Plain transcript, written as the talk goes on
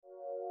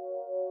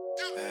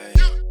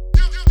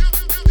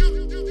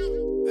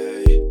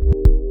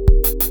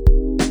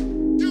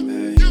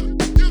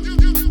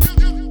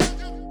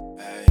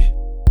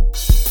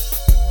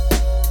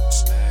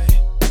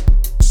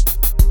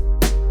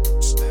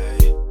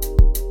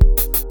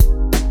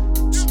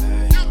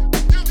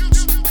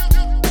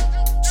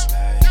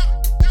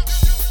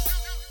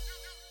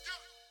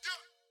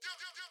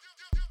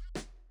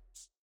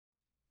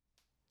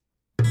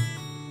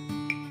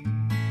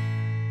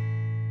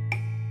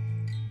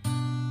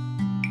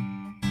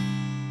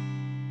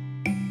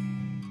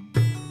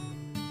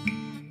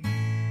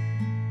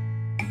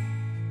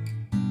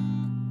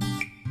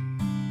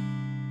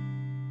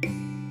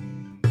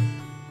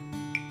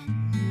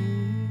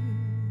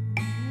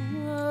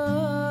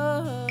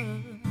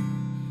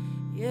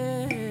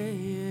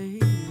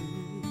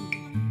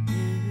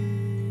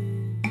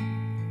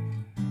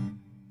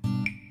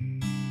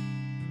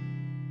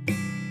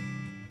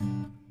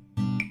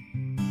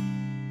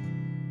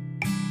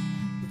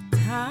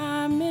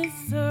Time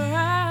is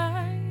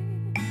right.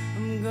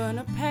 I'm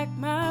gonna pack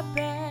my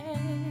bags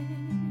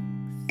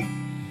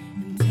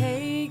and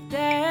take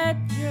that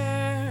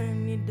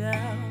journey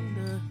down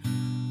the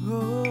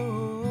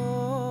road.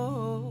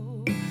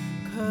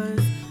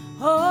 'Cause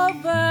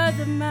over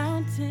the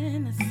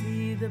mountain I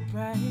see the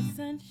bright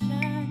sun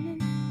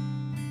shining,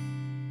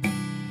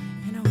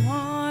 and I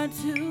want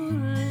to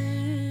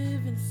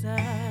live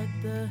inside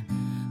the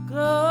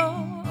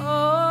glow.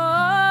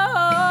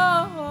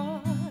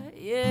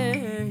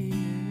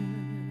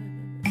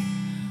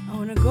 I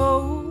wanna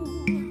go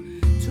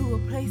to a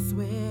place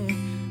where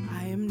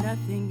I am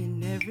nothing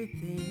and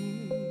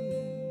everything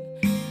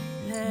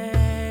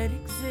that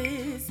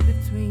exists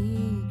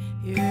between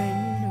here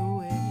and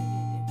nowhere.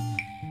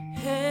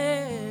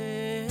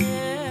 Yeah.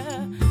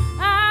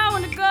 I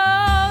wanna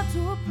go to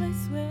a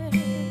place where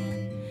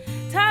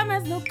time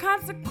has no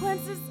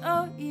consequences.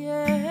 Oh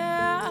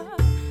yeah.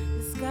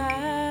 The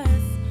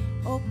sky's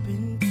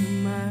open to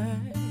my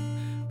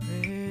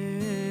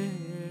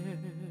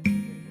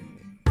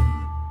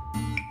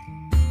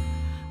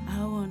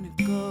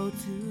go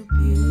to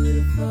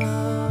beautiful.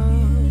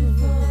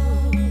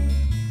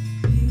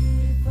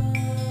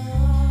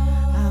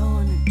 I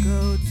wanna go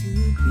to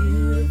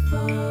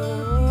beautiful.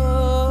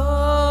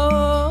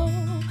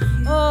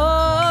 Oh,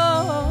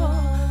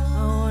 I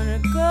wanna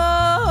go.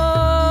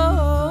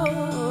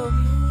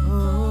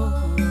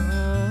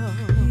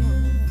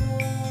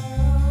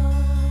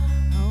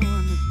 I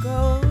wanna go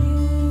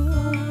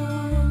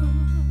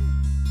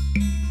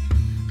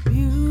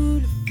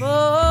beautiful.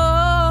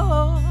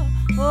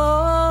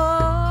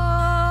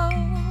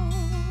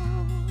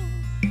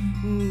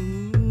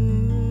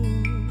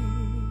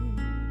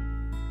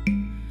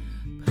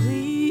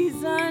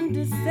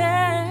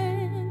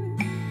 Understand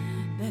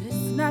that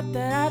it's not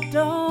that I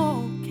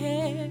don't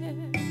care,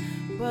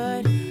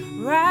 but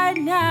right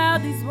now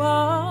these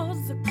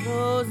walls are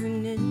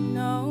closing in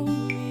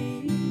on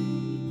me,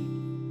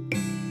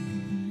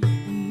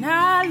 and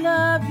I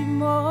love you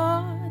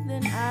more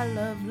than I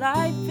love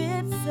life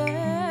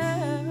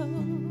itself.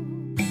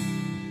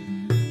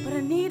 But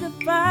I need to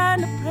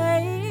find a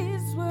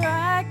place where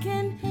I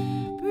can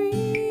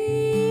breathe.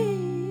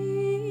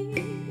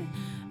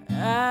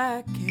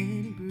 I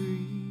can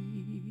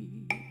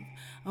breathe.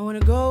 I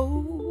wanna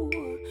go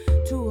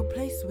to a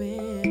place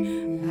where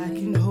I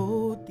can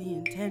hold the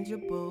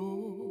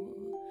intangible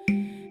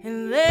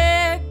and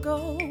let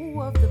go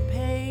of the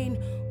pain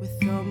with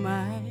all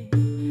my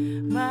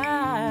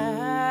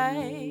might.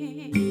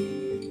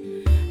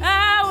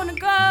 I wanna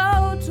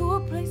go to a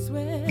place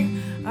where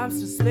I'm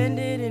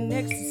suspended in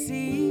ecstasy,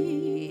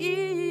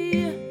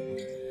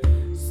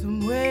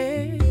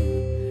 somewhere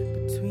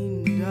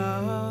between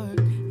dark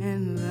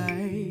and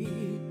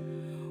light,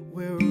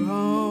 where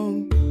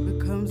wrong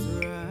becomes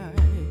right.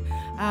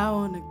 I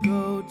wanna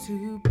go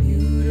to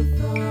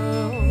beautiful.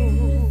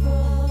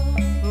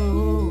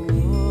 Oh,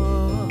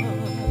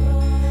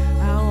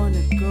 I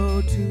wanna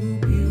go to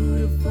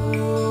beautiful.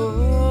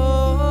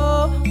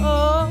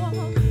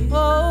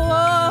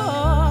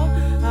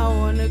 I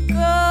wanna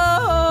go.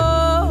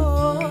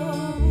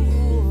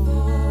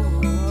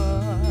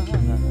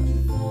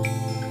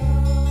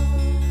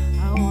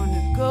 I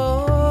wanna go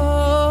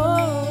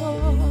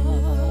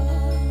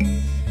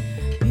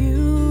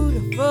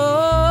beautiful.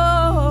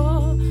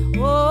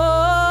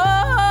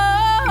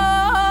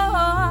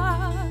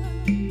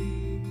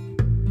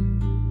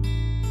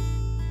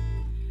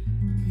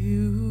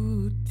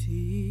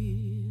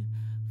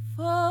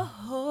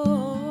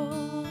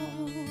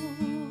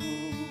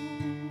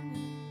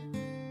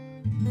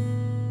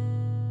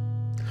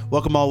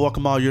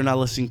 Welcome all. You're now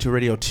listening to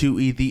Radio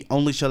 2E, the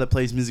only show that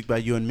plays music by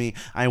you and me.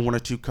 I am one or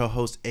two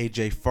co-hosts,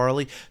 AJ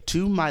Farley.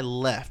 To my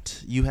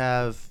left, you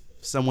have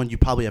someone you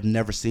probably have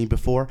never seen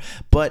before,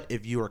 but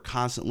if you are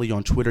constantly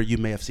on Twitter, you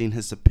may have seen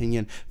his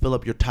opinion fill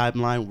up your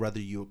timeline,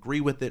 whether you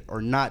agree with it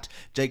or not.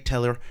 Jake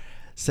Taylor,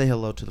 say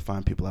hello to the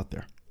fine people out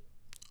there.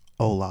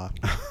 Hola.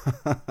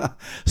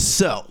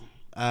 So,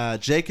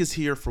 Jake is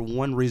here for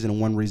one reason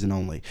and one reason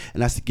only,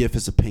 and that's to give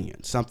his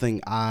opinion.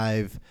 Something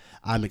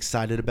I'm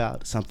excited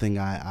about, something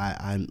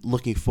I'm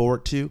looking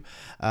forward to,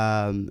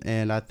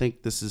 and I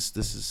think this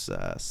is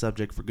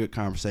subject for good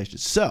conversation.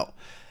 So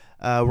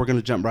we're going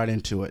to jump right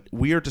into it.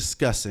 We are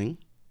discussing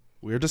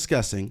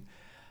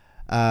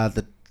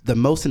the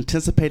most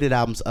anticipated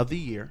albums of the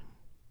year,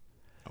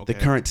 the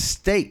current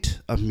state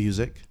of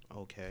music,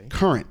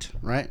 current,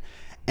 right?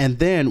 And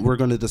then we're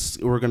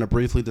gonna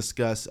briefly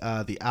discuss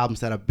the albums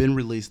that have been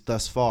released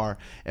thus far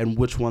and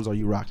which ones are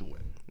you rocking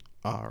with.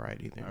 All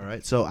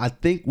right. So I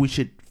think we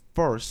should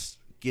first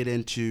get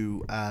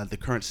into the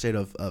current state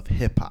of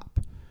hip hop.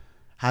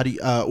 How do you,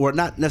 or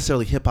not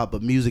necessarily hip hop,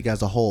 but music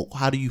as a whole?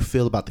 How do you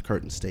feel about the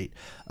current state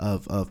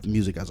of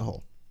music as a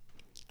whole?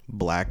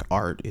 Black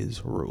art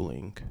is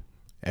ruling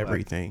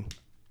everything.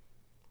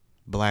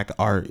 Black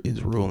art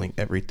is ruling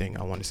everything.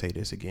 I want to say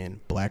this again.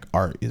 Black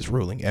art is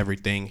ruling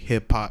everything.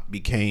 Hip hop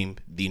became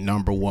the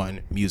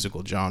 #1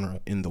 musical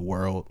genre in the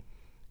world,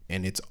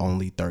 and it's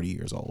only 30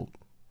 years old.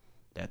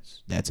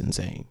 That's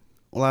insane.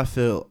 Well, I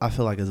feel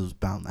like it was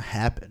bound to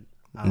happen.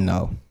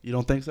 No. You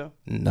don't think so?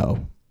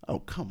 No. Oh,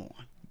 come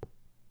on.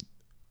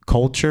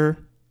 Culture,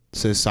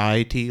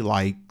 society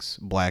likes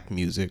black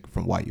music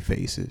from white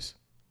faces.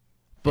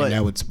 But and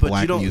now it's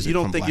black music you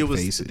don't from think black it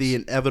was faces. the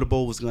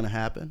inevitable was going to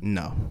happen?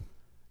 No.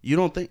 You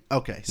don't think?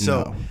 Okay,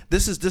 so No.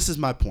 this is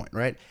my point,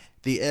 right?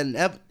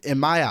 In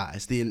my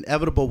eyes, the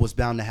inevitable was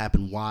bound to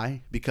happen.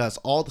 Why? Because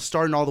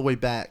starting all the way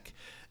back,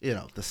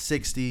 the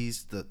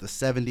 60s, the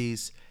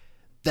 70s,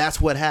 that's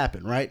what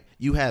happened, right?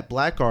 You had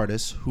black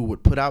artists who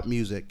would put out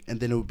music, and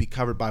then it would be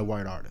covered by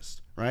white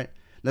artists, right?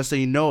 Next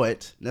thing you know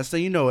it,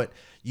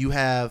 you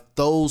have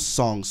those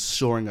songs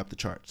soaring up the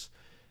charts.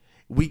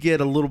 We get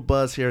a little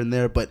buzz here and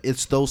there, but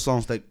it's those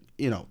songs that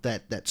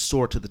that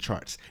soar to the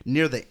charts.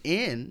 Near the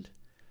end,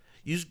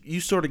 you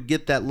sort of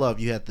get that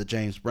love. You had the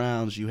James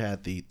Browns, you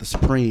had the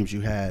Supremes,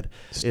 you had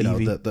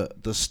Stevie.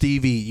 the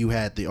Stevie, you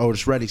had the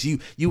Otis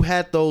Reddings. You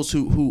had those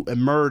who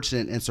emerged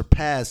and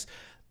surpassed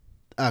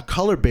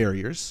color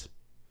barriers,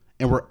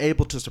 and were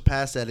able to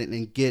surpass that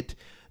and get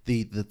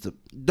the.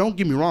 Don't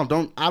get me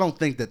wrong. I don't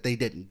think that they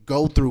didn't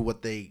go through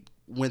what they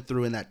went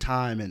through in that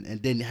time and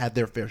didn't have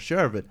their fair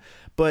share of it,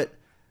 but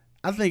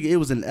I think it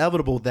was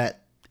inevitable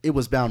that it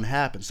was bound to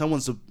happen. Someone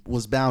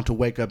was bound to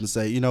wake up and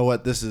say, you know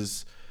what, this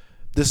is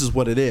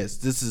what it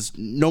is. This is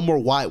no more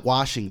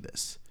whitewashing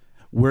this.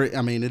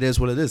 It is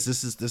what it is.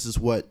 This is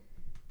what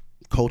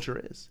culture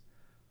is.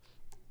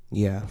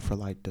 Yeah, for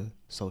like the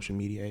social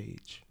media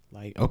age.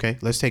 Like, okay,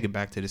 let's take it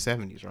back to the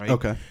 70s, right?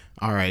 Okay.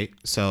 All right.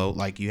 So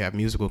like you have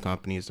musical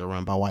companies that are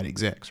run by white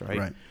execs, right?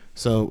 Right.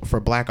 So for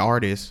black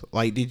artists,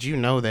 like, did you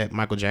know that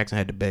Michael Jackson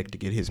had to beg to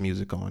get his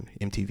music on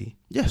MTV?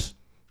 Yes.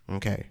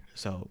 Okay.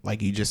 So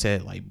like you just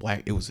said,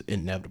 like it was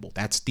inevitable.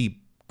 That's the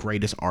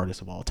greatest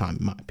artist of all time,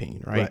 in my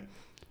opinion, right?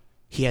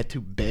 He had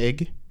to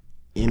beg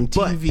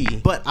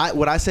MTV But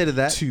what I say to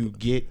that to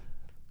get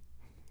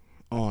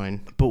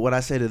on. But what I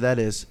say to that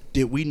is,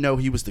 did we know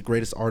he was the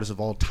greatest artist of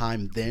all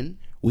time then?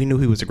 We knew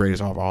he was the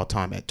greatest of all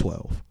time at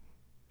 12.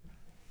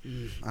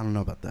 I don't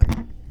know about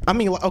that. I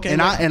mean, okay.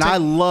 And I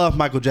love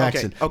Michael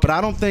Jackson. Okay. But I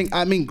don't think,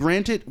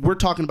 granted, we're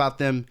talking about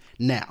them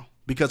now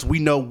because we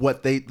know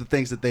what the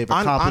things that they've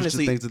accomplished,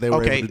 honestly, the things that they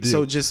were able to do.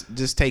 So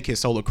just take his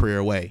solo career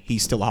away.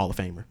 He's still a Hall of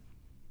Famer.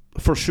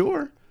 For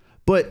sure.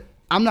 But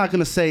I'm not going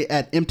to say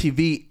at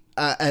MTV,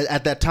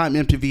 at that time,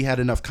 MTV had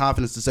enough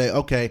confidence to say,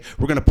 okay,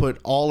 we're going to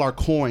put all our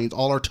coins,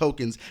 all our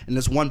tokens in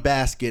this one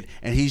basket,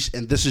 and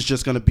this is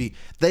just going to be.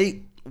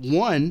 They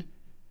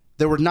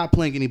were not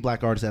playing any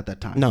black artists at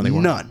that time. No, they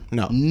weren't. None.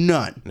 No.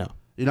 None. No.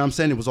 You know what I'm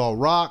saying? It was all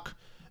rock.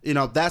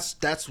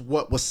 That's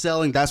what was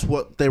selling. That's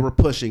what they were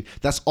pushing.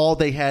 That's all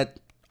they had.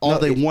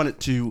 They wanted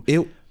to.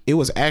 It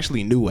was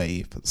actually New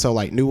Wave. So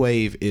like New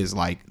Wave is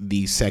like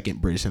the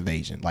second British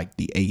invasion, like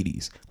the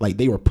 80s. Like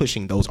they were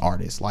pushing those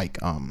artists like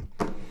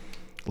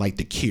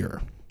The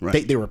Cure.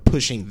 Right. They were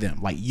pushing them,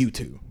 like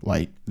U2.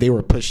 Like they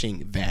were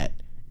pushing that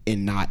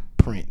and not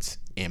Prince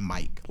and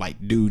Mike.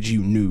 Like dudes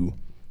you knew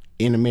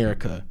in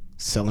America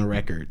selling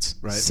records,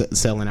 right.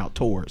 Selling out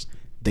tours.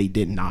 They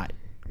did not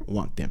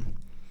want them.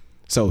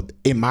 So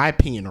in my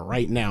opinion,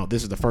 right now,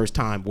 this is the first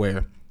time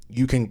where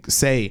you can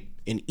say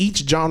in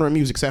each genre of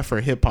music except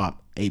for hip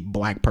hop, a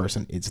black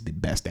person is the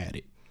best at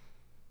it.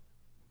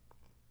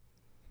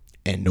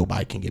 And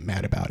nobody can get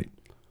mad about it.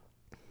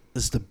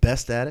 Is the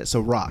best at it?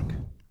 So rock.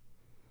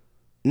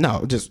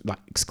 No, just like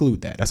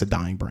exclude that. That's a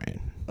dying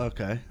brand.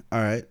 Okay.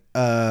 All right.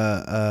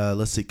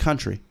 Let's see.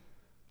 Country.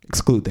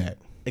 Exclude that.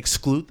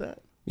 Exclude that?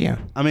 Yeah.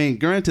 I mean,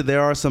 granted,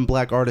 there are some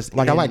black artists.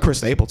 Like I like Chris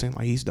Stapleton.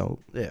 Like he's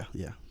dope. Yeah.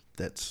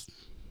 That's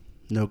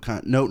no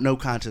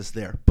contest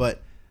there.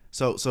 But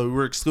so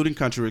we're excluding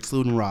country. We're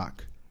excluding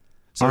rock.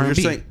 So R&B. you're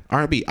saying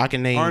R&B. I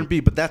can name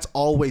R&B, but that's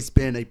always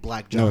been a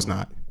black genre. No, it's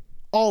not.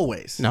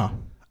 Always. No.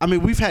 I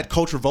mean, we've had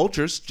culture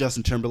vultures,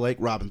 Justin Timberlake,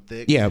 Robin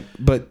Thicke. Yeah,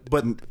 but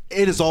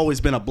it has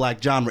always been a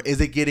black genre. Is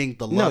it getting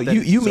the love that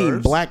you it mean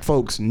deserves? black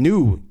folks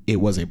knew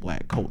it was a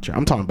black culture.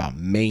 I'm talking about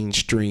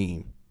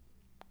mainstream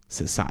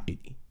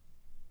society.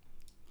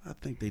 I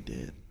think they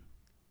did.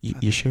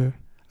 You sure?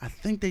 I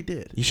think they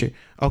did. You sure?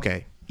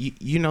 Okay.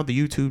 You know the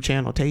YouTube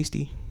channel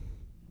Tasty?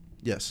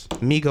 Yes.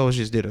 Migos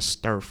just did a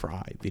stir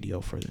fry video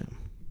for them.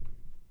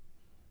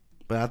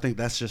 But I think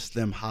that's just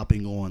them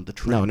hopping on the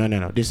trend.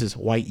 No. This is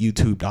white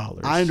YouTube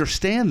dollars. I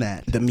understand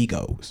that. The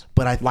Migos.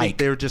 But I think like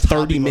they're just 30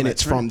 hopping on that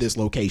minutes trend. from this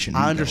location. I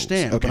Migos.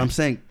 understand. Okay. But I'm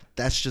saying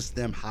that's just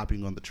them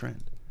hopping on the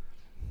trend.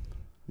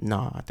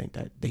 No, I think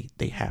that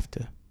they have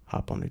to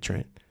hop on the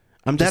trend.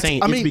 I'm just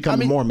That's- saying it's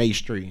becoming more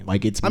mainstream.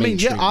 Like it's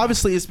mainstream. Yeah,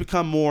 obviously it's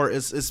become more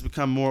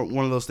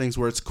one of those things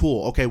where it's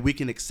cool. Okay, we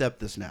can accept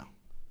this now.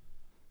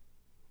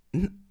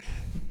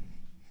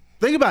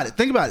 Think about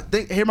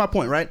it. Hear my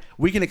point, right?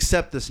 We can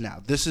accept this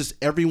now. This is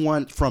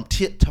everyone from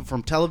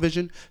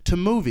television to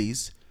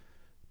movies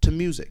to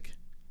music.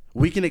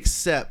 We can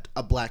accept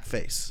a black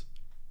face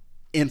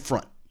in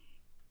front.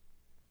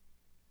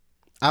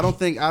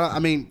 I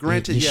mean,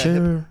 granted, You yeah.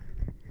 sure?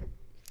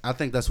 I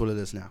think that's what it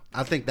is now.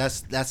 I think that's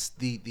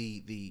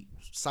the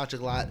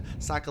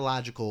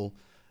psychological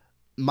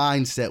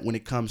mindset when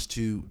it comes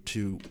to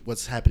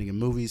what's happening in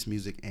movies,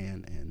 music,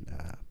 and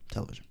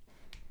television.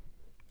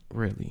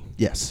 Really?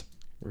 Yes,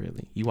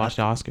 Really? You watched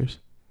the Oscars?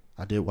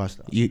 I did watch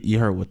that. You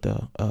heard what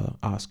the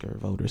Oscar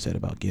voter said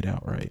about Get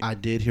Out, right? I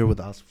did hear what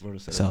the Oscar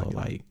voters said. So, about it.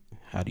 like,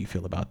 how do you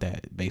feel about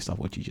that based off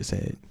what you just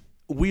said?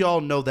 We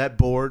all know that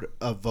board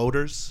of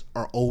voters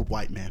are old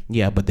white men,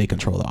 Yeah, but they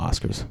control the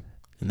Oscars,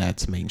 and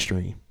that's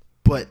mainstream.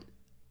 but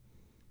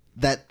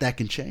that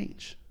can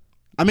change.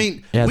 I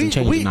mean, It hasn't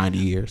changed in 90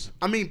 years.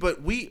 I mean,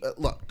 but we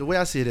look. The way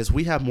I see it is,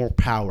 we have more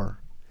power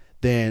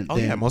than. Oh,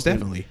 yeah, most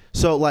definitely.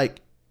 So, like,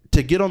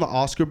 to get on the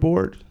Oscar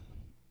board,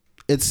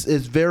 it's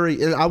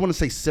very. I want to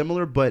say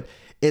similar, but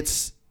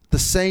it's the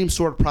same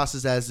sort of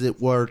process as it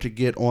were to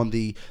get on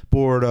the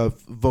board of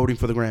voting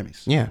for the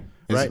Grammys. Yeah.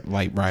 It's Right.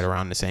 like right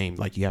around the same.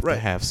 Like you have Right. to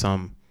have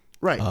some.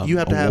 Right. You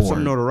have to have some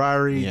award.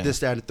 notoriety, Yeah. this,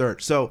 that, and the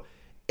third. So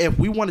if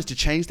we wanted to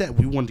change that,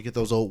 we wanted to get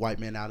those old white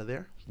men out of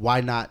there.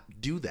 Why not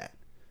do that?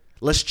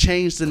 Let's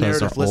change the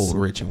Because narrative. they're old,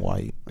 rich, and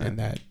white, and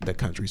that the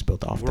country's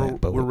built off We're-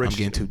 that. But we're I'm rich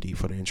getting too. too deep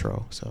for the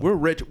intro. So We're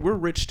rich. We're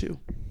rich too.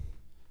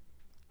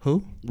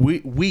 who?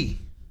 We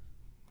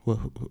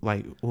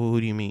Like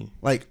who do you mean?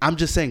 like. I'm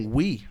just saying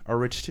we are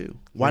rich too.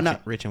 Why Rich,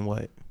 not rich in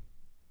what?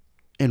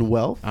 in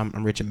wealth I'm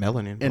rich in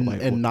melanin. but and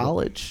like, and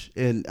knowledge?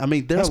 And I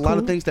mean, there are That's a lot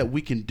of cool. things that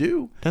we can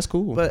do. That's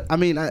cool. But I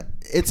mean,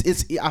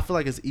 it's. I feel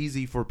like it's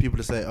easy for people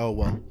to say, "Oh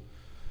well,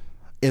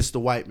 it's the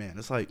white man."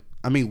 It's like,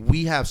 I mean,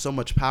 we have so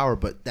much power,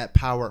 but that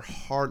power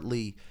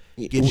hardly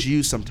gets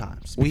used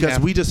sometimes because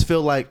we just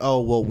feel like, "Oh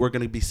well, we're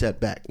going to be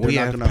set back." They're we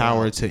not have gonna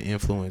power allow- to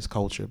influence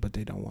culture, but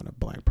they don't want a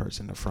black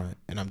person in the front.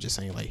 And I'm just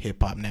saying, like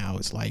hip hop now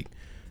is like,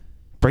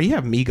 bro, you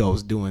have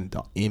Migos doing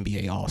the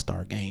NBA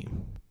All-Star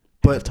Game,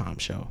 But- halftime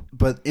show,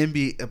 But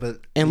NBA,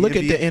 but and look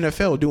at NBA the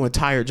NFL doing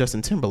tired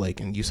Justin Timberlake,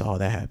 and you saw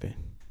that happen.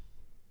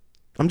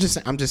 I'm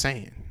just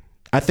saying.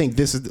 I think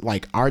this is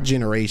like our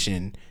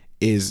generation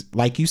is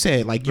like you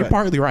said, like you're Right.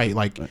 partly right.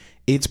 Like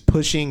it's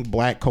pushing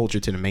black culture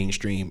to the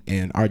mainstream,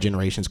 and our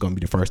generation is going to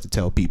be the first to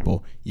tell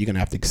people you're going to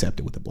have to accept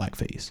it with a black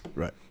face,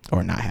 Right.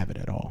 or not have it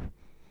at all.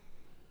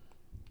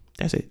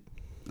 That's it.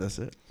 That's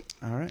it.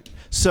 All right.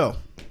 So,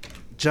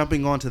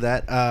 jumping on to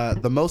that,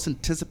 the most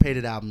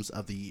anticipated albums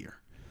of the year.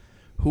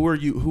 Who are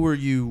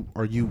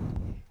you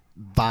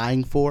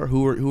vying for?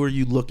 Who are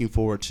you looking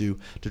forward to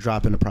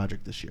drop in a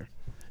project this year?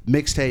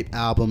 Mixtape,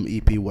 album,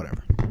 EP,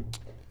 whatever.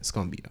 It's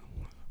going to be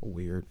a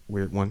weird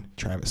one.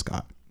 Travis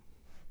Scott.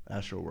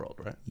 Astro World,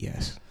 right?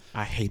 Yes.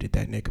 I hated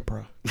that nigga,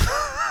 bro.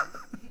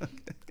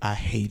 I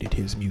hated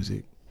his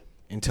music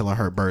until I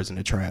heard Birds in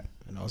the Trap,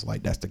 and I was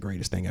like, that's the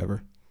greatest thing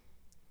ever.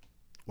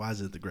 Why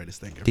is it the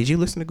greatest thing ever? Did you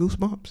listen to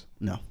Goosebumps?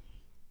 No.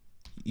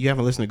 You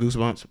haven't listened to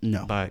Goosebumps?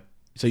 No.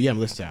 So you haven't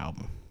listened to the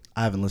album.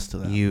 I haven't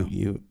listened to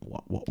that.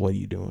 What are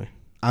you doing?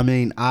 I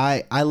mean,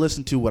 I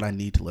listen to what I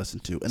need to listen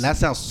to, and that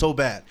sounds so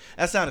bad.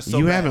 That sounded so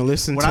You bad. haven't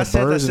listened when to I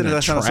said Birds that, in the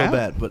that sounded so Trap?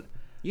 bad, but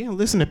You haven't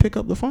listened to Pick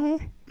Up the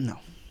Phone? no.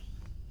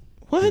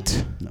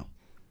 What?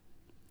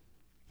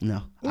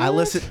 No. I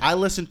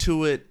listen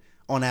to it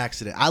on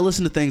accident. I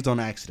listen to things on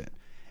accident.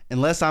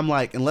 Unless I'm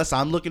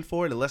looking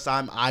for it, unless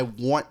I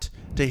want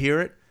to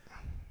hear it,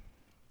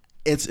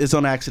 it's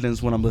on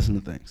accidents when I'm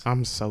listening to things.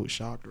 I'm so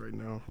shocked right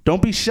now.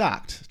 Don't be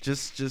shocked.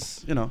 Just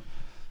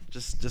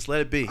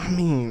let it be. I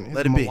mean,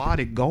 let it's it be.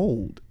 melodic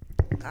gold.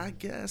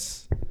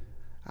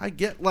 I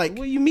get like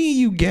What do you mean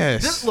you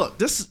guess?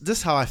 this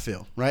is how I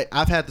feel, right?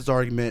 I've had this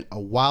argument a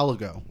while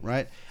ago,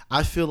 right?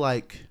 I feel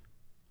like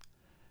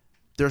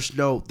there's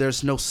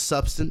no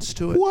substance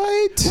to it.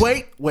 What?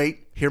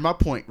 Wait. Hear my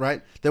point,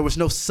 right? There was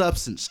no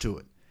substance to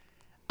it.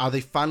 Are they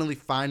finally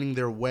finding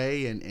their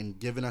way and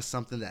giving us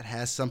something that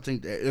has something?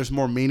 There's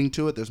more meaning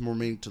to it. There's more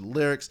meaning to the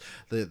lyrics,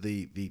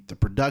 the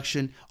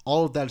production.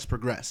 All of that has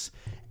progressed.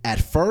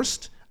 At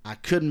first, I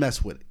couldn't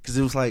mess with it because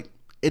it was like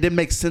it didn't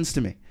make sense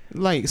to me.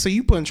 Like, so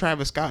you putting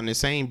Travis Scott in the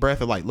same breath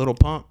of like Lil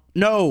Pump?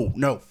 No,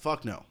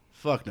 fuck no.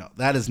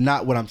 That is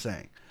not what I'm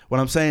saying. What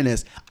I'm saying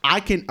is I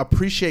can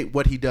appreciate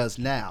what he does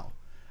now,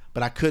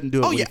 but I couldn't do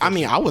it. Oh when yeah, he I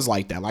mean, first- I was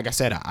like that. Like I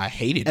said, I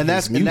hated and his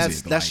that's music. and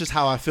that's Like, just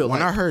how I feel. when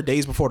like, I heard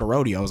Days Before the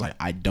Rodeo, I was like,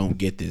 I don't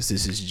get this.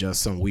 This is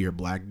just some weird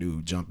black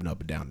dude jumping up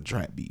and down the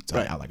trap beats.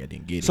 Right. I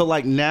didn't get so it.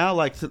 like now,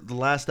 like the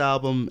last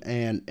album,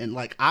 and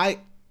like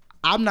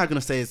I'm not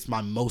gonna say it's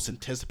my most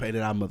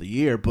anticipated album of the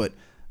year, but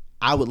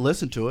I would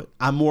listen to it.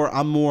 I'm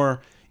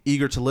more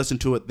eager to listen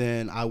to it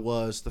than I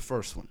was the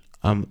first one.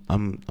 I'm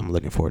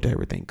looking forward to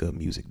everything Good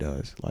Music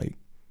does. Like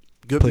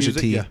Good Pusha music,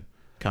 T, yeah.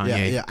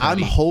 Kanye. Yeah.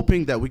 Cardi. I'm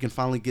hoping that we can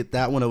finally get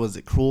that one. Is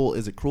it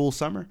Cruel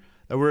Summer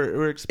that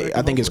we're expecting?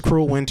 I think it's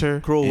Cruel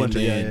Winter. Cruel and Winter,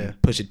 then yeah.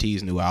 Pusha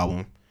T's new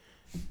album,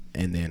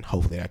 and then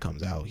hopefully that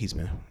comes out. He's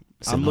been.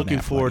 sitting I'm on looking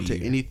that for like forward a to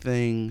year.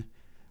 anything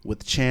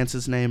with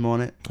Chance's name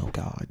on it, Oh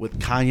God. with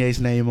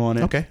Kanye's name on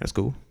it. Okay, that's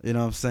cool. You know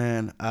what I'm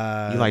saying?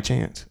 You like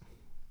Chance?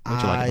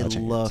 What you like about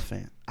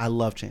Chance? I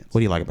love Chance. What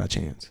do you like about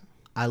Chance?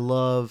 I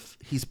love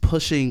he's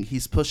pushing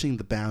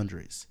the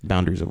boundaries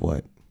Boundaries of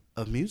what?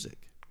 of music.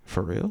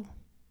 For real?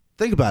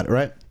 Think about it,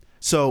 right?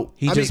 So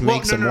He just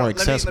makes a more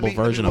accessible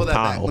version of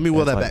Kyle. Let me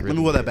will That's that like back. Let me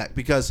really will that good. back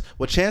because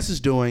what Chance is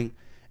doing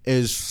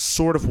is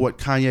sort of what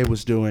Kanye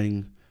was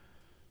doing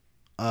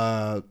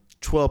 12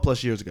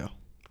 plus years ago.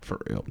 For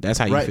real. That's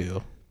how you Right.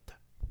 feel.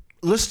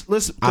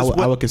 Listen, I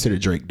what would consider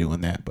Drake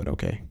doing that, but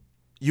okay.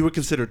 you would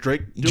consider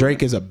Drake doing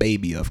Drake it? is a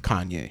baby of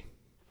Kanye.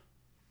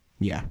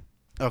 Yeah.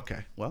 Okay,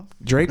 well,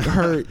 Drake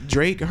heard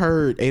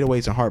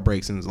 808s and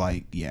Heartbreaks and was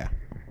like, yeah.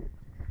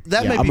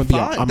 that Yeah, may I'ma be be-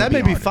 fine. I'ma That be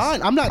may be honest.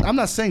 fine. I'm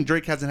not saying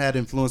Drake hasn't had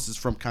influences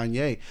from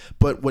Kanye,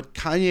 but what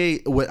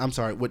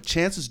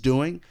Chance is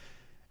doing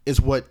is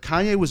what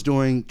Kanye was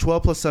doing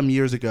 12 plus some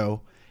years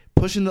ago,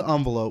 pushing the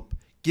envelope,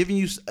 giving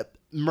you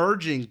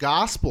merging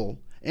gospel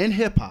and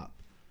hip hop.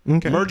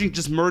 Okay.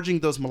 Merging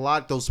those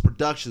melodic, those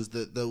productions,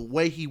 the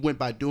way he went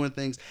by doing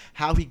things,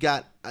 how he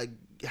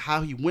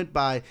went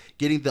by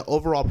getting the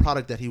overall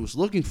product that he was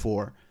looking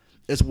for,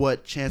 is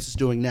what Chance is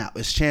doing now.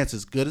 Is Chance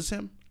as good as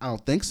him? I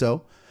don't think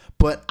so,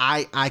 but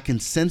I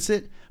can sense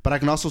it. But I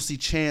can also see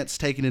Chance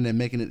taking it and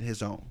making it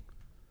his own.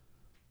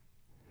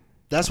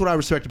 That's what I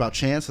respect about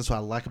Chance. That's what I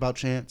like about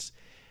Chance.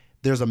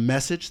 There's a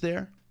message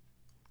there.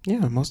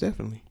 Yeah, most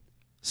definitely.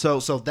 So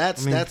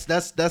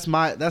that's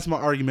my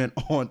argument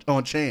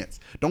on Chance.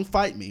 Don't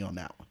fight me on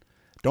that one.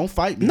 Don't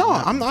fight me. No, on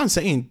that I'm one. not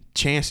saying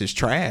Chance is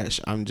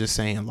trash. I'm just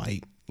saying,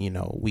 like,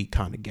 we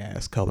kind of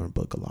gas Coloring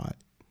Book a lot.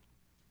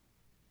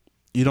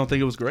 You don't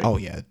think it was great? Oh,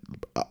 yeah.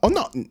 Oh,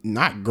 no,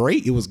 not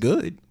great. It was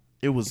good.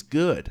 It was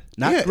good.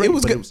 Not yeah, great, it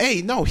was but good.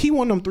 Hey, no, he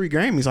won them 3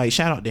 Grammys. Like,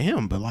 shout out to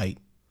him. But, like,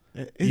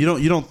 you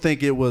don't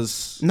think it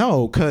was?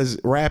 no, because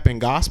rap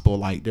and gospel,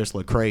 like, there's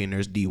Lecrae and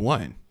there's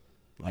D1.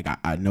 Like,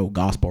 I know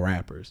gospel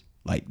rappers,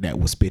 like, that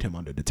will spit him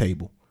under the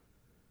table.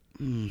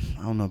 I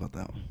don't know about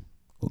that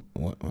one.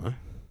 What?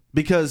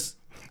 Because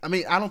I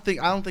mean, I don't think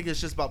it's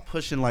just about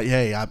pushing like,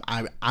 hey,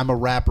 I'm a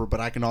rapper, but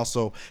I can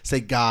also say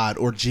God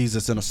or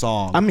Jesus in a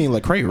song. I mean,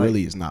 Lecrae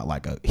really is not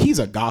like he's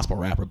a gospel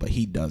rapper, but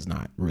he does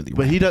not really.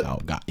 But rap he does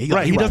about God. He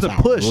raps doesn't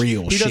about push.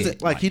 real He shit.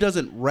 doesn't like he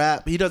doesn't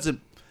rap. He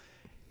doesn't.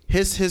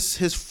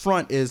 His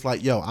front is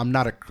like, yo, I'm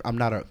not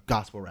a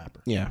gospel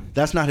rapper. Yeah.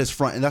 That's not his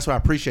front, and that's what I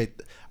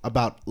appreciate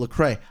about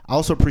Lecrae. I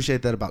also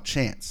appreciate that about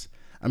Chance.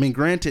 I mean,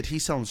 granted,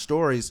 he's telling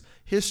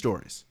his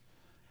stories.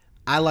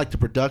 I like the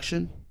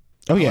production.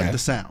 Oh I yeah, like the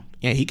sound.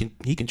 Yeah, he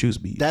can choose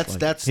beats.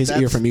 That's his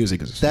ear for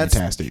music is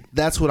fantastic.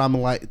 That's what I'm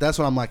like. That's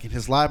what I'm liking.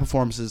 His live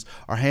performances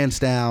are hands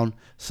down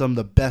some of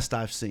the best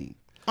I've seen.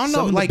 I don't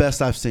some know, of like, the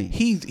best I've seen.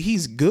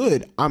 He's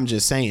good. I'm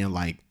just saying,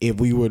 like,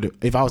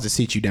 if I was to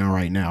sit you down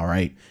right now,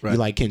 right? Right. You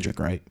like Kendrick,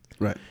 right?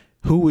 Right.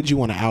 Who would you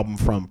want an album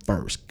from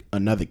first?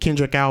 Another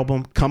Kendrick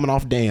album coming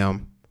off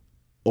Damn,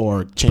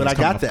 or Chance But I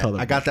coming got off that. Color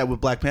I got that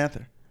with Black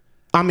Panther.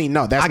 I mean,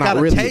 no, that's I not got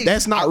a really. taste.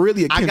 That's not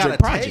really a I got Kendrick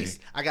a project.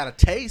 taste. I got a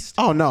taste.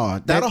 Oh no,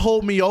 That'll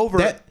hold me over.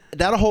 that-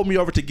 That'll hold me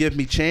over to give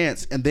me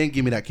Chance and then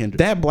give me that Kendrick.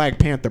 That Black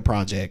Panther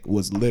project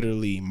was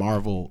literally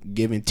Marvel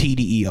giving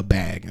TDE a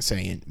bag and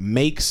saying,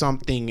 make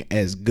something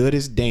as good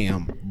as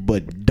Damn,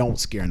 but don't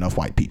scare enough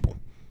white people.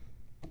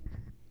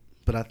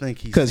 But I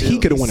think Because he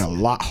could have went a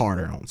lot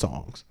harder on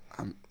songs.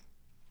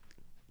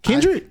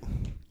 Kendrick,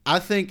 I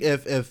think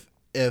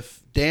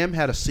if Damn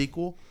had a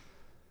sequel,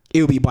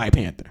 it would be Black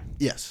Panther.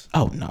 yes,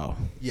 Oh no,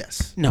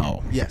 yes,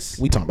 no, yes.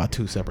 We talking about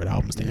 2 separate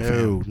albums. Then,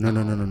 fam.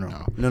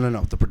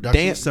 No. The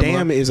production Damn, is similar.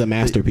 Damn is a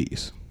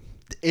masterpiece.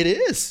 It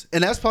is,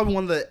 and that's probably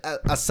one of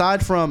the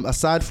aside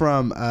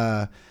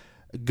from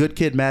Good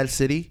Kid, Mad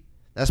City.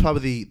 That's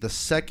probably the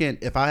second.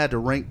 If I had to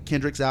rank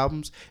Kendrick's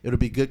albums, it would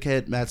be Good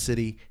Kid, Mad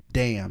City,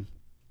 Damn,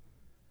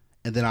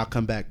 and then I'll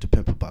come back to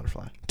Pimp a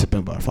Butterfly. To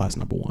Pimp a Butterfly's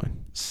number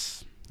 1.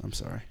 I'm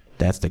sorry.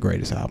 That's the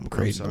greatest album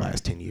created in the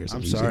last 10 years. Of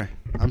I'm music. sorry.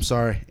 I'm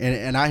sorry.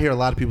 And I hear a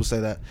lot of people say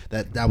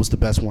that was the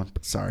best one.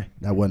 But sorry,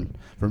 that wasn't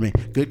for me.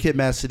 Good Kid,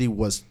 Mad City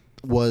was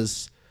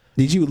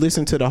Did you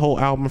listen to the whole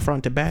album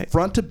front to back?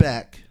 front to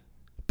back,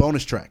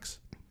 bonus tracks.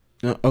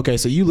 Okay,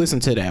 so you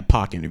listened to that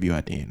Pac interview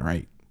at the end,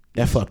 right?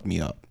 That fucked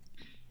me up.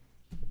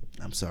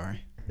 I'm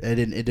sorry. It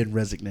didn't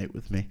resonate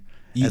with me.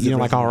 You As it know,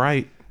 like, resonated. all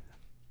right.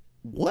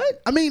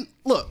 What? I mean,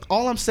 look,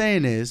 all I'm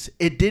saying is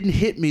it didn't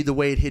hit me the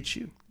way it hit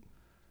you.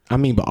 I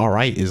mean, but All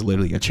Right is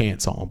literally a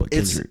Chance song, but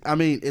Kendrick.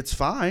 It's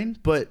fine,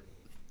 but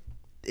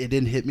it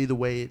didn't hit me the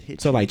way it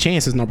hit. So like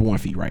Chance is number one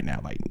for you right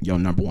now, like your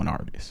number one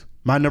artist.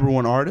 My number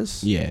one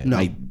artist? Yeah, no,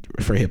 like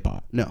for hip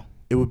hop. No,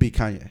 it would be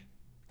Kanye.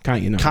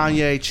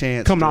 Kanye,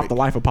 Chance, coming Drake. off The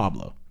Life of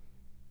Pablo.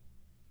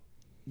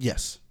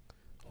 Yes.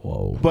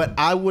 Whoa. But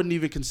I wouldn't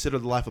even consider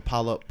The Life of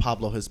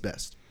Pablo his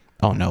best.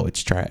 Oh no,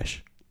 it's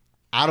trash.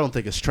 I don't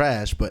think it's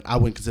trash, but I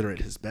wouldn't consider it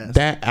his best.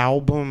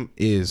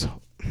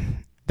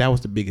 That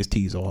was the biggest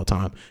tease of all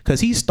time, because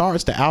he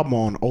starts the album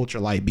on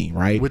Ultra Light Beam,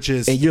 right? Which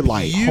is and you're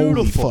like, beautiful.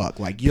 holy fuck,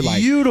 like you're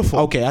like, beautiful.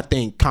 Okay, I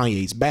think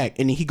Kanye's back,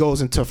 and then he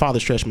goes into Father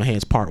Stretch My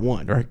Hands Part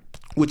 1, right?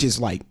 Which is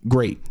like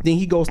great. Then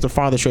he goes to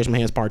Father Stretch My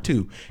Hands Part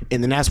 2,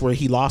 and then that's where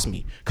he lost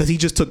me, because he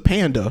just took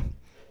Panda,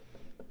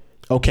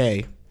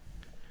 okay,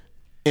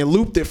 and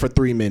looped it for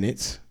 3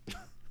 minutes,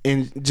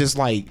 and just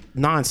like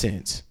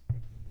nonsense.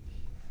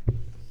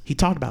 He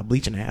talked about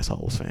bleaching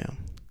assholes, fam.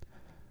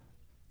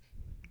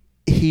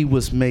 He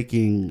was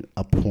making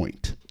a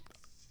point.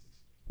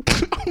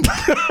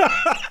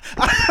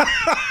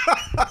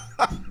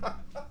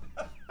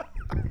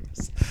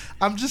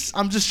 I'm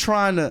just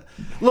trying to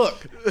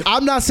look.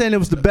 I'm not saying it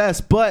was the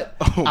best, but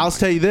I'll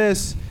tell you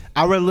this: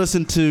 I'll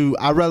listen to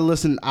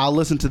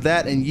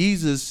that and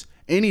Yeezus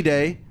any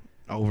day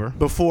Over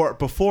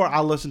before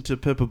I listen to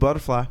Pimp a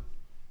Butterfly.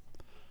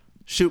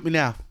 Shoot me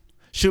now.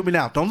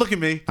 Don't look at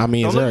me. I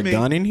mean, Don't is there look a at me.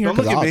 gun in here? Don't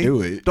look 'Cause at I'll me.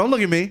 do it. Don't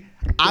look at me.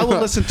 I will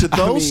listen to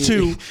those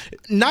two.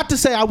 Not to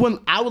say I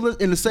wouldn't. I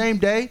would in the same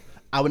day.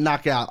 I would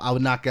knock out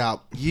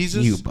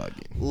Yeezus. You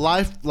bugging.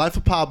 Life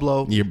of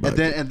Pablo. You're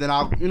bugging. And then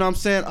I'll, you know what I'm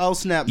saying? Oh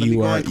snap! Let me You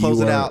go are- ahead and close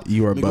you it are- out.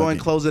 you are Let me go ahead and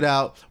bugging. close it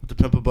out with the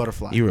Pimp a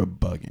Butterfly. You were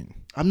bugging.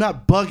 I'm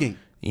not bugging.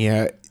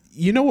 Yeah,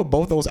 you know what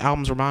both those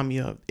albums remind me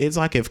of? It's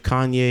like if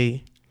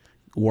Kanye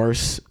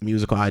worst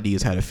musical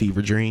ideas had a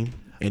fever dream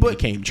and it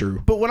came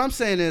true. But what I'm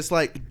saying is,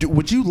 like,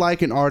 would you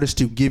like an artist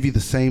to give you the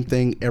same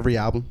thing every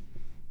album?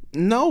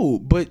 No,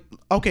 but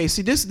okay.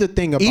 See, this is the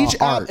thing about Each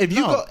art. if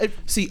you No. go, if,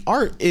 See,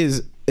 art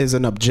is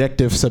an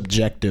objective,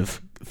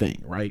 subjective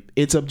thing, right?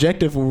 It's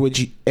objective, for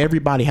which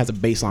everybody has a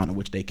baseline in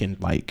which they can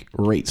like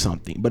rate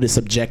something, but it's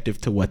subjective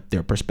to what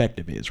their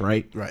perspective is,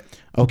 right? Right.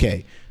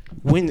 Okay.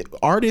 When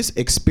artists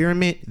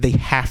experiment, they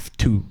have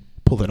to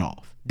pull it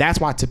off. That's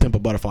why To Pimp a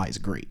Butterfly is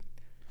great.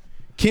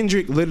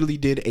 Kendrick literally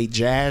did a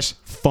jazz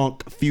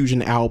funk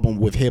fusion album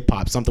with hip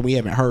hop, something we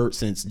haven't heard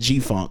since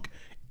G-Funk,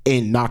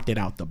 and knocked it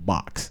out the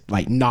box.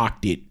 Like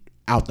knocked it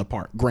out the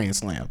park. Grand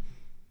slam.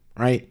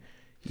 Right?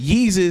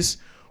 Yeezus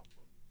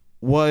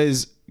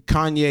was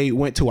Kanye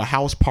went to a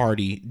house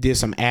party, did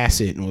some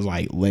acid, and was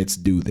like, let's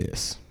do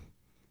this.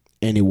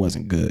 And it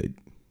wasn't good.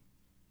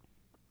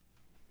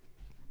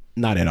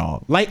 Not at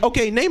all. Like,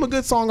 okay, name a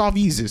good song off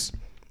Yeezus.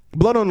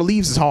 Blood on the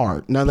Leaves is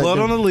hard. Blood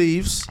on the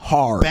Leaves.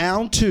 Hard.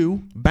 Bound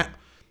 2.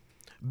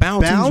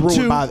 Bound 2's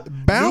ruined by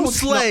Bound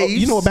Slaves.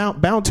 You know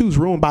Bound 2's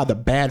ruined by the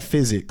bad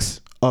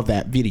physics of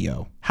that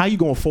video. How you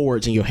going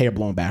forwards and your hair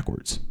blown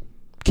backwards,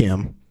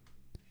 Kim?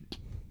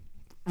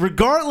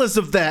 Regardless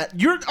of that,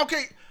 you're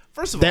okay.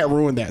 First of all, That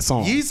ruined that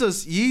song.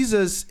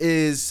 Yeezus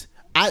is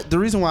the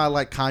reason why I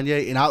like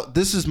Kanye, and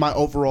this is my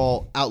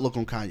overall outlook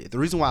on Kanye. The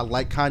reason why I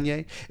like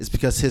Kanye is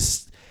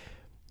because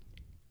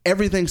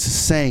everything's the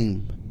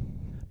same,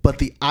 but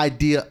the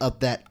idea of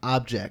that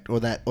object or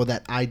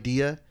that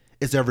idea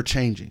is ever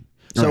changing.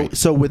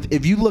 So Right.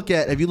 if you look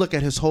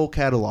at his whole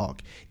catalog,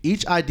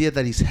 each idea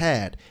that he's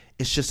had,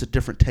 it's just a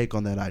different take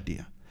on that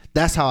idea.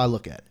 That's how I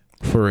look at it.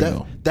 For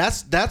real.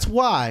 That's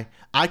why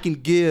I can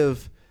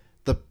give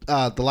the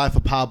Life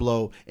of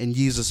Pablo and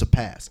Yeezus a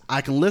pass.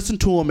 I can listen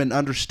to him and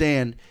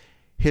understand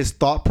his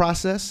thought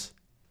process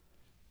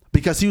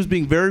because he was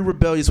being very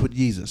rebellious with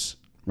Yeezus,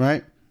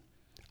 right?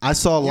 I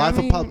saw the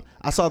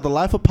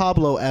Life of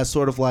Pablo as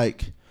sort of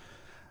like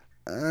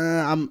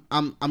I'm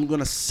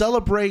gonna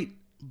celebrate,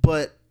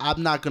 but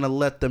I'm not gonna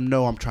let them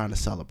know I'm trying to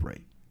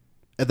celebrate.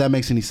 If that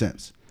makes any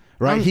sense.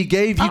 Right,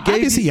 I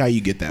can see how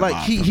you get that. Like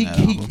vibe from that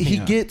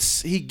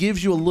album. he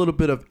gives you a little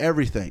bit of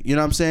everything. You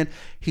know what I'm saying?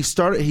 He's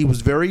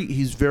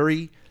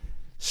very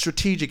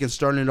strategic in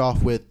starting it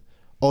off with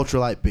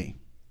Ultralight Beam,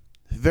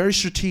 very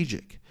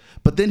strategic.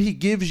 But then he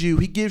gives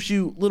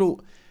you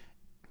little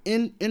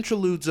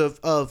interludes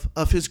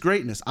of his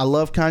greatness. I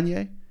love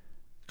Kanye.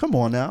 Come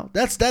on now,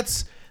 that's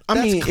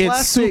I mean, classic.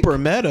 it's super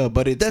meta,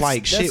 but it's That's-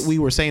 like shit we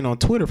were saying on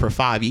Twitter for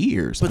 5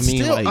 years. But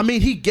still, like, I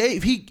mean,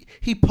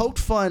 he poked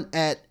fun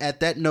at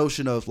that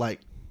notion of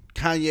like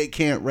Kanye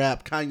can't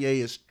rap,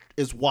 Kanye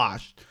is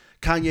washed,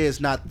 Kanye is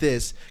not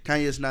this,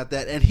 Kanye is not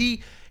that, and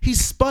he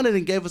spun it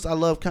and gave us I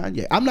Love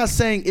Kanye. I'm not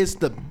saying it's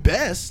the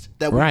best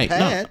that we've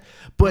had, I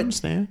but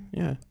understand.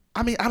 Yeah.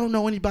 I mean, I don't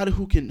know anybody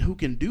who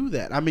can do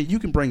that. I mean, you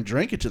can bring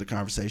Drake into the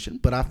conversation,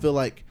 but I feel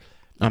like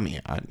I mean,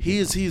 he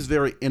is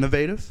very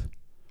innovative.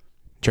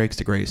 Drake's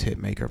the greatest hit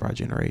maker of our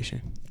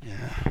generation.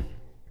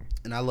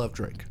 And I love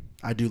Drake.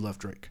 I do love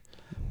Drake.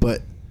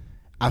 But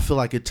I feel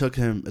like it took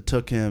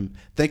him.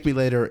 Thank Me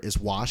Later is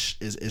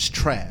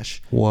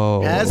trash.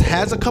 Whoa.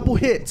 Has a couple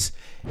hits.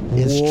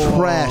 It's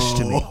trash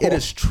to me. It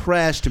is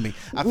trash to me.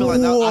 I feel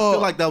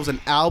like that was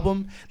an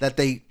album that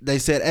they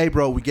said, "Hey,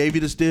 bro, we gave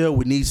you this deal.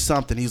 We need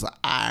something." He's like,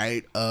 "All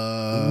right,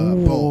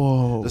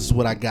 boom. This is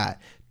what I got.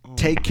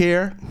 Take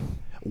Care.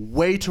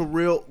 Way to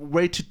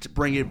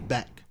bring it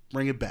back.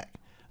 Bring it back.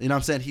 You know what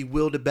I'm saying? He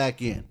willed it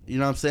back in. You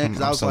know what I'm saying?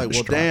 Because I was like,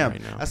 well, damn.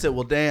 Right, I said,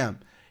 well, damn.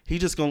 He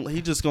just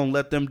gonna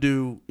let them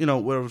do, you know,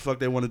 whatever the fuck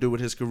they want to do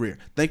with his career.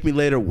 Thank Me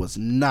Later was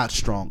not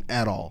strong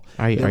at all.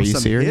 Are you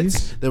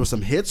serious? There were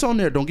some hits on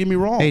there. Don't get me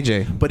wrong,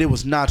 AJ, but it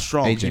was not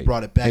strong. AJ, he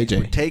brought it back.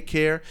 AJ. Take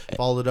Care.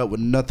 Followed it up with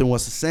Nothing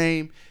Was the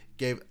Same.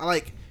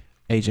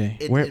 AJ.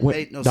 It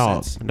made no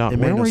sense. Dog,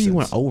 where were you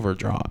when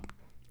Overdrop?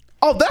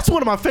 Oh, that's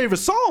one of my favorite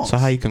songs. So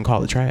how you can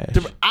call it trash?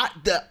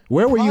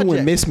 Where were you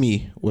when Miss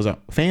Me was a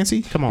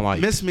fancy? Come on,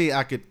 like Miss Me,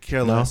 I could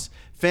care less.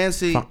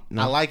 Fancy,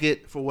 I like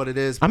it for what it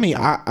is. I mean,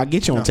 I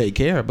get you on Take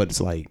Care, but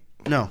it's like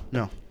no,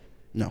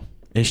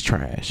 it's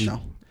trash.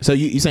 No. So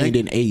you saying it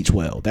didn't age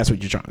well? That's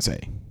what you're trying to say?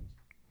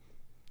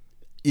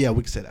 Yeah,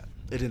 we can say that.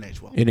 It didn't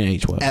age well. It didn't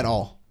age well at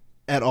all.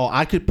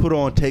 I could put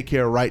on Take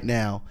Care right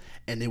now,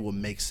 and it will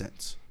make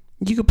sense.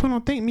 You could put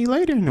on Thank Me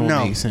Later, and it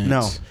will make sense.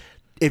 No.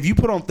 If you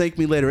put on Thank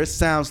Me Later, it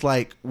sounds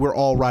like we're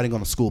all riding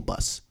on a school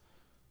bus.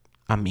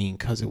 I mean,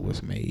 because it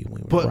was made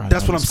when we were riding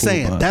that's on what I'm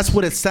saying. Bus. That's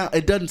what it sounds.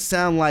 It doesn't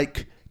sound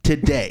like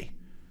today.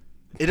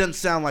 It doesn't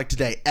sound like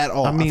today at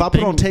all. I mean, if I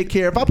put on Take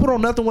Care, if I put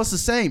on Nothing Was the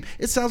Same,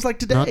 it sounds like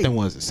today. Nothing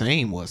Was the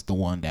Same was the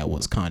one that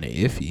was kind of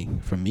iffy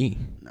for me.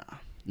 Nah.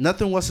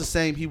 Nothing Was the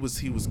Same. He was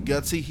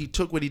gutsy. He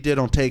took what he did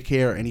on Take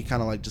Care and he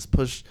kind of like just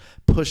pushed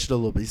it a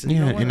little bit. He said,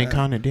 yeah, and it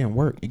kind of didn't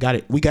work. It got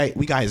it. We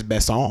got his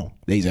best song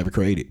that he's ever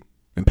created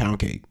in Pound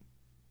Cake.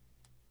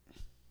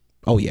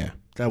 Oh yeah,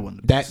 that one.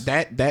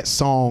 That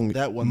song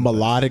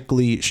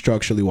melodically,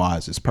 structurally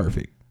wise is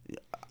perfect.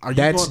 Are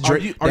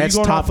you going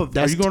off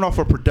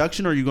of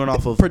production or are you going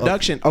off of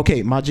production?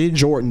 Okay, Majid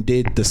Jordan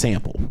did the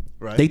sample.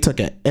 Right. They took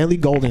an Ellie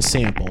Goulding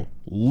sample,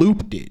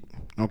 looped it.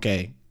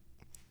 Okay,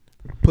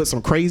 put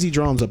some crazy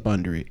drums up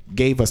under it,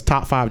 gave us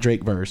top 5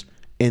 Drake verse,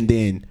 and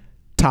then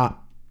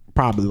top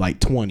probably like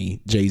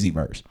 20 Jay-Z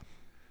verse,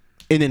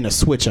 and then a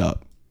switch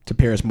up to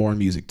Paris Morton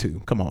music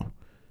too. Come on,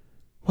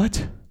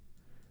 what?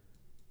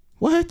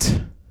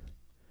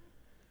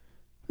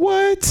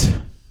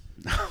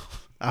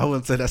 I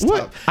wouldn't say that's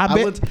what? top.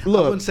 I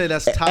wouldn't say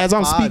that's top. As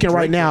I'm speaking Drake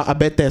right now, I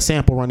bet that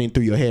sample running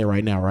through your head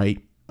right now, right?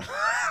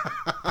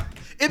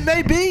 It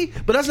may be,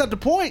 but that's not the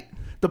point.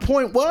 The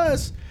point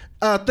was,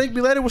 Thank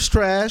Me Later was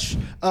trash.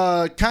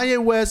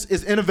 Kanye West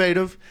is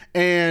innovative,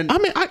 and I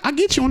mean, I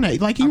get you on that.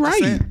 Like, you're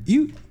right.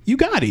 You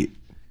got it.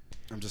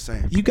 I'm just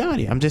saying. You got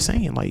it. I'm just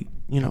saying, like,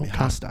 you know,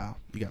 hostile.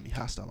 You got me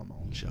hostile on my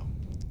own show.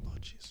 Oh,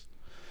 jeez.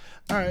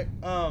 All right.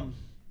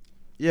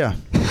 Yeah.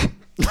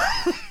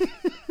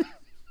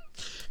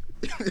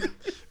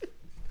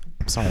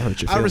 Sorry, I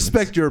hurt your feelings. I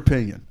respect your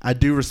opinion. I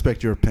do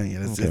respect your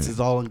opinion. It's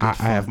all in good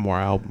fun. I have more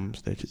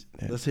albums that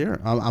let's hear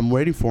it. I'm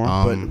waiting for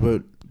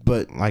them.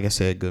 But like I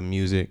said, good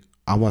music.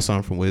 I want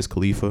something from Wiz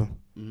Khalifa.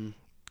 Mm-hmm.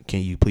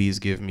 Can you please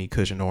give me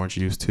Cushion Orange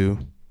Juice too?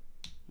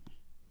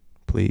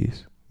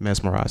 Please.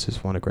 Mesmerize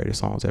is one of the greatest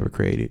songs ever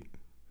created.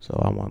 So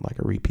I want like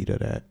a repeat of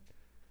that.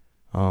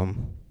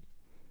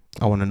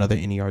 I want another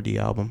NERD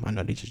album. I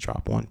know they just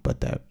dropped one,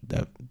 but that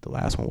the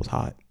last one was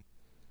hot.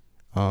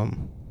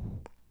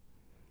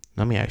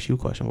 Let me ask you a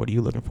question. What are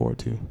you looking forward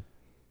to?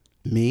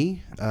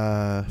 Me,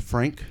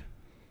 Frank.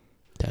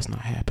 That's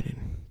not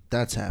happening.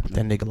 That's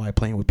happening. That nigga like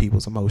playing with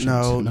people's emotions.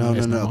 No.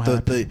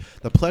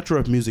 The plethora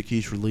of music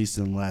he's released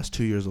in the last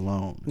 2 years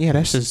alone. Yeah,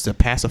 that's just to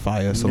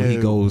pacify us. So he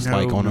goes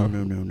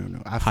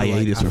on a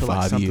hiatus for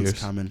 5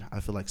 years. I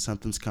feel like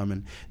something's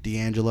coming.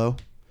 D'Angelo.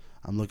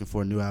 I'm looking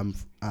for a new album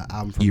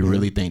from You him.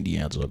 really think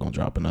D'Angelo gonna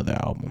drop another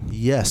album?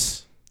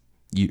 Yes.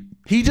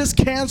 He just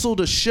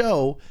canceled a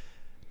show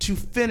to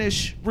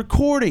finish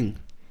recording.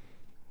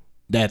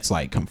 That's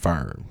like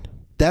confirmed.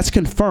 That's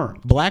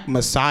confirmed. Black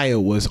Messiah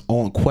was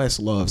on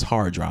Questlove's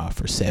hard drive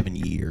for 7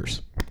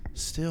 years.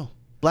 Still.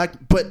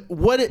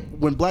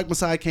 When Black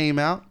Messiah came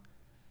out,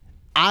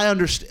 I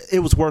understand it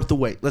was worth the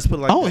wait. Let's put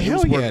it like that. Oh,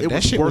 hell yeah.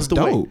 That shit was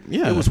dope.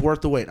 Yeah. It was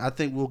worth the wait. I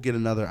think we'll get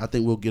another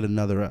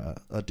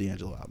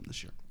D'Angelo album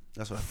this year.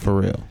 That's what I think. For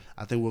real.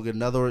 I think we'll get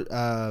another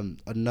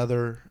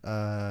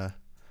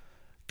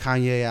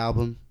Kanye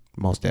album.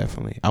 Most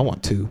definitely. I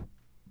want two.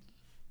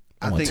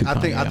 I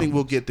think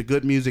we'll get the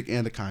good music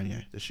and the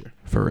Kanye this year.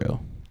 For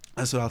real.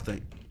 That's what I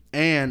think.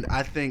 And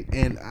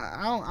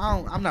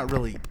I'm not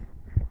really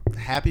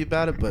happy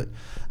about it, but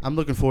I'm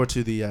looking forward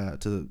to the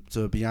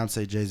to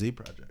Beyonce Jay-Z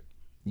project.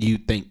 You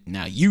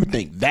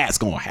think that's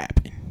gonna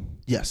happen?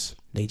 Yes.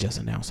 They just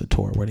announced a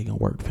tour. Where they gonna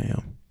work,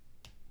 fam?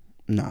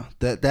 No,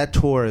 that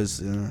tour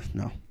is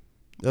no.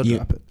 They'll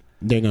drop it.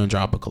 They're gonna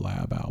drop a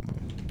collab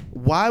album.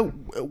 Why?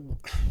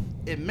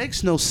 It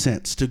makes no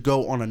sense to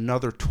go on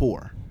another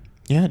tour.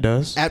 Yeah, it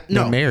does.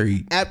 They're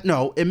married.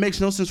 No, it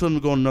makes no sense for them to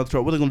go on another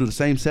tour. What are they gonna do? The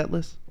same set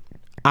list?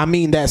 I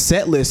mean, that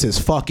set list is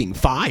fucking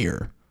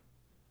fire.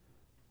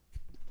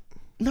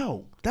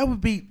 No, that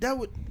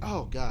would.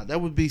 Oh God, that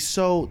would be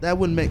so. That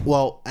wouldn't make.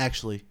 Well,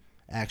 actually.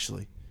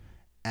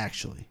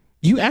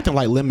 You acting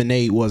like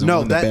Lemonade wasn't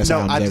one of the best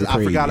albums ever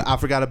created. I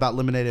forgot about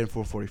Lemonade and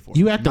 444.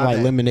 You acting like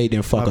Lemonade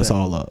didn't fuck us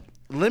all up.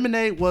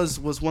 Lemonade was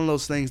one of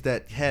those things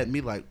that had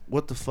me like,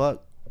 what the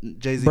fuck,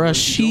 Jay-Z?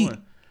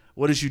 Bruh,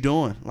 what is you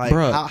doing? Like,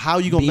 bruh, how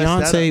you gonna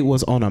mess that Beyonce up?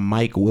 was on a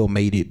Mike Will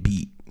Made It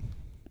beat.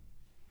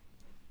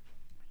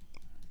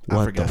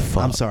 I forgot.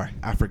 I'm sorry,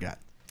 I forgot.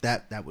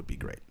 That would be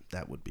great.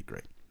 That would be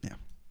great. Yeah.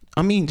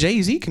 I mean,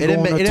 Jay-Z can go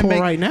on a tour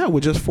right now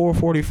with just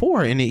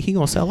 444, and he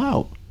gonna sell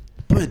out.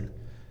 But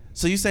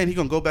so you saying he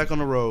gonna go back on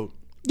the road?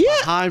 Yeah.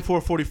 Behind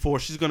 444,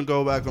 she's gonna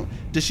go back on.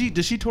 Did she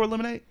tour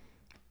Lemonade?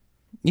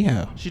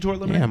 Yeah. She toured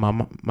Lemonade? Yeah, my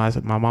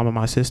mom and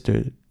my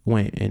sister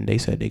went, and they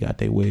said they got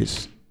their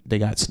wish. They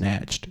got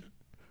snatched.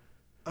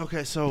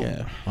 Okay, so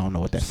Yeah, I don't know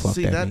what that fuck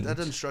see, that means. that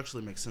doesn't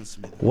structurally make sense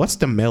to me. What's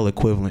the male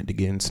equivalent to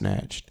getting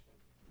snatched?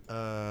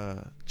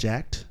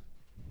 Jacked,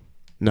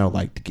 No,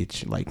 like to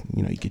get you, like,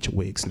 you know, you get your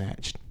wig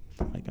snatched.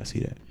 Like, I see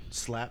that.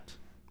 slapped,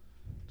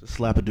 just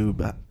slap a dude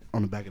back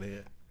on the back of the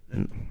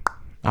head.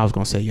 I was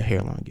gonna say your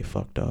hairline get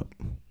fucked up.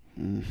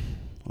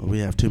 Well, we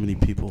have too many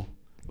people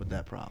with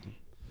that problem,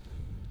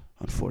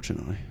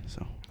 unfortunately.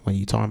 So When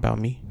you talking about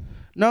me?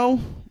 no,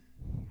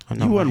 I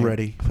know you my weren't hair-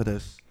 ready for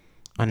this.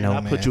 I know,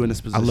 I man. put you in this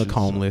I position, look so-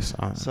 homeless.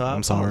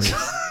 I'm sorry.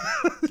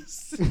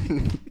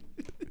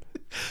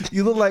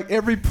 You look like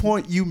every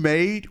point you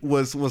made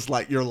was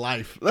like your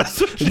life. That's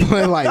what you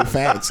Like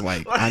facts.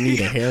 Like, I need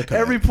a haircut.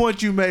 Every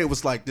point you made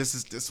was like, this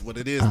is what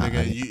it is, nigga.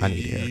 I need a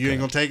haircut. You ain't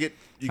gonna take it.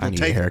 You I gonna need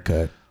take a haircut.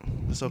 it.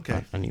 It's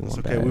okay. I need it's one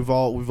okay. bad. We've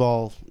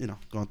all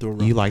gone through a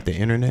rough. You like the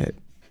internet?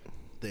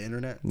 The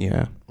internet?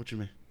 Yeah. What you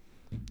mean?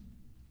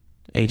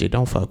 AJ,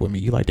 don't fuck with me.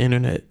 You like the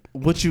internet?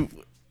 What you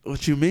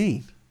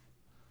mean?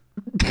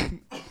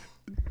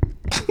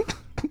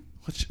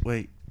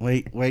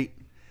 Wait.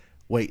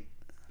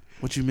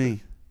 What you mean?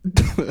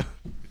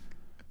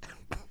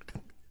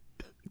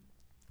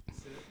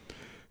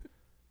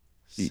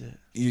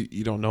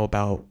 You don't know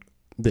about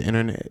the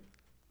internet?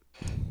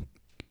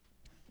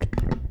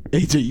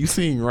 AJ, you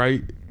seeing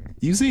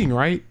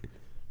right?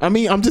 I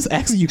mean, I'm just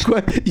asking you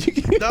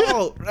questions.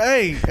 No,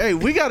 hey,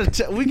 we got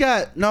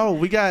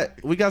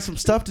some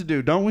stuff to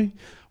do, don't we?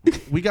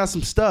 We got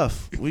some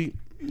stuff.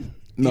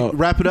 No.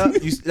 Wrap it up.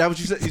 Is that what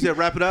you said? You said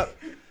wrap it up.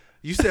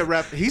 You said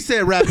wrap. He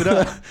said wrap it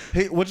up.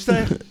 Hey, what you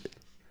say?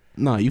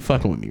 No, you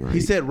fucking with me, right? He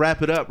said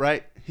wrap it up,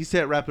 right? He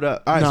said wrap it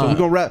up. All right, so Nah. we're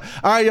gonna wrap.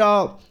 All right,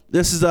 y'all.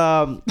 This is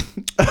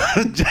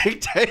Jake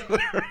Taylor.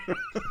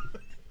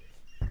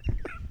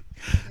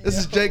 This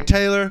is Jake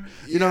Taylor.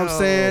 You know what I'm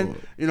saying?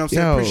 You know what I'm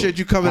saying? Appreciate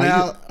you coming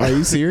out. Are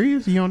you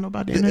serious? You don't know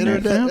about the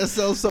internet? fam? That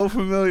sounds so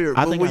familiar.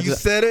 I But think when I you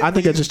just, said it, I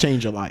think I just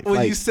changed your life. when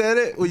Like, you said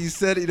it,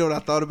 you know what I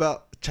thought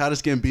about?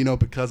 Childish Gambino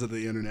because of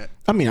the internet.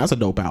 I mean, that's a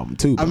dope album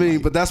too. I mean,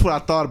 like, but that's what I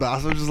thought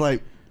about. I was just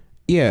like,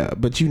 yeah,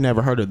 but you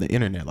never heard of the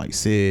internet, like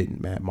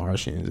Sid, Matt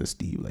Martians, and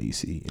Steve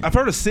Lacy. I've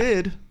heard of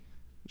Sid.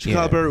 She Yeah.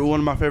 collaborated with one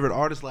of my favorite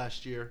artists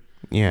last year.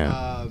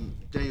 Yeah.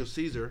 Daniel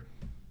Caesar.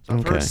 So I've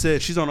Okay. heard of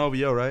Sid. She's on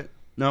OVO, right?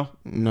 No.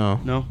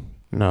 No.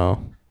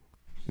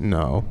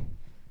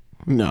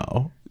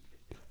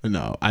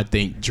 I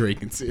think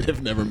Drake and Sid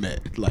have never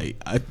met. Like,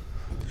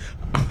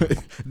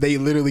 they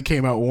literally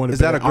came out with one. Is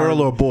that a girl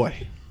or a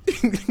boy?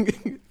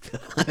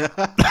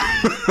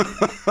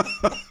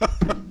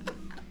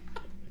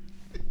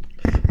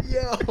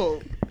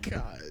 Yo,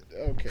 God.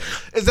 Okay.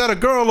 Is that a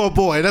girl or a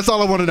boy? That's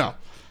all I want to know.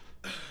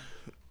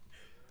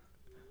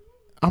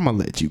 I'm gonna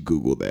let you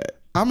Google that.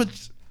 I'm a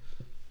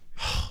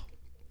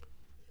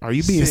Are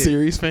you being Sid.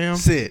 serious, fam?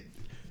 Sid.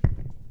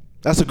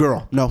 That's a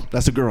girl. No,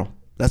 that's a girl.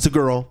 That's a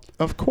girl.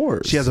 Of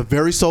course. She has a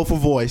very soulful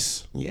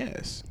voice.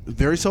 yes.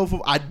 Very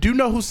soulful. I do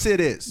know who Sid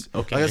is.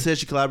 Okay. Like I said,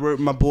 she collaborated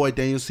with my boy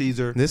Daniel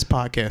Caesar. This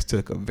podcast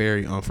took a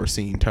very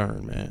unforeseen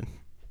turn, man.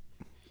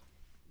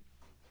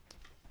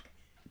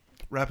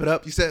 Wrap it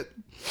up. You said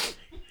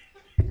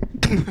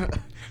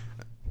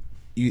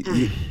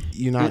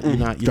You're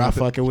not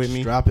fucking with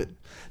me. Drop it.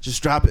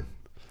 Just drop it.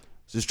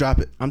 Just drop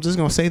it. I'm just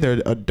gonna say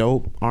they're a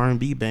dope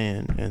R&B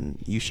band, and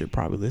you should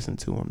probably listen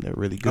to them. They're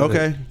really good.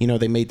 Okay. You know,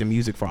 they made the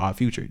music for Odd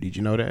Future. Did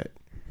you know that?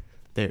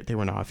 They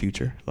were in Odd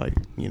Future, like,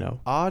 you know.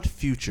 Odd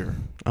Future.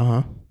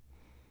 Uh-huh.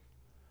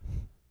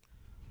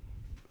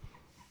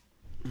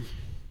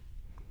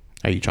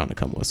 Are you trying to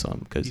come with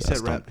something? Because He said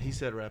wrap. He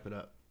said wrap it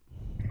up.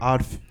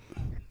 Fuck.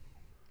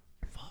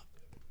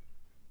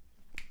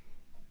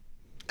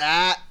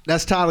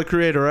 That's Tyler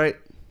Creator, right?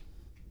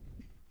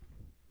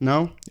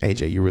 No.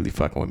 AJ, you're really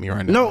fucking with me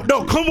right now.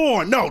 No. Come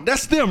on. No,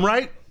 that's them,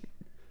 right?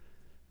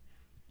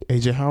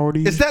 AJ, how old are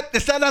you? Is that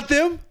not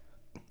them?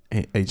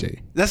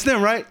 AJ. That's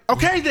them, right?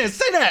 Okay, then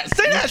say that.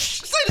 Say that.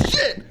 Say the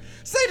shit.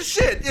 Say the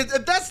shit.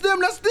 If that's them,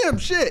 that's them.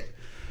 Shit.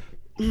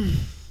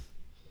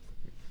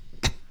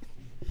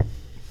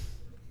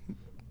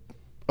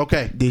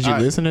 Okay. Did you all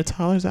right. listen to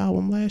Tyler's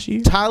album last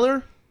year?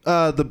 Tyler?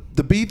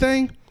 The B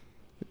thing?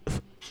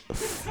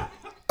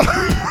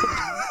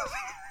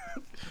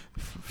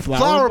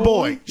 Flower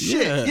Boy.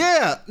 Shit.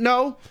 Yeah.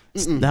 No.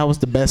 That was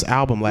the best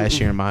album last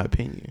year, in my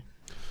opinion.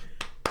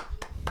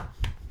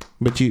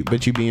 But you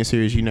being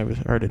serious, you never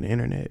heard of the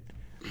internet.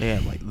 They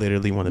had like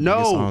literally one of the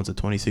biggest songs of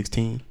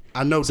 2016.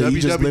 I know So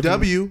you just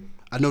www.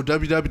 I know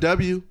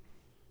www.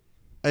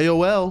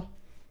 AOL. I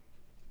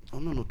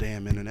don't know no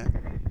damn internet.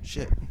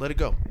 Shit, let it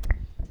go.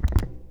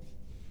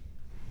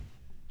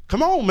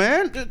 Come on,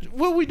 man.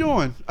 What are we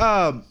doing?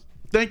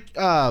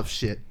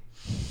 Shit.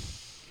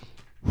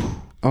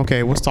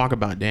 Okay, let's talk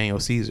about Daniel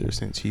Caesar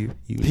since He's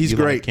you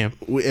great. Like him.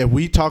 If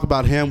we talk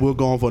about him, we'll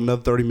go on for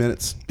another 30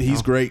 minutes.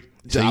 He's great.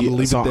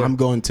 I'm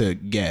going to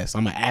guess.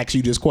 I'm gonna ask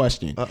you this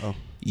question. Uh-oh.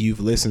 You've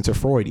listened to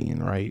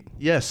Freudian, right?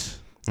 Yes.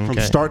 From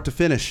Okay. start to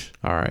finish.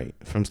 All right,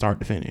 from start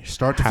to finish.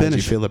 Start to How finish.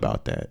 did you feel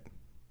about that?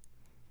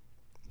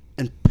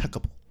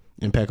 Impeccable.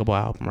 Impeccable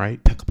album, right?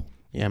 Impeccable.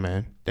 Yeah,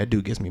 man. That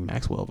dude gives me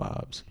Maxwell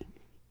vibes.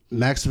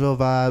 Maxwell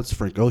vibes,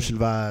 Frank Ocean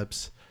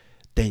vibes,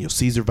 Daniel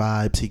Caesar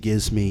vibes. He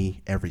gives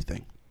me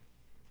everything.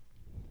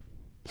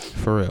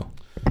 For real.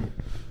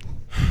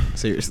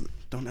 Seriously.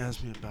 Don't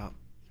ask me about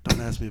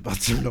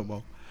Tim no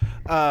more.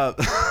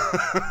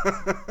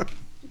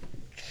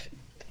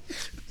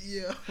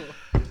 Yeah.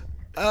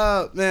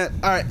 Man.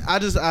 All right. I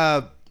just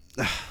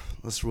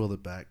let's roll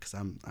it back because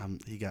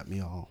he got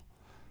me all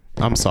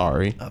I'm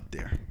sorry. up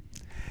there.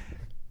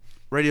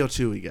 Radio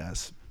 2E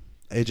guys,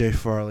 AJ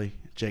Farley,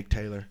 Jake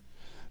Taylor.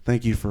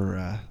 Thank you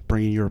for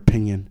bringing your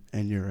opinion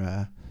and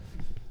your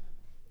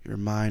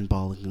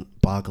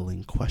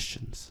mind-boggling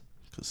questions.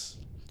 Because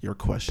your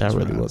questions That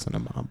really wasn't a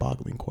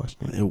mind-boggling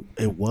question.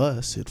 It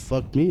was. It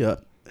fucked me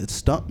up. It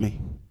stumped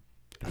me.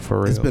 For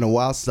real. It's been a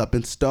while since I've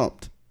been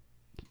stumped.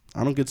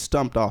 I don't get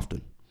stumped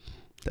often.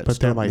 That But they're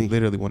stumped like me.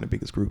 literally one of the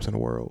biggest groups in the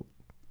world.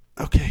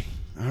 Okay.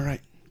 All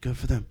right. Good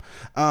for them.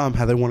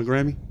 Have they won a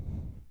Grammy?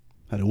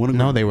 Have they won a Grammy?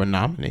 No, they were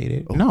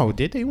nominated. Oh. No,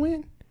 did they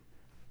win?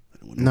 They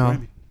didn't win No. a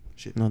Grammy.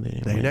 Shit. No, they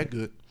didn't They ain't win. that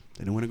good.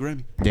 They didn't win a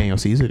Grammy. Daniel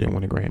Caesar didn't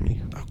win a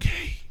Grammy.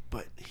 Okay.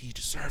 But he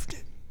deserved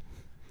it.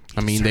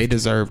 I mean, they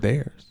deserve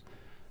theirs.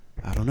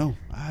 I don't know.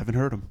 I haven't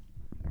heard him.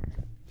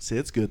 See,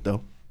 it's good,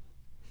 though.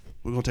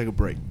 We're going to take a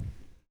break.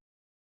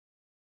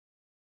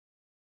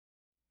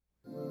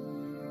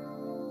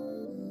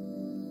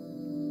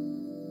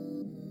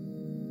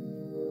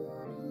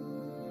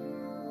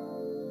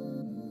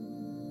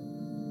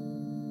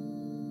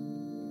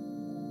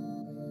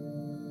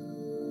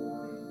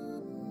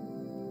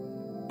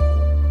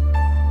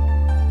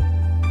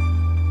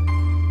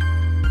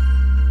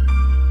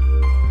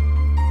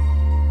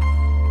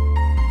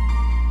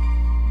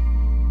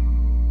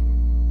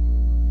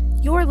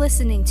 You're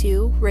listening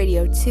to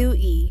Radio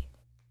 2E.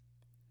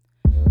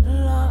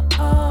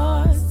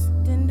 Lost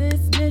in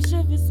this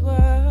mischievous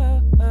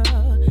world,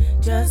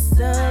 just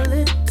a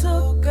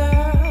little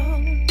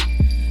girl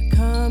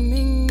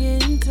coming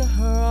into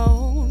her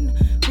own,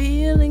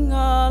 feeling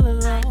all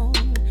alone,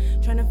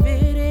 trying to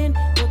fit in,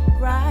 look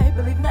right,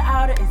 believing the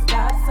outer is the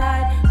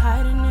outside,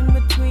 hiding in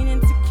between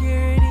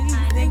insecurities,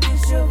 thinking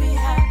she'll be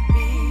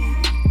happy.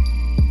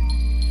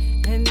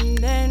 And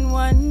then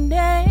one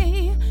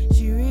day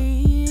she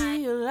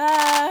realized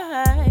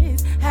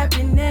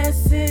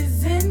happiness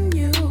is in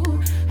you.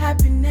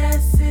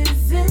 Happiness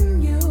is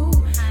in you.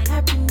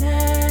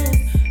 Happiness.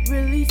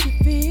 Release your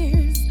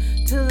fears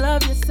to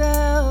love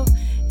yourself,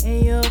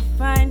 and you'll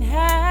find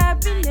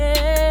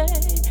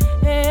happiness.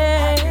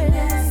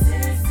 Happiness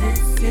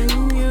is in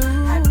you.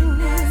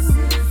 Happiness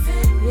is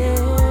in you.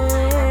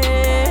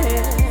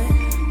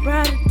 Yeah.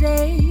 Brighter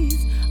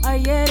days are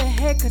yet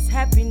ahead, 'cause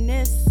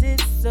happiness is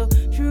so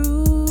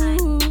true.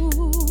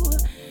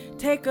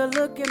 Take a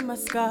look at my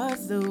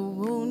scars, the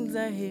wounds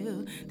are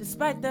healed.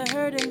 Despite the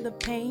hurt and the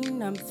pain,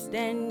 I'm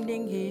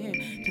standing here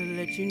to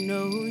let you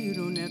know you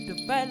don't have to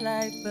fight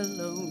life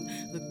alone.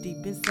 Look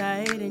deep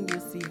inside and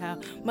you'll see how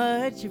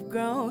much you've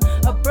grown.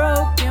 A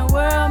broken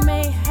world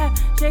may have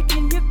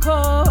shaken your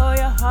core.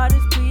 Your heart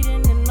is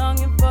bleeding and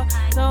longing for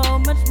so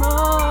much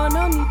more.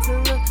 No need to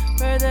look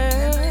further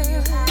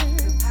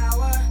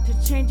to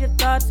change your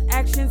thoughts,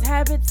 actions,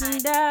 habits,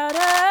 and doubters.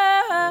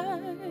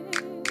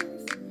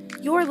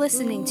 You're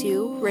listening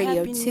to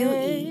Radio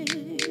 2E.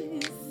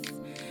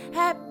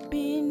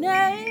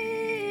 Happiness.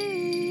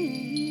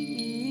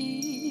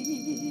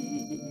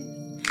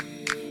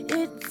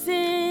 It's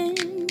in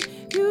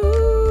you.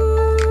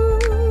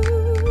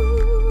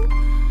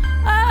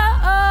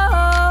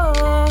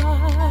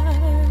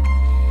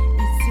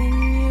 It's in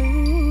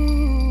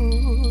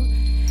you.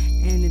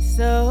 And it's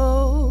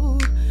so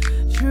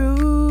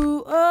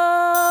true.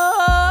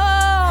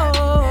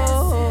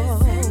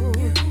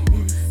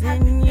 It's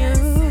in you.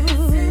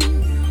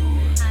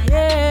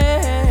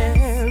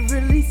 Yeah,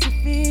 release your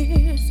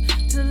fears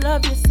to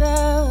love yourself.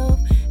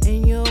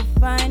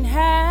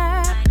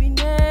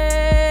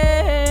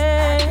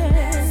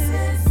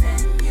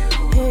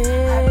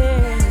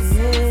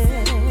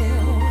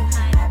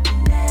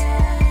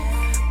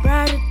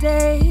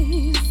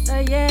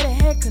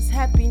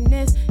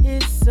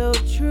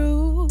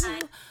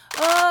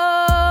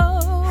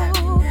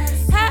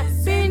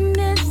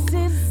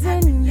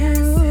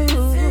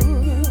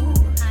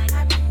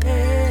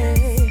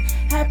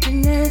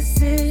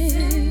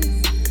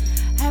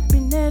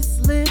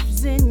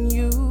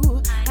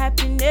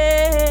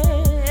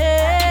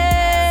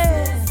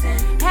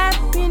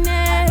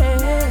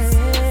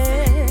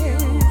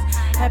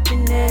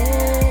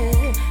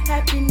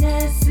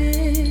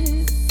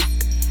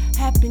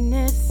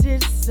 Happiness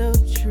is so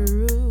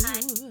true.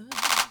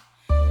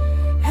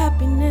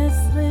 Happiness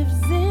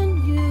lives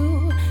in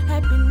you.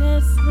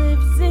 Happiness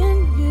lives in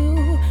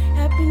you.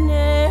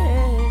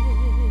 Happiness.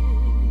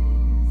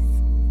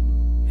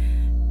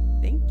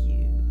 Thank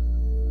you.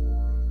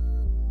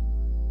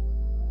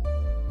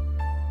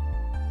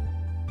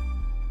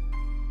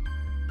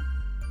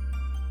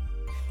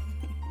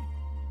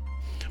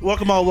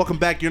 Welcome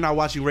back. You're now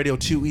watching Radio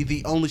 2E,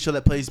 the only show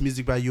that plays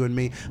music by you and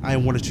me. I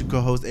am one of two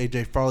co-hosts,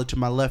 AJ Farley. To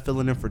my left,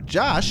 filling in for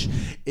Josh,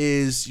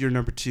 is your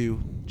number 2,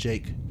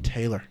 Jake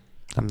Taylor.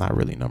 I'm not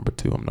really number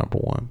 2. I'm number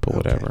 1, but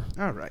whatever.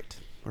 All right.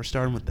 We're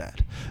starting with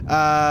that.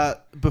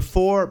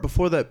 Before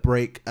that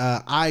break,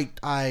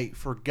 I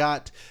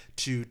forgot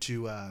to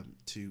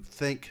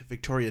thank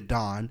Victoria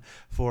Dawn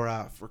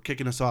for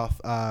kicking us off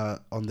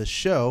on this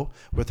show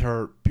with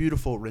her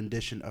beautiful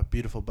rendition of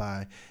 "Beautiful"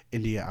 by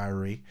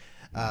India.Arie.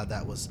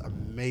 That was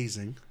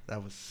amazing.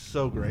 That was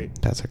so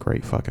great. That's a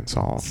great fucking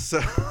song.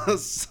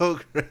 So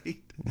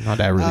great. No,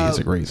 that really is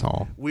a great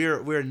song.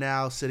 We're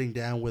now sitting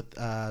down with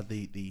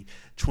the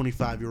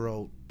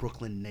 25-year-old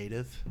Brooklyn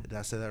native. Did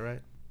I say that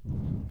right?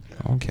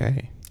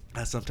 Okay.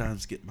 I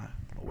sometimes get my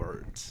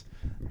words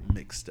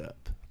mixed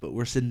up, but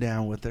we're sitting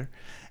down with her,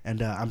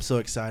 and I'm so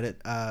excited.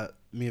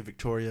 Me and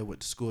Victoria went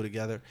to school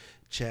together.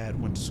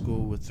 Chad went to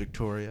school with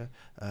Victoria.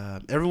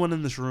 Everyone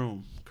in this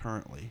room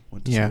currently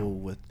went to school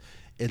with,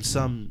 in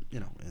some,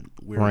 in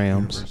weird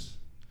Rams. Universe.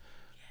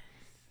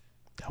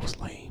 That was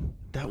lame.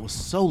 That was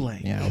so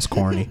lame. Yeah, it was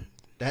corny.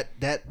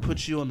 That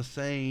puts you on the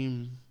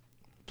same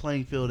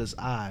playing field as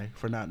I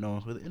for not knowing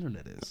who the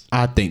internet is.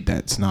 I think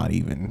that's not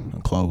even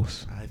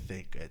close. I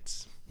think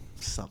it's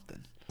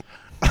something.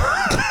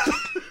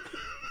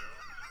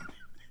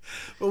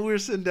 But we're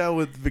sitting down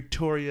with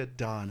Victoria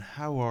Dawn.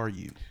 How are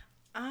you?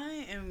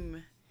 I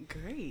am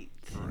great.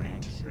 Great.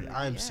 Actually.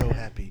 I am so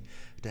happy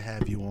to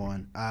have you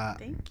on.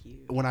 Thank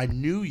you. When I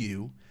knew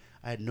you,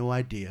 I had no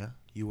idea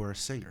you were a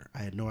singer. I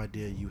had no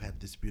idea you had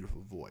this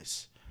beautiful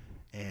voice.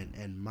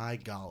 And my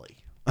golly.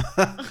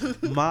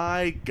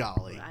 My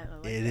golly. I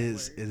like it that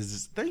is word. it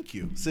is Thank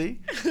you. See?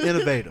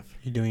 Innovative.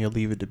 You doing your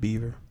Leave It to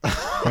Beaver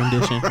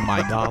rendition?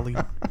 My golly.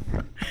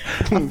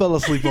 I fell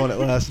asleep on it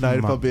last night,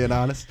 if I'm being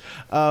honest.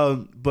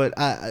 But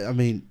I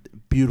mean,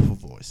 beautiful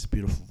voice.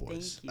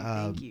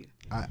 Thank you.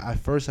 I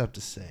first have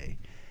to say,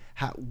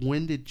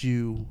 when did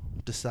you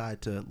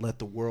decide to let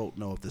the world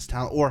know of this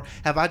talent, or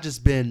have I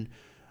just been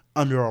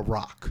under a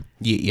rock?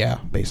 Yeah,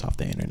 based off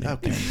the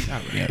internet. Okay, all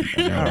right. Yeah,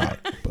 under a rock,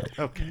 but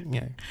Okay,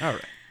 yeah. all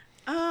right.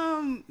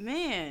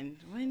 Man,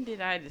 when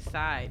did I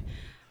decide?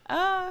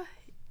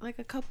 Like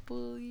a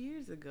couple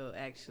years ago,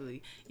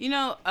 actually.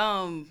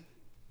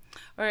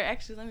 Or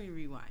actually, let me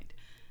rewind.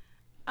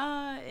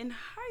 In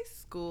high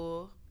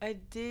school, I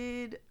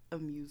did a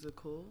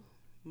musical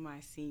my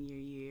senior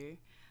year.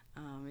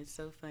 It's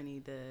so funny.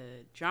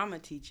 The drama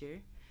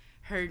teacher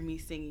heard me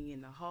singing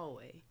in the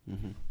hallway,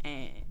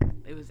 and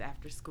it was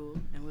after school,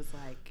 and was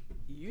like,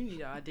 "You need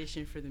to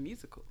audition for the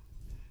musical,"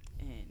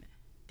 and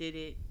did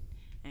it,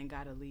 and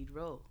got a lead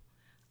role.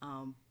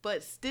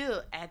 But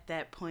still, at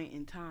that point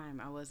in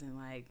time, I wasn't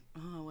like,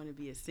 "Oh, I want to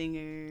be a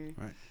singer."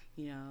 Right.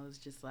 I was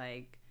just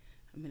like,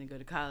 I'm gonna go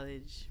to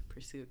college,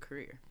 pursue a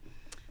career.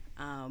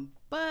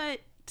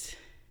 But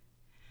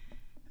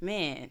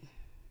man,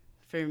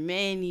 for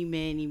many,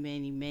 many,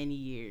 many, many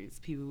years,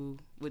 people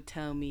would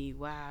tell me,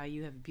 "Wow,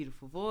 you have a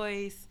beautiful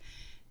voice.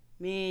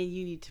 Man,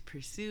 you need to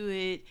pursue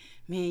it.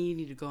 Man, you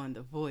need to go on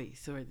The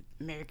Voice or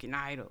American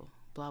Idol,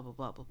 blah, blah,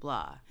 blah, blah,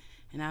 blah."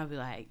 And I'd be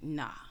like,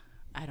 "Nah,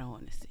 I don't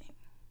want to sing."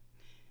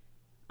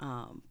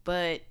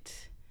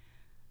 But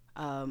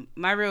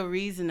my real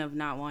reason of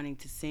not wanting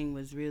to sing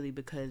was really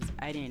because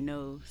I didn't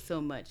know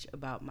so much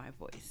about my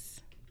voice.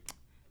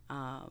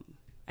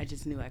 I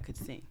just knew I could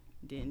sing.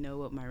 Didn't know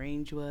what my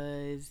range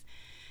was.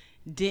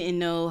 Didn't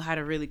know how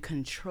to really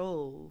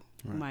control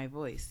my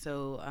voice.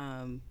 So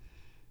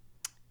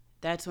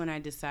that's when I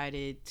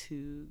decided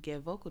to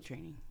get vocal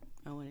training.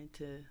 I wanted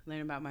to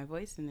learn about my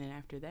voice, and then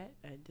after that,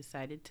 I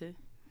decided to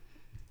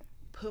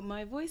put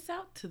my voice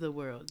out to the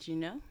world,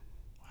 Wow.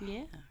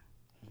 Yeah.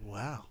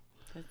 Wow.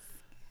 That's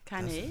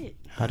kind of it.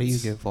 How do you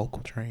get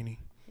vocal training?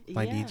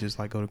 Like, do you Yeah. just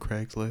like go to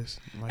Craigslist,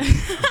 like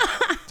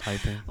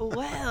type in?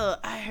 Well,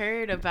 I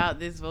heard about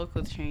this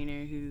vocal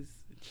trainer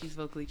she's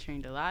vocally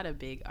trained a lot of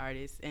big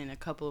artists, and a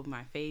couple of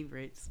my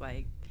favorites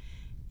like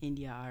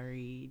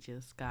India.Arie,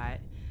 Jill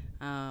Scott.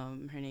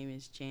 Her name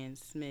is Jan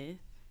Smith.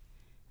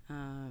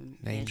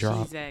 Name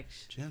drop. She's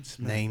actually Jen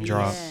Smith. Name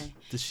drop. Yeah.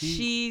 Does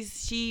she?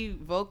 She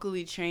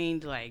vocally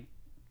trained like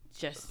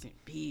Justin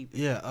Bieber.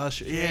 Yeah,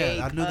 Usher. Drake,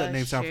 Yeah, I knew that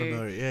name sounded Usher.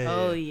 familiar. Yeah.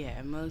 Oh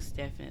yeah, most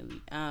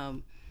definitely.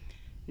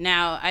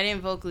 Now I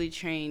didn't vocally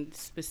train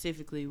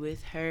specifically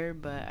with her,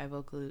 but I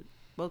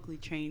vocally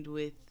trained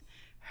with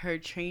her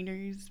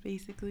trainers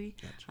basically.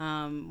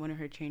 Gotcha. One of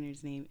her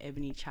trainers named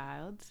Ebony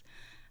Childs.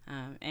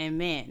 And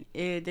man,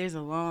 there's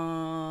a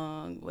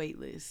long wait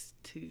list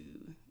to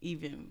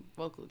even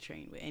vocal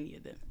train with any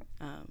of them.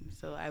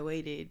 So I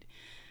waited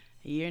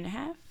a year and a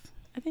half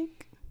I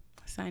think.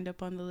 Signed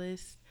up on the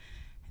list.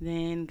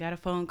 Then got a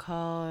phone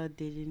call,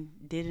 did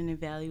an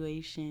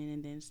evaluation,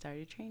 and then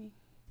started training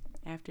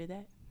after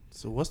that.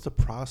 So what's the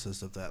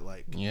process of that?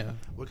 Like, Yeah.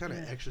 what kind of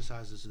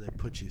exercises do they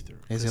put you through?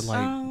 Is it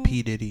like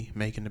P. Diddy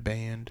making the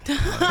band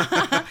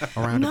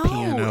around No, the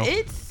piano?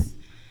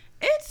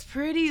 it's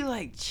pretty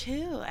like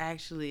chill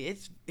actually.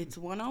 It's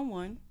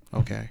one-on-one.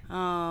 Okay.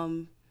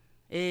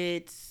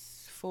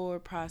 It's for a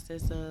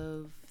process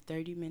of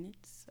 30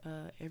 minutes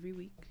every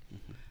week.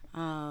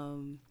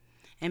 And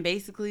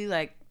basically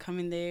like come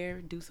in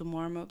there, do some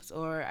warm-ups,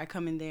 or I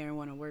come in there and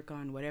want to work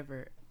on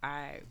whatever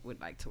I would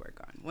like to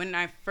work on. When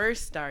I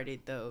first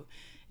started though,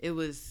 it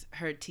was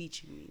her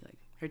teaching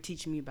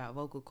me about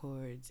vocal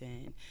cords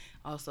and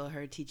also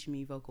her teaching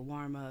me vocal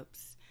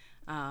warm-ups.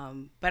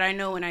 But I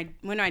know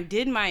when I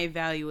did my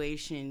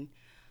evaluation,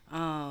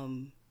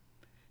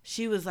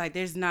 she was like,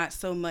 there's not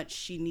so much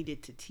she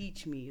needed to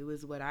teach me. It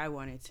was what I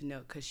wanted to know,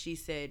 because she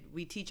said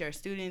we teach our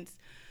students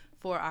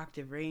 4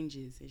 octave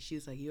ranges, and she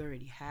was like, you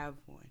already have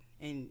one.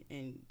 And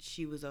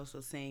she was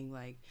also saying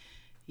like,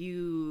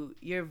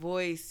 your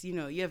voice,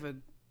 you have a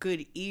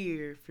good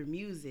ear for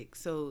music,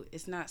 so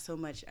it's not so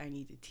much I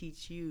need to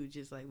teach you,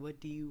 just like what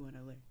do you want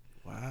to learn.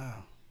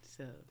 Wow.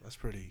 So That's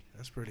pretty.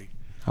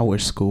 I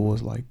wish school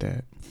was like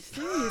that.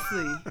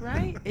 seriously,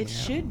 right? It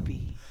should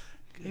be.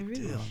 It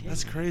really Deal. should.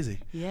 That's crazy.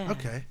 Yeah.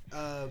 Okay.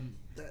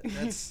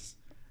 That's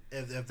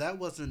if that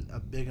wasn't a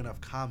big enough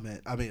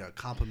a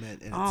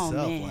compliment in Oh,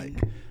 itself. man. Like,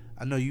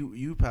 I know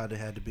you probably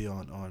had to be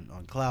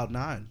on cloud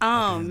 9.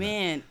 Oh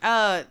man,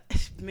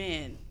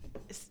 man,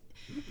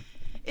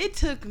 it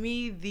took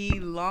me the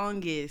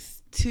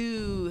longest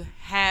to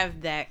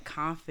have that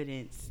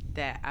confidence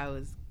that I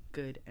was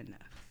good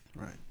enough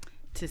Right.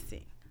 to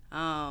sing.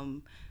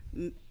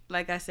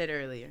 Like I said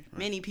earlier,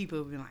 many people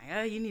have been like,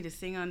 oh, you need to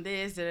sing on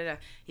this, da, da, da.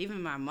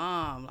 Even my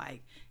mom,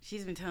 like,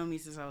 she's been telling me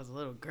since I was a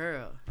little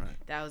girl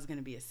that I was going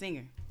to be a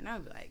singer. And I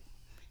would be like,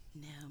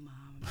 no, Mom,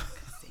 I'm not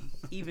going to sing.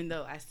 Even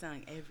though I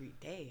sung every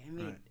day.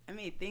 I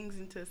made things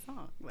into a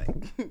song. Like,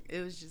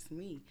 it was just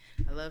me.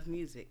 I love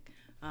music.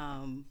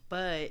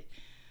 But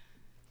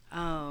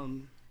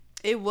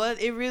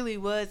it really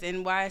was.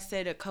 And why I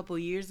said a couple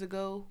years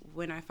ago,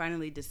 when I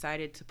finally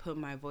decided to put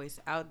my voice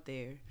out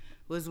there,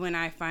 was when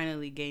I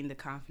finally gained the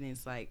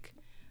confidence, like,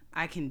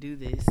 I can do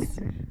this.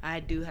 I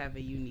do have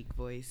a unique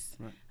voice.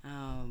 Right.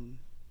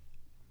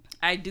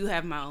 I do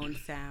have my own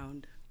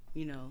sound.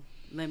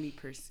 Let me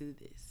pursue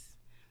this.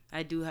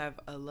 I do have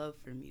a love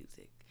for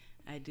music.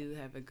 I do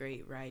have a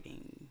great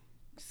writing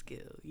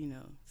skill,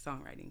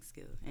 songwriting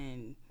skill.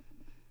 And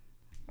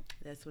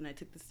that's when I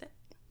took the step.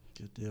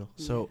 Good deal.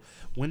 So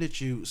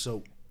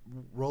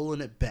rolling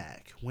it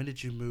back, when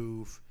did you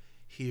move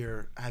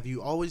here? Have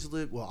you always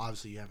lived, well,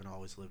 obviously you haven't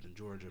always lived in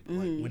Georgia, but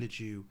like, when did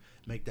you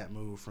make that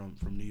move from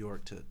New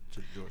York to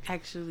Georgia?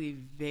 Actually,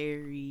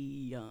 very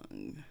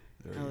young.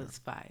 I was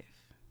 5.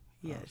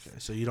 Yes. Okay.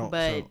 So you don't.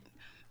 But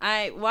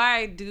why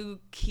I do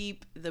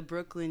keep the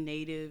Brooklyn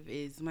native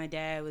is my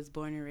dad was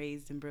born and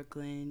raised in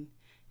Brooklyn.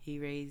 He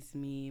raised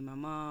me. My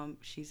mom,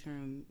 she's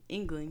from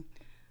England.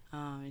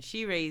 And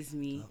she raised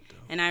me.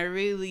 And I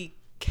really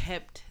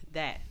kept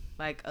that.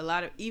 Like a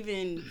lot of,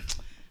 even,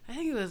 I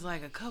think it was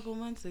like a couple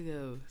months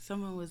ago,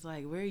 someone was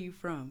like, where are you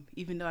from?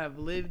 Even though I've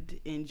lived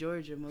in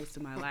Georgia most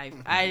of my life.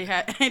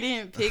 I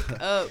didn't pick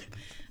up,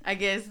 I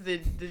guess, the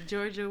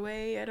Georgia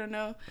way. I don't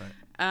know.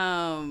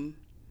 Right.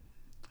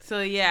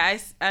 So yeah,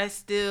 I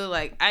still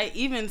like,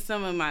 even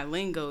some of my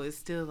lingo is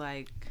still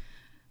like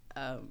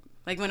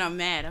when I'm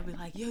mad, I'll be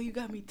like, yo, you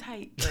got me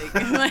tight. Like,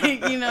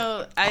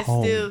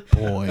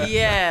 boy.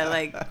 Yeah,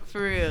 like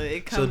for real,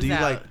 it comes out.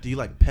 So do you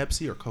like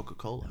Pepsi or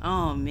Coca-Cola?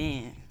 Oh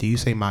man. Do you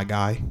say my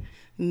guy?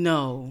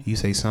 No. You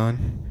say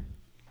son?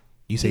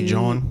 You say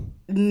John?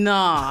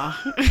 Nah.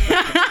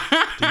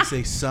 Do you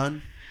say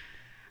son?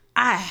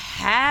 I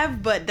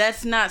have, but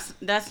that's not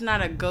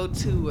a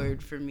go-to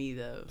word for me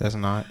though. That's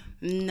not.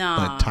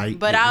 Nah.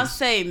 But I'll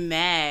say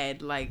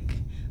mad, like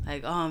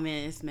oh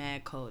man, it's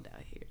mad cold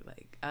out here.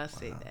 Like I'll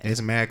say that.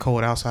 It's mad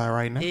cold outside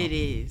right now. It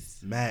is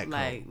mad cold.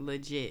 Like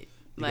legit.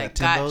 You like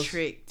got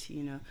tricked,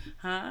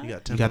 Huh? You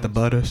got the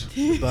butters.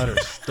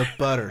 The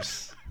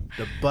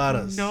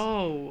butters.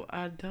 No,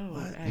 I don't.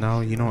 Actually.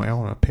 No, you don't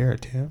own a pair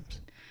of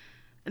Timbs.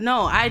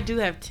 No, I do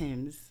have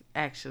Timbs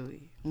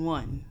actually.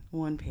 One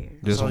pair.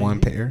 Just one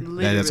pair.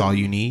 That's all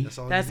you need.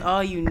 That's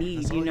all you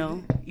need.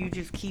 You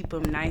just keep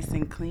them nice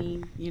and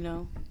clean.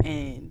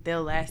 And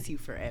they'll last you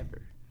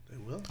forever. They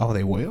will. Oh,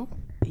 they will.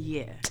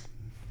 Yeah.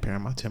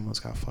 Apparently, my Timbs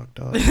got fucked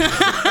up.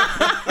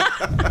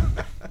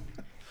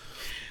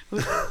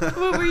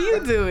 What were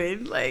you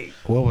doing? Like,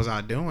 what was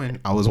I doing?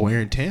 I was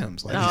wearing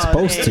Timbs like you're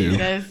supposed to.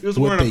 You was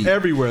wearing them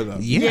everywhere though.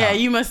 Yeah,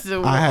 you must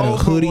have. I had a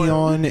hoodie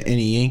on and a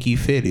Yankee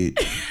fitted.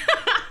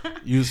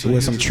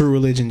 With some True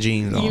Religion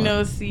jeans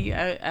on. See,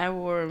 I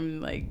wore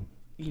them like,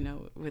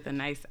 with a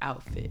nice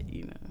outfit,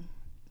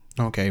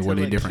 Okay, were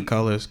they different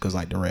colors? Because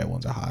like the red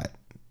ones are hot.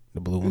 The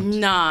blue ones.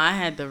 Nah, I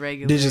had the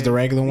regular. This is the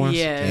regular ones.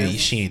 Yeah.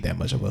 She ain't that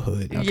much of a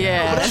hood. Okay.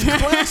 Yeah, That's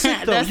classic,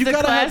 though. That's You the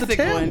gotta have the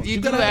classic Timbs. one. You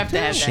You do gotta have have to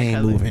have She that ain't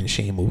color. moving.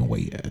 She ain't moving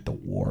weight at the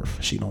wharf.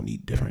 She don't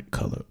need different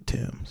color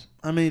Timbs.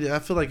 I mean, I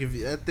feel like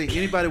I think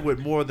anybody with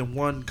more than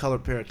one color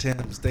pair of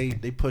Timbs, they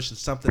pushing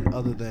something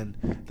other than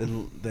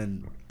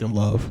Them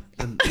love.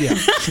 yeah.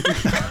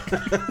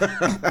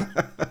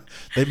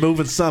 They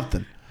moving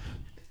something.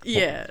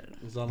 Yeah.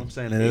 That's all I'm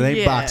saying. And it ain't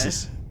Yeah.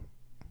 boxes.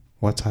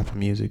 What type of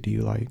music do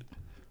you like?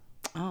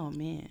 Oh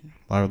man.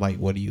 Or like,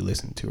 what do you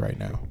listen to right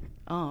now?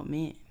 Oh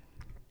man.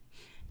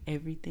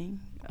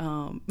 Everything.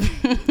 I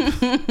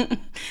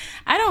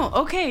don't.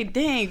 Okay,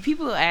 dang.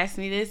 People ask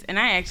me this, and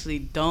I actually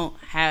don't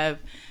have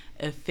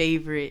a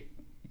favorite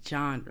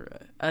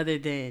genre other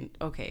than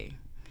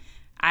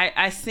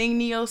I sing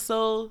neo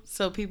soul,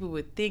 so people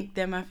would think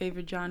that my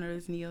favorite genre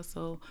is neo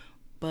soul,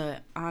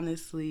 but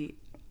honestly,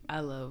 I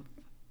love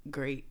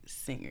great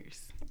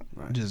singers.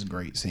 Just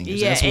great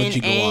singers. Yeah, That's what and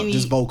you go on.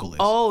 Just vocalists.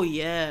 Oh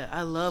yeah,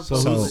 I love So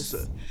vocalists.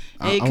 who's-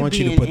 I It could want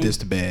you be to put an- this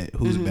to bed.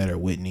 Who's better,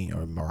 Whitney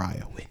or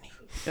Mariah?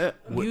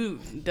 Whitney.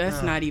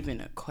 That's not even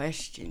a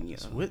question, yo.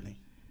 Whitney.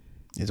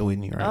 It's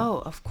Whitney, right? Oh,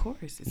 of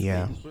course. It's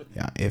yeah. Whitney.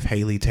 Yeah. If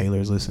Haley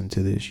Taylor's listening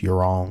to this, you're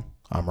wrong.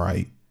 I'm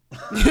right.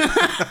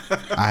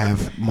 I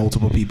have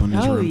multiple people in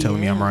this Oh, room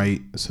telling me I'm yeah.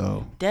 right.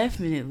 So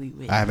Definitely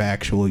Whitney. I have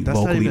actually That's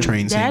not vocally even-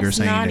 trained singer That's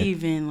saying not it.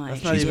 even like.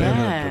 That's not even.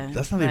 Yeah,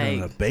 That's not even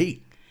a like,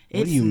 debate.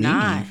 What It's do you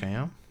not. mean,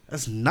 fam?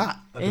 That's not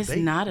a It's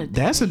debate. not a.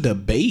 That's a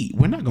debate.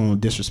 We're not going to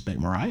disrespect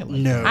Mariah.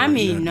 Like No. I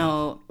mean,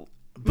 no.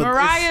 But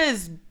Mariah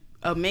is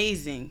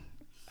amazing.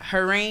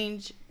 Her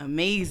range,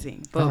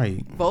 amazing. But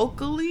Right.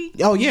 vocally,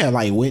 that. Oh yeah,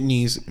 like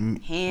Whitney's.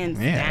 hands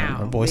Yeah, down.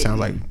 her voice sounds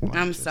Whitney. like-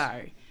 I'm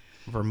sorry.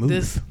 Vermouth.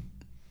 This,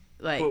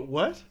 like, But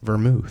what?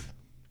 Vermouth.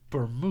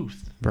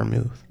 Vermouth.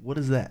 Vermouth. What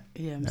is that?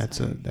 yeah. I'm That's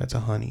sorry. a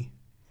honey,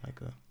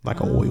 like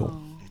a oil.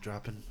 You're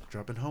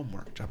dropping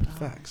homework, dropping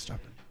facts,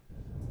 dropping.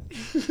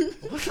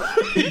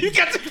 You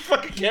got the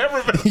fucking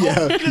camera.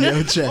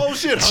 Yo, Chad. Oh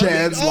shit, honey.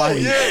 Chad's oh,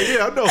 like, yeah,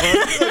 I know. Honey.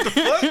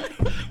 What the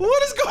fuck?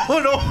 What is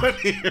going on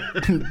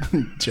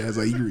here? Chad's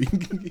like,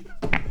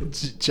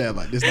 Chad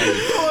like this. Dude.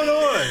 What's going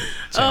on?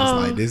 Chad's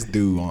like this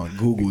dude on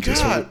Google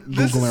just God,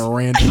 this googling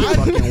is- random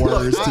fucking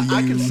words Look, to use.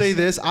 I can say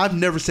this. I've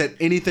never said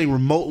anything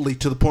remotely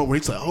to the point where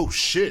he's like, "Oh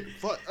shit,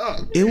 fuck."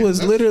 It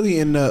was literally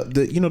in the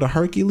the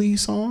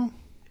Hercules song.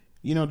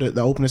 You know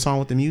the opening song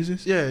with the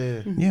Muses.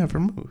 Yeah. Yeah,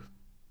 Vermouth.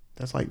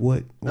 That's like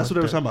what. That's what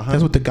they were talking about, That's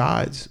honey. what the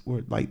gods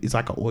were like. It's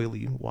like an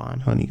oily wine,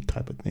 honey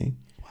type of thing.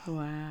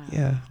 Wow.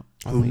 Yeah.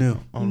 Who knew? You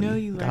Only know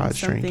you learn gods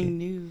something drink it.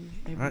 new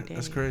every day. Right,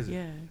 that's crazy.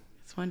 Yeah,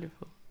 it's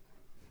wonderful.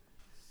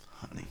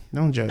 Honey.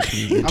 Don't judge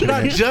me. I'm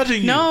not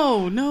judging you.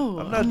 No, I'm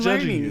not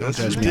judging learning. you. That's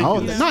Judge me.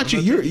 ridiculous. Not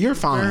you. You're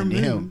fine.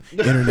 Him.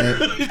 Internet.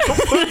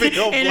 Don't put me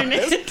on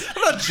Internet. blast.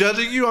 I'm not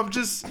judging you. I'm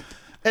just.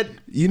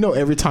 You know,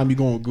 every time you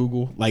go on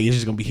Google, like it's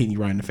just gonna be hitting you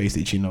right in the face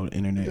that you know the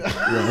internet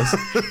was.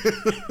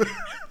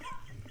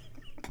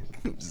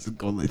 I'm just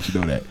gonna let you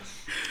know that.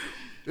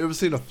 You ever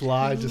seen a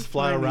fly just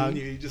fly around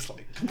you? You're just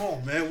like, come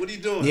on, man, what are you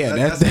doing? Yeah,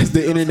 that's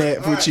the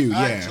internet All with you.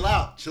 all Yeah.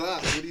 chill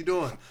out. What are you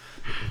doing?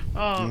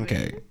 Oh,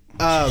 Okay.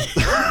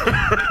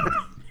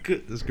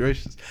 Goodness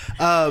gracious.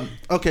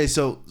 Okay,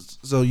 so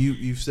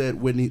you've said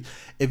Whitney.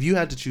 If you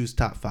had to choose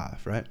top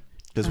 5, right?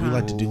 Because we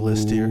like to do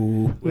lists here.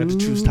 We have to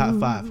choose top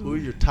 5. Who are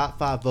your top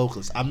 5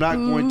 vocalists? I'm not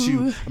going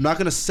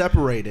to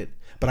separate it,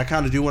 but I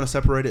kind of do want to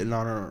separate it in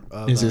honor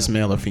of Is this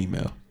male or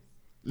female?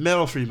 male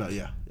or female.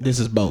 Yeah. This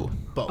is both.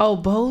 Oh,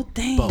 both.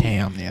 Dang. Both.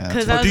 Damn, yeah.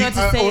 Because that's I was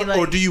about to say,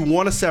 or do you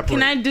want to separate?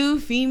 can I do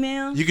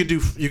female? You could do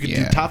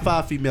Yeah. top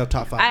 5 female,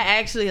 top 5. I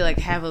actually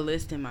have a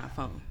list in my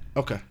phone,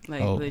 Okay.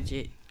 like Oh,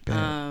 legit. go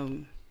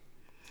ahead.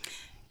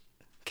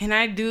 Can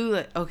I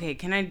do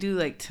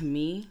to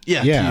me?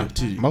 Yeah. yeah,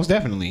 To you. most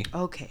definitely.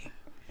 Okay.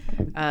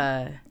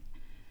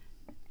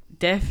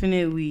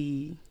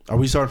 Definitely. Are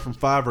we starting from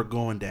 5 or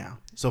going down?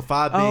 So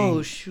 5 being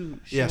Oh shoot.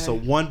 yeah. So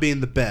 1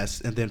 being the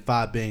best, and then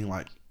 5 being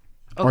like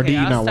Or do you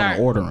I'll not want start-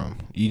 to order them?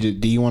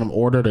 Do you want them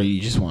ordered, or you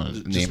just want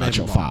to name name out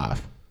your them all.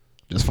 5?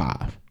 Just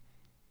 5.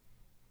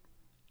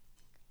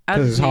 I'll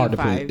Because just it's hard to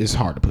name put 5. it's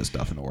hard to put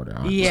stuff in order.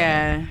 Honestly.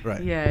 Yeah.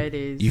 Right. Yeah, it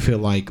is. You feel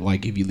like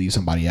if you leave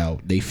somebody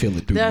out, they feel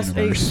it through That's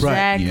the universe.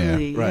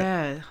 exactly. Right.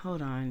 Yeah.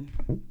 Hold on.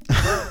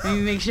 Let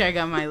me make sure I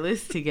got my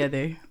list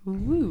together.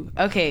 Woo.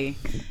 Okay.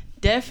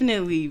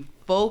 Definitely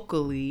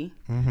vocally,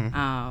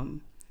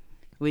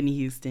 Whitney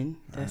Houston.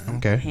 That's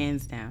Okay.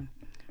 hands down.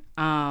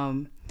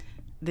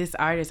 This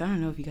artist, I don't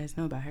know if you guys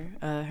know about her.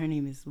 Her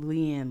name is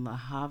Leanne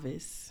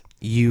LaHavis.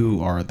 You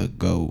are the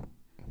GOAT.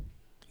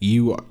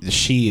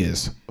 She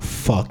is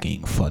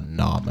fucking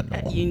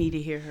phenomenal. You need to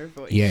hear her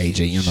voice. Yeah,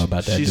 AJ, you know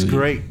about that. she's do you?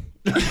 great.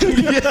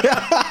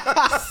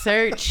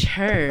 Search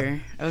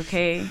her,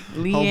 okay?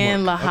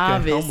 Leanne Homework.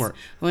 Okay, LaHavis. homework.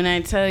 When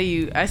I tell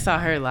you, I saw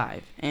her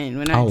live, and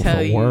when I Oh, tell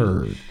for you,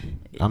 word.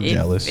 I'm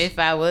jealous. If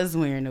I was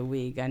wearing a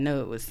wig, I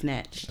know it was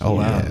snatched. Oh,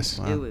 you know? yes.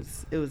 Wow.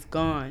 It was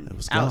gone. It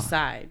was gone.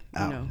 Outside.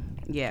 Out. You know.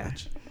 Yeah.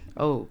 Gotcha.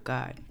 Oh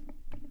God.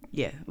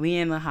 Yeah.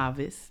 Leanne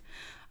LaHavis.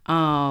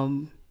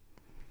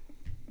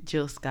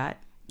 Jill Scott.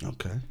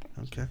 Okay.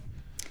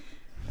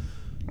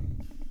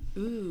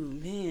 Ooh,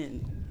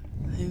 man.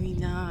 Let me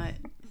not.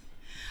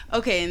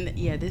 Okay, and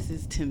yeah, this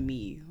is to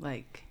me.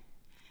 Like,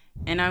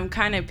 and I'm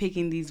kind of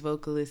picking these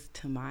vocalists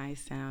to my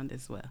sound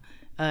as well.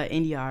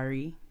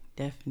 India.Arie,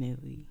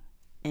 definitely.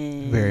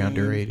 And Very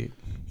underrated.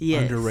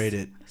 Yes.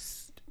 Underrated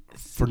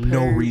for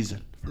no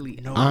reason.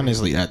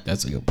 Honestly,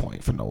 that's a good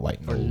point. For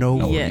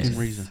no Yes.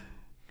 reason.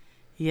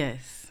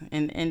 Yes,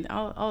 and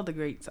all the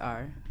greats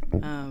are.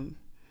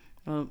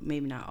 Well,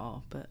 maybe not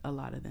all, but a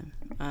lot of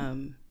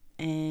them.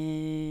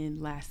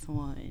 And last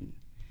one.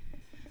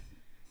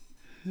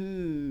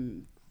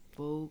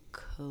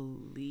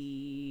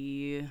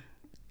 Vocally, I'm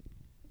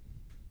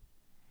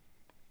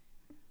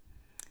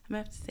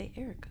gonna have to say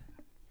Erica.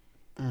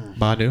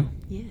 Badu.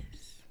 Yes.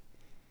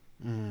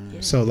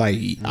 Yes. So like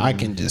I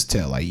can just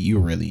tell like you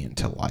really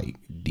into like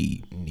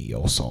deep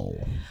neo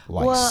soul,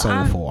 like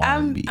soulful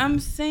R&B. I'm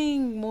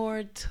saying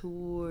more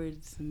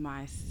towards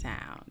my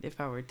sound. If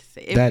I were to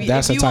say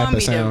That's if the type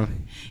of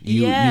sound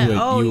you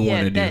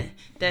want to do.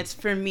 That's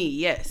for me.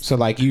 Yes. So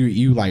like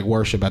you like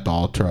worship at the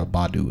altar of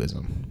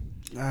Baduism.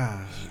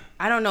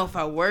 I don't know if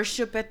I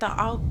worship at the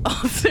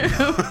altar.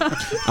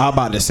 I'm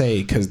about to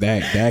say because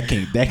that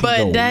can But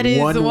go that is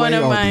one one way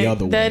of or my the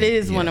other way. that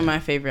is one Yeah. of my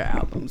favorite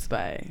albums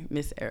by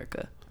Miss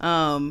Erica.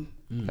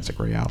 That's a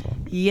great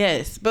album.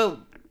 Yes, but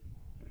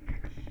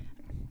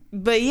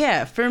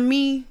yeah, for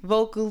me,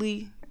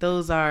 vocally,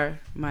 those are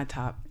my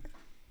top.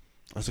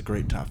 That's a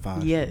great top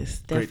 5.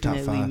 Yes, Great top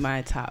definitely 5.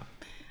 my top.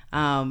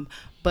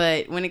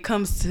 But when it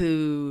comes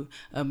to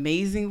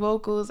amazing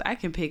vocals, I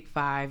can pick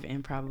 5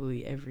 in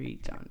probably every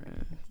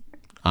genre.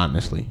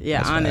 Honestly. Yeah,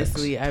 that's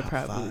honestly, facts. I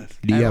probably. 5.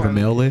 Do you have a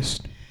probably- male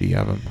list? Do you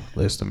have a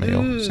list of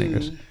male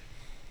singers?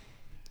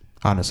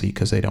 Honestly,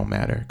 because they don't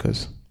matter.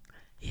 Because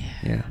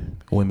yeah,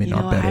 women You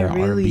know, are better I at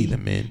R&B really-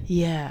 than men.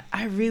 Yeah,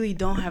 I really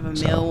don't have a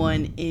male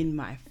one in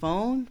my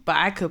phone, but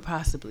I could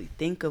possibly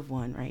think of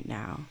one right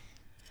now.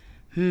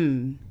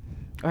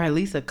 Or at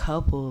least a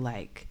couple,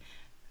 like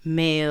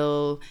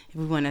male. If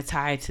we want to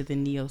tie it to the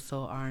neo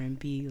soul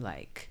R&B,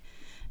 like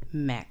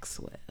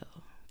Maxwell.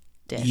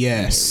 Definitely.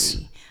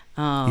 Yes.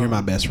 You're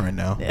my best friend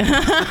now.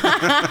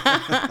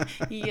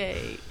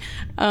 Yay.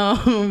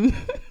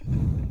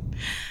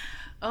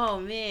 Oh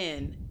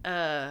man.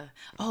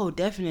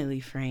 Definitely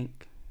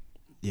Frank.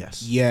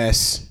 Yes.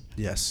 Yes.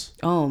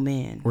 Oh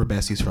man. We're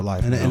besties for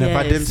life. And now. if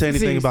I didn't Yes, say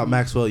anything about seriously.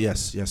 Maxwell,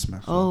 yes,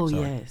 Maxwell. Oh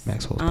Sorry. yes.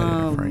 Maxwell's better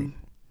than Frank.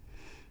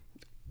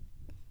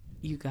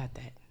 You got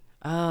that.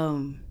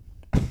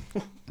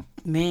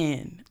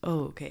 Man.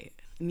 Oh, okay.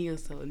 Neo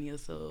Soul.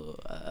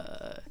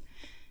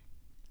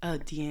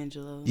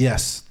 D'Angelo.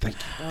 Yes, thank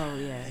you. Oh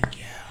yeah.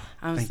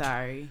 I'm Thank you.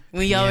 sorry.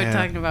 When y'all were Yeah.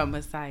 talking about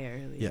Messiah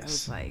earlier, I Yes.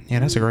 was like, Yeah,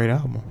 that's a great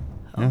album.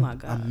 oh Yeah. my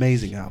god.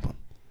 Amazing album.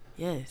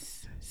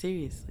 Yes.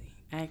 Seriously.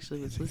 I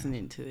actually was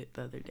listening to it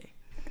the other day.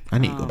 I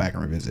need to go back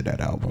and revisit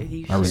that album.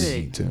 You I really should.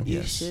 need to. You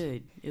Yes.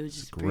 should. It was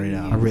just great bringing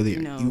album. you, I really,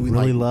 you know, you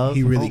really love-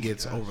 He really oh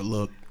gets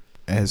overlooked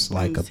as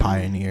like a I'm saying.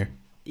 pioneer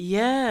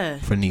yeah.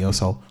 for neo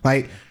soul.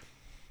 Like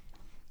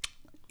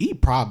he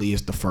probably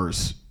is the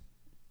first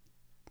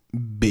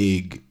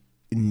big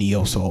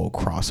neo soul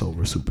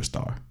crossover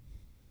superstar.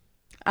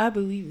 I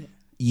believe it.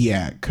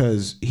 Yeah,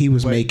 because he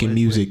was making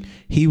music.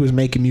 He was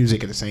making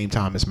music at the same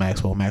time as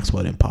Maxwell.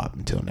 Maxwell didn't pop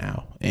until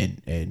now,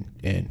 and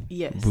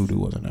Yes. Voodoo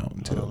wasn't out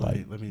until Hold on,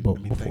 like let me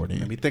before think. then.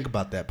 Let me think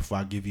about that before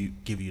I give you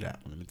that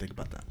one. Let me think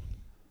about that.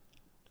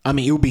 I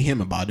mean, it would be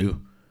him and Badu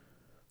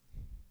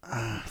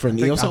for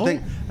neo soul. I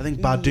think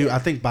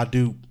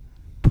Badu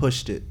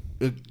pushed it.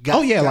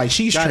 Like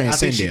she's I think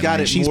transcendent. she got Like,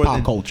 it she's more pop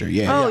than- culture.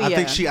 Yeah, Oh, I yeah.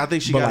 think she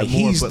But, got like, it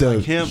more. he's But the-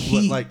 like him,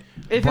 he- like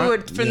If it were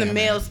from the yeah,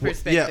 male's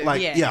perspective,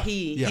 yeah,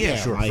 he.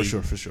 for like-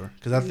 sure.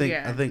 Because I think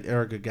Yeah.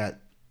 Erica got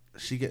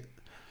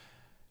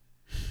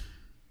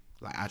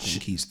like I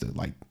think he's the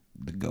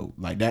GOAT.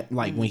 Like that.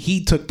 Like when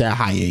he took that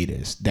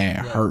hiatus, that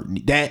hurt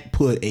me. That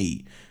put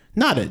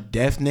not a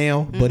death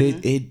nail, but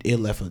it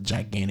left a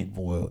gigantic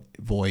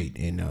void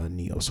in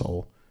neo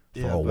soul for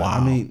a but,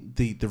 while. I mean,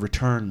 the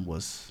return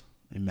was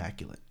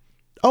immaculate.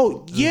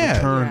 oh The yeah,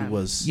 return Yeah.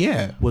 was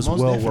Yeah, was most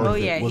well definitely. worth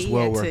Oh yeah, it. Was he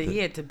well had worth to. it. He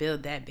had to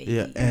build that baby.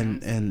 Yeah, you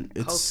and know,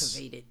 it's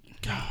cultivate it.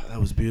 God, that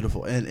was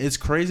beautiful. And it's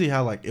crazy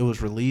how like it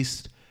was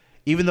released,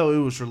 even though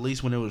it was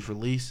released when it was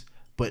released,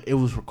 but it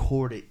was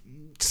recorded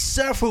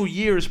several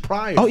years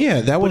prior. Oh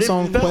yeah, that But was it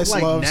on felt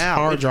Questlove's now.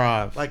 hard It-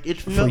 drive. Like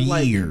it for felt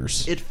like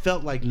years. It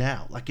felt like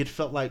now. Like it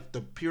felt like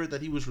the period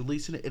that he was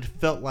releasing it. It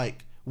felt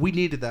like we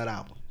needed that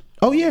album.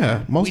 Oh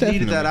yeah, most We definitely.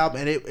 needed that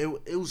album, and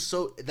it was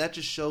so. That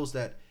just shows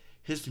that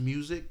his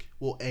music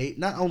will age,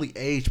 not only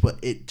age, but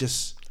it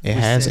just It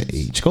has an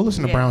rescinds. age. Go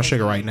listen to Yeah, Brown it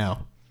Sugar has. right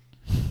now.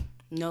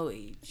 No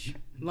age,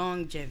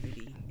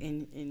 longevity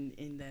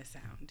in that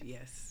sound.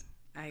 Yes,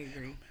 I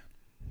agree.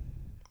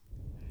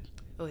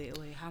 Wait,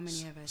 how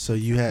many have I? So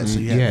you had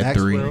You had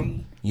Maxwell,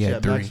 three. you Yeah,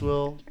 had three.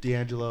 Maxwell,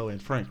 D'Angelo,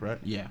 and Frank, right?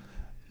 Yeah.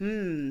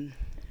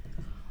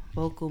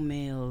 Vocal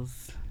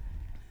males.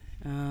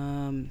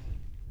 And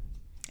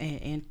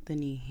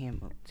Anthony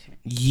Hamilton.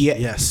 Yeah.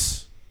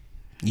 Yes.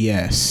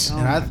 Yes. Oh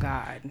And my I-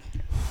 God.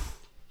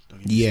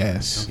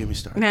 Yes. Don't get me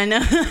started. I know.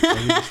 Don't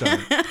get me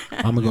started.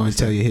 I'm going to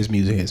tell you, his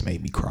music has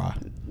made me cry.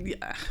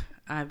 Yeah,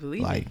 I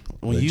believe Like,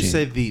 When you legit.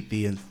 say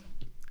the,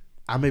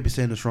 I may be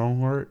saying this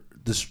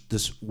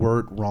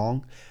word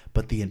wrong,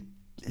 but the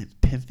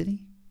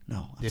epiphany?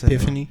 No. I'm saying it wrong.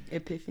 Epiphany?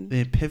 Epiphany. The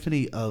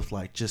epiphany of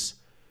like just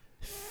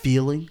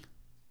feeling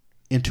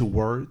into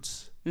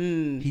words.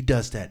 He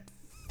does that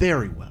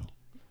very well.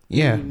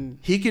 Yeah,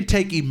 He can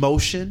take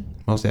emotion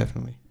most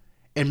definitely.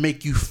 and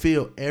make you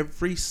feel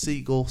every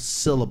single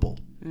syllable,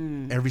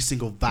 every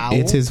single vowel.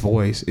 It's his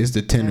voice. It's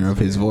the tenor of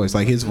his voice.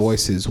 Like, his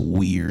voice is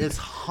weird. It's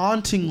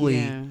hauntingly.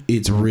 Yeah.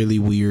 It's really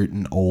weird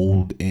and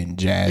old and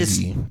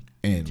jazzy.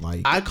 And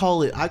like, I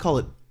call it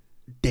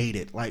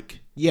dated. Like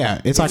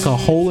yeah, it's like a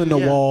hole in the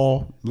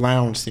wall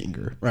lounge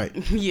singer. right.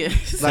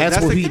 Yes. Like,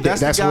 That's what he- the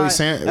that's what guy- he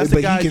sang- that's the but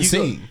he guy can you go-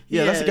 sing.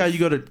 Yeah, that's the Yes. guy you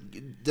go to.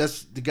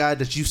 That's the guy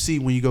that you see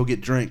when you go get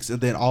drinks,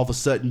 and then all of a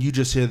sudden you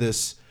just hear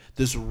this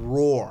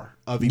roar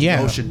of Yeah.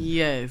 emotion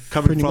Yes.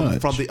 coming Pretty much.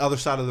 from the other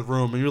side of the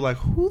room, and you're like,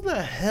 "Who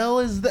the hell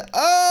is that?"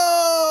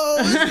 Oh,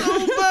 it's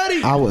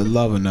nobody. I would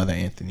love another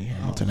Anthony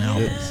Hamilton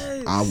album.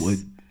 I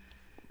would,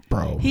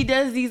 bro. He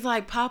does these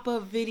like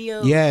pop-up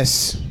videos.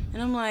 Yes.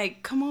 And I'm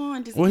like, come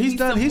on, just Well, give he's me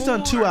done. some He's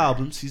done 2 more.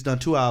 albums. He's done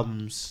 2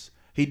 albums.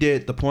 He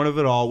did The Point of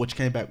It All, which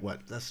came back.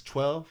 What? That's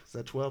 12. Is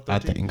that 12?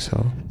 13? I think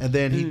so. And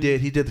then he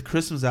did the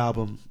Christmas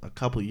album a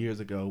couple of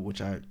years ago,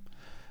 which it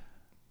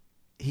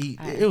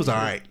was all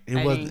right. It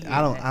I was. didn't hear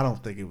I that.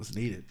 don't think it was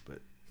needed, but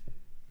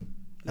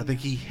I think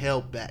he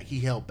held back. He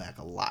held back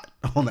a lot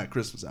on that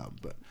Christmas album,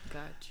 but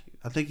Got you.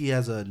 I think he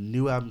has a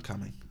new album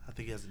coming. I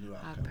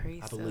pray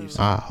I so. believe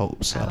so. I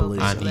hope so. I hope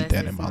I it need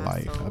that in blesses my my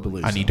life. soul. I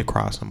believe I need so. to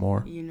cry some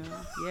more. You know,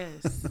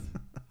 yes.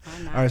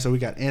 Why not? All right, so we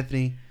got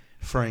Anthony,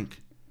 Frank,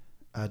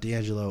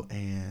 D'Angelo,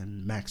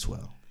 and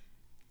Maxwell.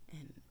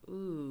 And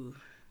ooh,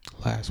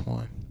 Last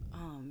one.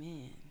 oh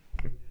man,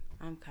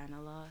 I'm kind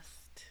of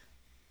lost.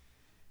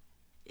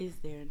 Is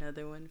there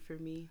another one for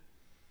me?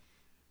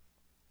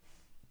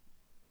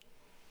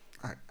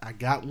 I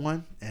got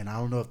one, and I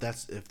don't know if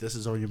this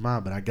is on your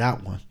mind, but I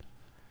got one.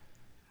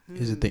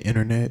 Is it the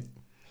internet?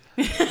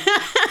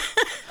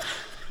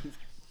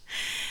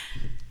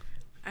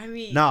 I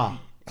mean, Nah,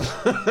 you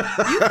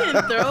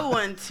can throw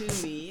one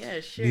to me. Yeah,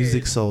 sure.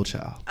 Music Soul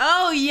Child.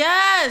 Oh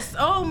yes!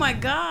 Oh my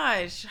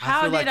gosh!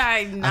 How feel did like-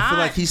 I not? I feel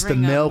like he's the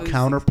bring up male Music-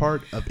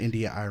 counterpart of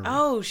India Irie.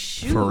 Oh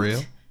shoot! For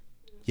real?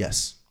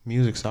 Yes,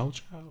 Music Soul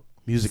Child?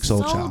 Music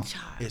Soul, Soul Child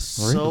Child. is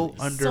so Really?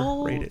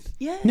 underrated.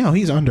 Yeah. No,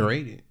 he's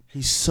underrated.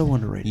 He's so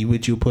underrated.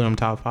 Would you put him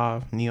top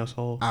 5? Neo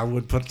Soul? I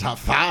would put top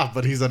 5,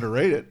 but he's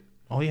underrated.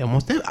 Oh yeah,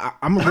 most definitely.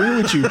 I'm agreeing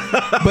with you.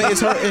 But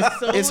it's her.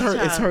 Soul It's her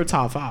Child.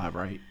 top 5,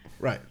 right?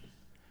 Right.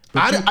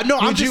 I know.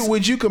 I'm just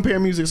Would you compare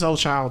Music Soul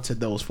Child to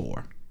those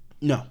 4?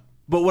 no.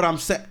 But what I'm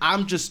saying,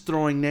 I'm just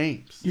throwing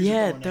names.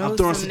 Yeah, I'm throw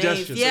throwing some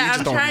suggestions. names. So Yeah, you I'm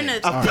just trying to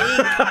names.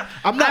 think.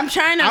 I'm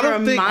trying to I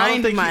don't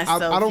remind think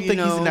myself. I don't you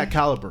think he's know? in that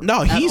caliber.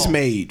 No, at he's all.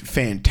 made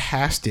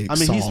fantastic. I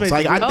mean, he's songs. made.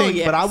 Like I Oh, think,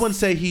 yeah. but I wouldn't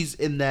say he's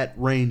in that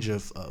range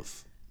of.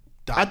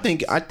 I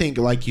think,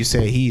 like you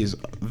said, he is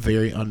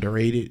very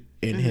underrated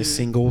in his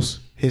singles.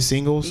 His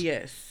singles,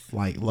 Yes.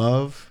 like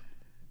Love,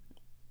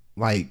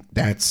 like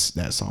that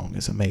song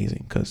is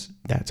amazing because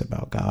that's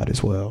about God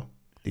as well.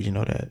 Did you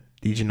know that?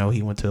 Did you know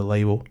he went to the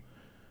label?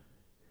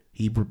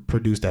 He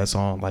produced that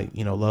song, like,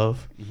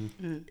 Love.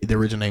 The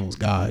original name was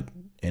God,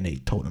 and they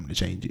told him to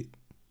change it.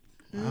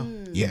 Wow.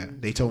 Yeah,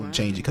 they told him to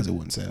change it because it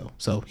wouldn't sell.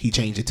 So he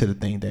changed it to the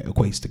thing that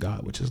equates to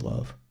God, which is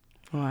love.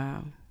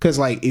 Wow. Because,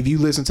 like, if you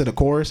listen to the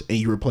chorus and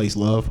you replace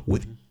love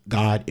with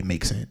God, it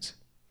makes sense.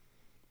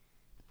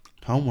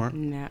 Homework.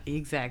 No,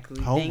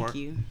 exactly. Homework.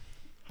 Thank you.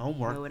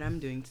 Homework. Know what I'm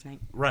doing tonight.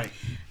 Right.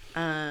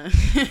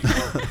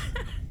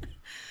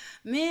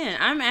 Man,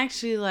 I'm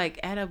actually like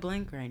at a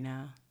blank right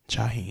now.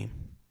 Jaheim.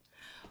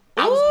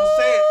 I was gonna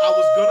say it. I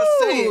was gonna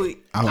say it.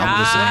 I was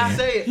just saying.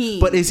 Say it. Jaheim.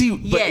 But is he?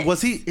 But Yes.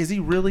 was he? Is he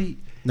really?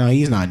 No,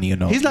 he's not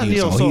neo. He's not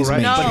neo soul, He's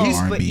right? No, But he's-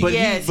 R&B. but-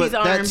 yes, but he's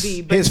that's-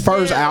 R&B. But His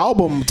first still-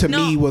 album to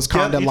No. me was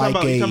kind of You talking like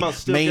about- you a talking about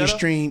Still Ghetto?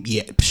 mainstream.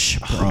 Yeah,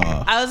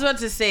 bruh. I was about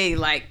to say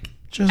like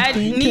Just at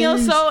in neo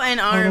case soul and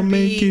I'll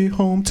make R&B. it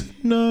home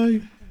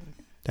tonight.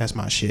 That's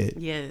my shit.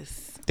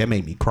 Yes. That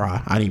made me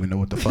cry. I didn't even know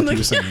what the fuck he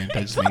was saying.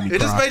 That just made me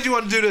It just cry. made you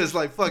want to do this.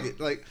 Like fuck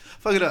it. Like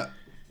fuck it up.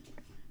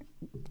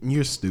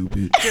 You're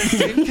stupid. Just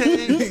in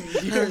case.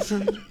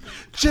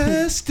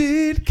 Just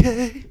in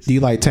case. Do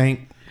you like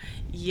Tank?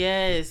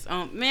 Yes.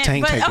 Man.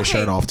 Tank but, take okay, his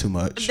shirt off too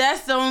much.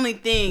 That's the only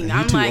thing. Yeah, he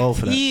I'm too like, old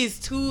for that.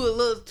 he's a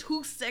little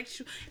too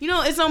sexual. You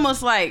know, it's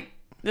almost like,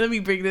 let me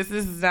bring this.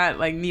 This is not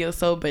like neo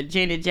soul, but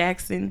Janet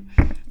Jackson.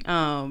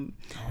 Oh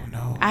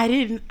no.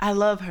 I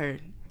love her.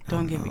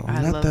 Don't get me.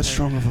 I Not love that her.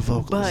 strong of a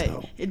vocalist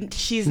But though.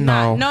 she's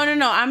No. not.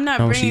 No. I'm not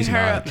No, bringing she's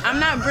her. not.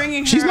 I'm not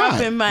bringing her She's up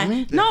not. in my. I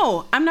mean,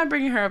 no, I'm not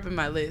bringing her up in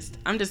my list.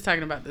 I'm just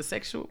talking about the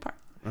sexual part.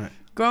 Right.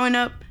 Growing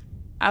up,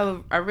 I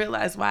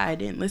realized why I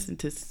didn't listen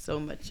to so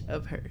much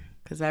of her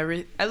because I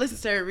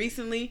listened to her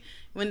recently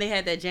when they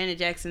had that Janet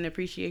Jackson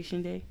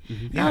Appreciation Day.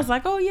 And I was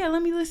like, oh yeah,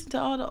 let me listen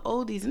to all the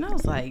oldies, and I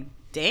was like,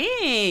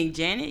 dang,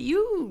 Janet,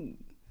 you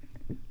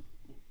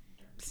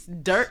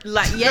Dirt,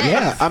 like yes.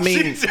 Yeah, I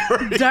mean,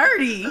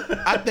 Dirty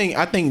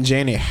I think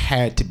Janet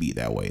had to be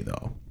that way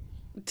though.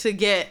 to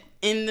get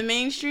in the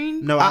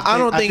mainstream. No, I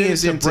don't think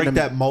it's to into break the-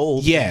 that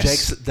mold.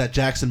 Yes. that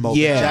Jackson mold.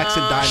 Yeah. The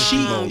Jackson dynasty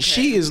She mold.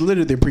 she is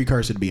literally the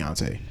precursor to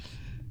Beyonce.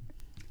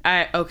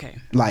 Okay.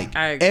 Like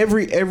I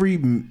agree.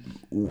 every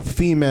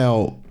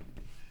female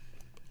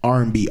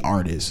R&B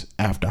artist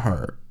after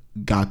her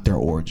got their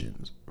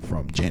origins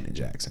from Janet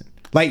Jackson.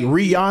 Like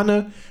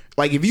Rihanna,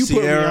 like if you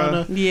Sierra.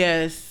 put Rihanna,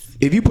 Yes.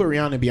 if you put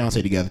Rihanna and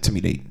Beyonce together, to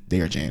me they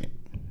are Janet.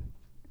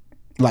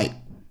 Like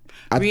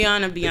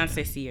Rihanna,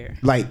 Beyonce, Sierra.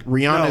 like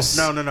Rihanna's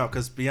No,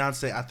 because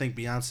Beyonce. I think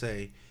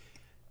Beyonce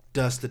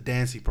does the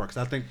dancing part.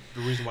 Because I think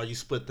the reason why you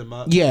split them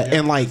up. Yeah,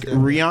 and like is that-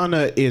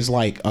 Rihanna is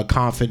like a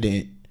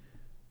confident,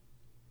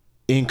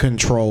 in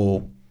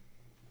control.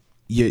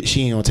 She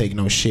ain't gonna take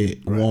no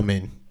shit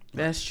woman,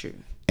 That's true.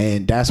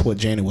 and that's what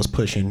Janet was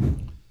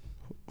pushing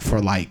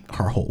for like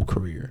her whole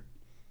career.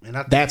 And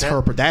I think That's that-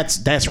 her. That's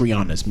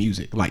Rihanna's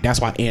music. Like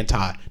that's why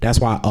That's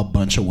why a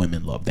bunch of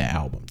women love that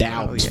album. That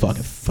album's yes.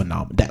 fucking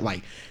phenomenal. That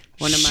like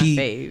One of my she-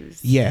 faves.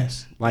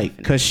 Yes, like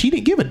because she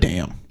didn't give a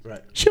damn.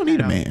 Right. She don't need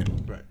a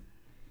man. Right.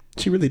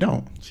 She really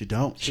don't. She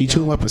don't. She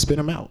chew him up and spit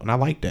him out, and I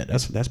like that.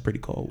 That's pretty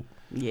cool.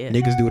 Yeah.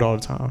 Niggas do it all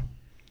the time.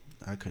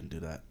 I couldn't do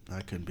that.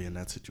 I couldn't be in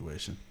that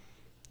situation.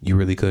 You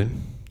really could.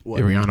 What?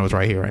 If Rihanna was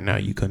right here right now,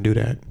 you couldn't do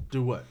that.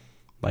 Do what?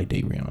 Like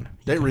date Rihanna.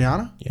 Date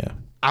Rihanna? Yeah.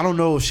 I don't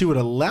know if she would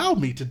allow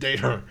me to date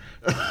her.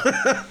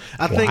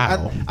 I think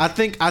Wow. I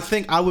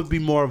think I would be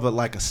more of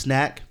a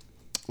snack.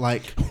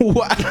 Like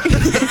What?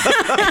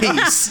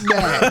 Hey,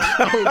 snack.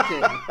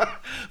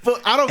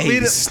 but I don't Hey,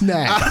 mean it.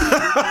 snack.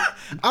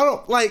 I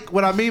don't like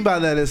what I mean by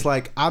that is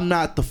like I'm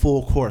not the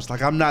full course.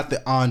 Like I'm not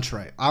the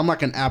entree. I'm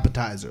like an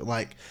appetizer.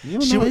 Like You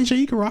don't know, AJ,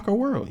 you can rock her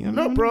world. You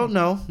know? No, bro,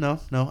 no.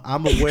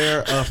 I'm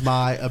aware of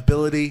my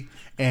ability,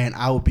 and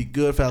I would be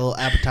good for that little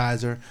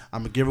appetizer.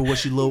 I'm gonna give her what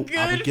she I'm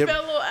gonna give.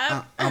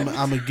 I'm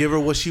gonna give her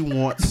what she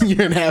wants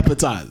You're an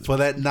appetizer. for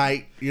that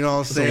night. You know what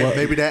I'm saying? what-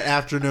 Maybe that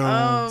afternoon.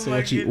 Oh, So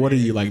my what are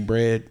you like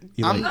bread?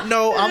 You like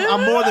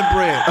I'm more than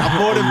bread. I'm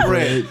more than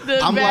bread.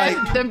 I'm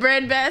like. the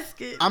bread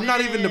basket. I'm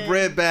not even the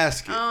bread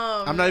basket.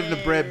 Oh, I'm not even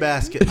the bread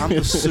basket. I'm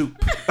the soup.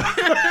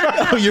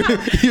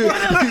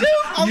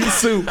 you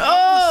soup.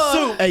 Oh.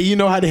 Soup. Hey, you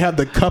know how they have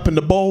the cup and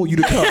the bowl? You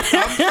the cup.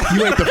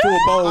 You ain't the full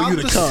bowl. I'm You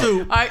the the cup.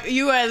 soup. Are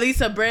you at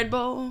least a bread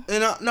bowl?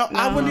 And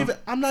I wouldn't even.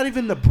 I'm not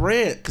even the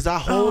bread because I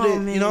hold Oh,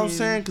 it. You know what I'm man.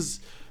 saying? Because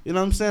you know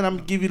what I'm saying. I'm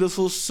gonna give you this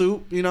little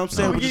soup. You know what I'm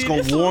saying? I'm We're gonna just give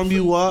you gonna this warm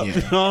you up. Yeah.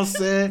 You know what I'm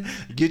saying?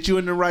 Get you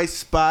in the right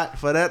spot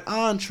for that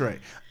entree.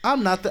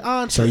 I'm not the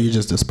entree. So you're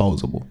just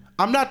disposable.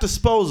 I'm not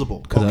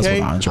disposable. 'Cause that's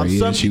Okay, what entree I'm is.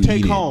 something you You take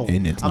eat it, home.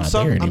 and it's I'm not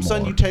something. there I'm something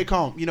anymore. you take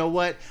home. You know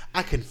what?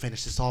 I couldn't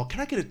finish this all. Can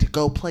I get a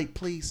to-go plate,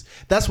 please?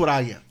 That's what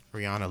I am.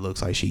 Rihanna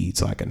looks like she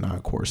eats like a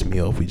 9-course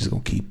meal. If we just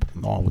gonna keep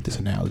on with this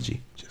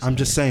analogy, I'm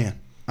just saying.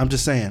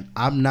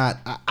 I'm not.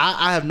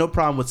 I have no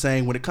problem with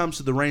saying when it comes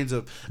to the reigns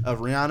of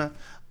Rihanna,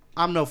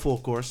 I'm no full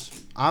course.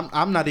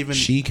 I'm not even.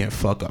 She can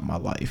fuck up my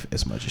life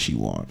as much as she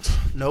wants.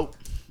 Nope.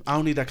 I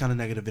don't need that kind of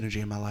negative energy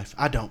in my life.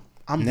 I don't.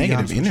 I'm gonna be Negative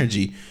honest with you.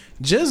 energy.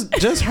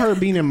 Just her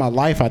being in my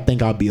life, I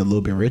think I'll be a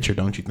little bit richer.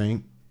 Don't you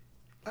think?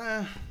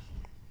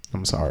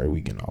 I'm sorry,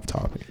 we getting off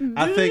topic.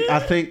 I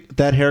think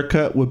that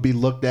haircut would be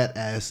looked at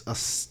as a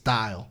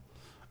style,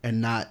 and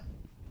not.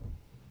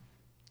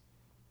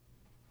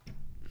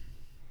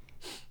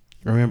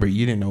 Remember,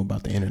 you didn't know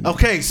about the internet.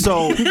 Okay,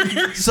 so Before you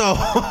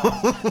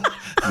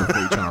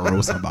trying to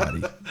roast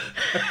somebody.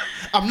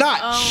 I'm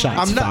not.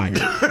 Shots I'm not. fired.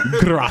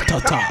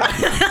 Gratata.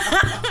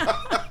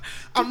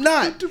 I'm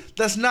not.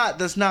 That's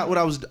not what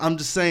I was. I'm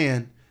just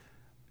saying.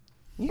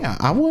 Yeah,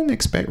 I wouldn't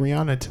expect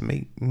Rihanna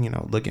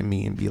to look at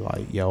me and be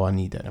like, yo, I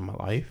need that in my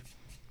life.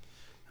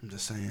 I'm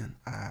just saying.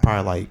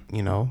 Probably like,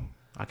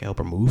 I can help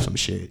her move some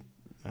shit.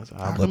 That's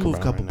how I can move a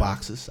around couple right now.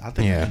 boxes. I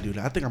think I Yeah. can do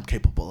that. I think I'm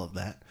capable of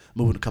that.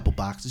 Moving a couple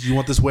boxes. You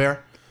want this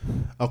where?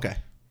 Okay.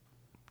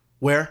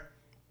 Where?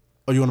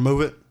 Oh, you want to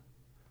move it?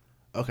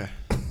 Okay.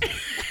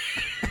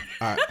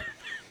 All right.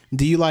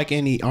 Do you like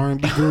any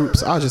R&B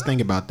groups? I was just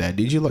thinking about that.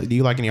 Do you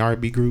like any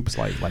R&B groups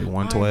like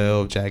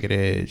 112, Jagged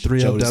Edge,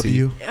 3LW.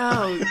 Jodeci?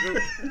 Oh,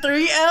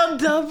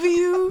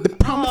 3LW. The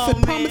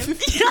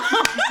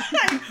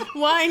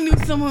Why I knew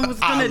someone was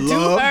gonna do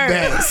her.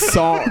 that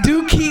song.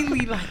 Do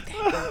Keely like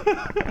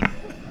that?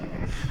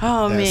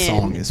 Oh That man,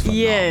 song is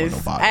phenomenal,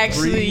 yes, by the way.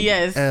 actually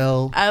yes.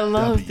 3LW. I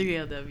love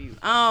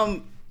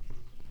 3LW.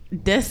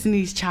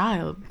 Destiny's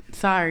Child.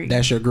 Sorry,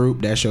 That's your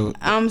group? That's your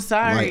I'm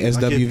sorry. like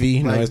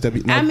SWV? Like- No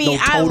SW. No, I mean,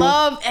 no I Total?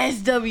 love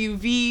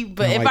SWV,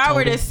 but You if don't like I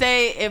were to Total?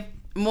 say if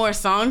more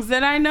songs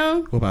that I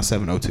know, What about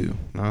 702?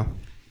 No.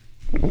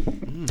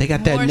 They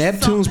got that more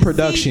Neptune's songs-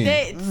 production.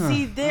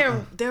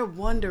 they're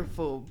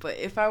wonderful. But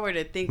if I were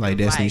to think Like of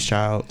Destiny's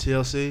Child.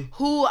 TLC.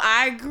 who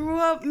I grew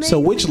up, maybe, So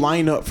which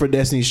lineup for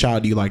Destiny's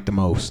Child do you like the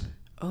most?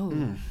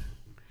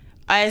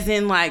 as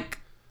in like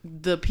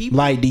the people.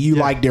 Like, do you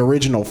like the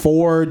original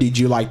 4? Did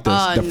you like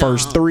the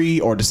first no. 3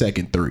 or the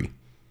second 3?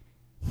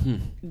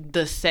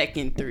 The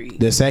second 3.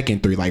 The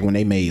second 3, like when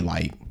they made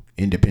like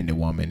Independent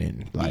Woman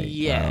and like,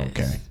 Yes.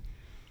 okay.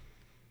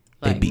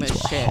 They like beats were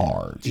Michelle.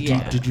 hard.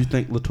 Yeah. Did you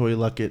think LaToya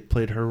Luckett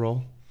played her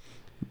role?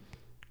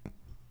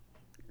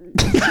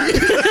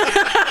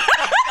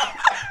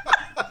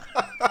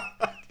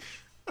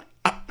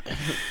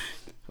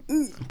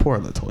 Poor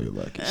LaToya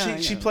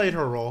Luckett. She played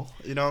her role.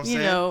 You know what I'm saying?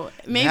 You know,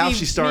 maybe now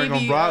she's starring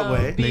on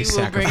Broadway. B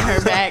will bring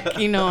her back.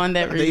 You know, on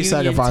that reunion They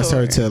sacrificed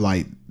her tour. to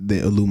like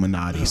the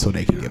Illuminati so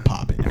they could get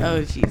popping.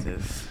 Oh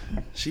Jesus.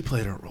 She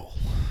played her role.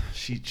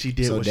 She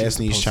did. So what she was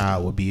Destiny's supposed to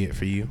Child do. would be it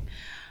for you.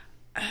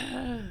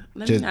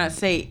 Let Just- me not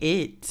say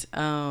it.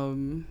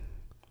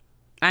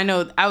 I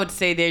know I would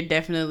say they're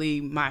definitely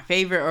my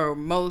favorite or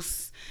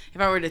most. If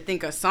I were to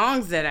think of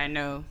songs that I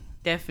know,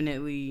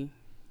 definitely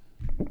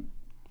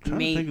Trying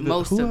to think made of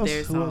most who of else-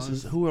 their who else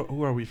songs. is-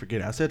 Who are we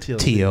forgetting? I said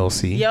TLC.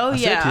 TLC. Yo, I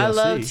said yeah, I TLC.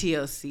 love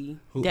TLC.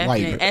 Who-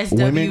 Definitely. like,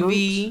 women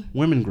SWV.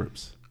 Women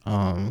groups.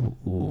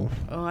 Ooh,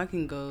 Oh, I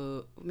can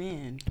go,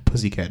 man.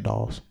 Pussycat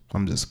Dolls.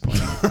 I'm just playing.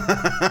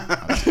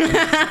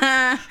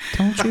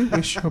 Don't you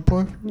wish your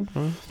boyfriend?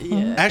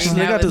 Yeah. Actually,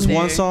 they that got was this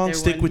one their- song, their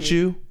 "Stick one with hit.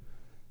 You."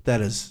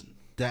 That is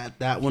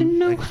that one.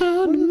 Like,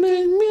 How to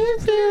make me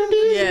feel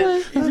this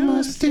Yeah. way? I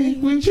must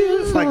stick with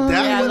you. like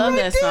that Yeah, I one love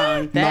right that there.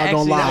 song. That Not gonna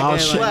actually lie, is a I'll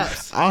good shed, one.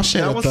 slaps. I'll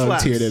shed That a one thug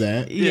slaps. tear to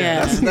that.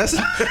 Yeah. That's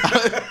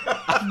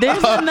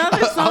There's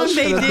another song they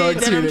should've thought did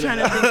that too I'm that- trying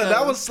to think of.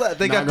 that one slap.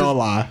 They Not got gonna this,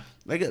 lie.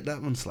 They got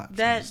that one slaps.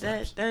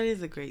 That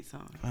is a great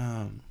song.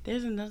 Um,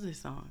 There's another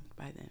song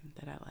by them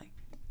that I like.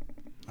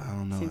 I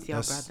don't know. Since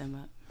y'all That's- brought them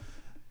up.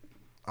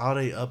 all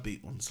they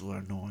upbeat ones were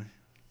annoying.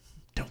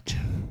 Don't you?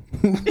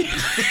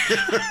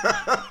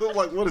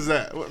 Like, what is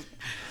that? What?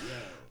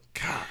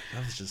 God,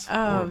 that was just. Oh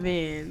horrible.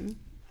 man.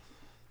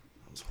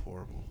 That was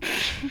horrible.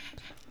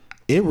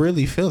 It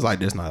really feels like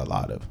there's not a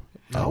lot of.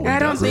 No, I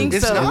don't think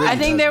It's so. not. I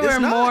think there It's were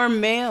not. more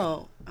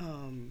male.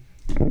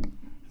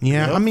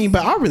 Yeah, Yep. I mean,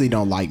 but I really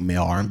don't like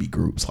male R&B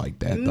groups like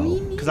that though.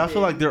 Because I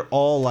feel like they're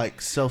all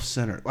like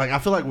self-centered. Like I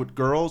feel like with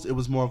girls, it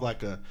was more of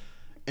like an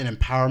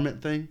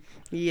empowerment thing.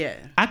 Yeah.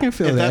 I can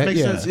feel If that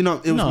makes yeah. sense, you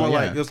know, it was No, more yeah.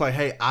 like it was like,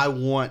 hey, I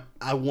want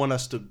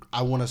us to.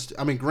 I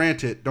mean,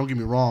 granted, don't get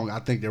me wrong. I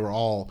think they were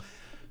all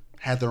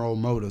had their own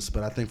motives,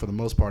 but I think for the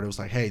most part, it was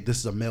like, hey, this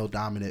is a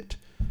male-dominant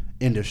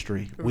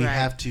industry. We Right.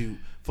 have to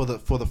for the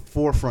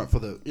forefront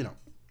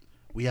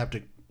we have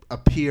to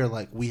appear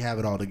like we have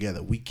it all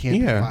together. We can't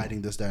Yeah. be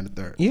fighting this, that, and the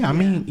third. Yeah, I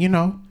mean, you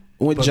know,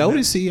 with But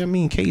Jodeci, I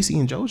mean, Casey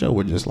and JoJo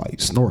were just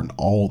like snorting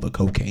all the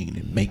cocaine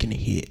and making the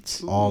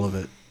hits. All of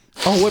it.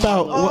 Oh, what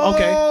about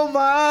okay? Oh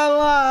my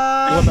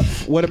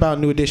life. What about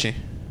New Edition?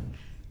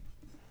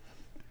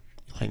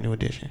 You like New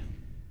Edition?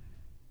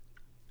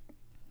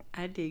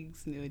 I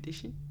digs New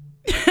Edition.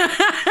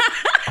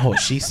 Oh,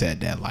 she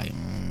said that like.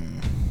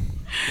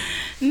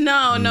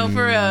 No,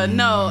 for real.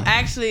 No,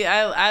 actually,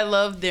 I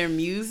love their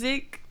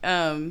music.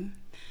 Some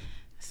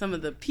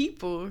of the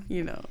people,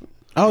 you know.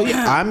 Oh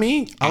yeah, I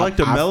mean, I like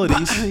the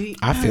melodies.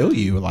 I feel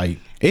you. Like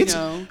it's. You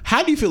know.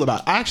 How do you feel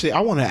about? Actually,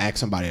 I want to ask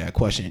somebody that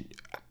question.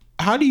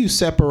 How do you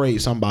separate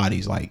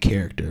somebody's like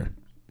character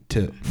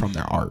from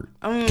their art?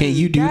 Can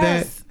you do that?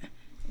 That's-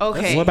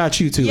 Okay. What about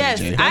you too,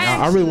 Yes, AJ?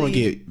 I I really want to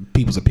actually- get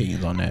people's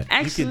opinions on that. You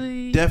Actually,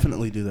 can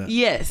definitely do that.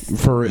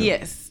 yes. For real.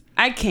 Yes,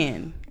 I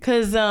can.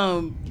 Cause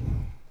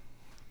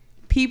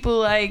people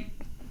like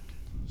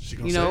She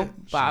gonna you say know it.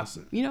 She Bob, gonna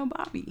say it.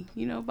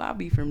 you know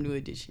Bobby from New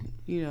Edition,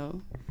 you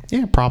know.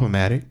 Yeah,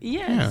 problematic.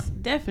 Yes,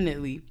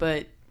 definitely.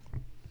 But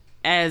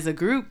as a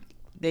group,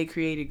 they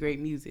created great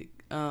music.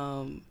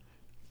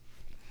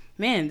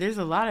 Man, there's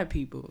a lot of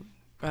people.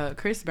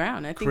 Chris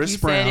Brown, I think Chris you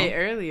Brown, said it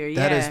earlier.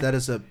 That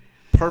is a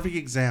perfect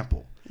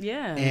example.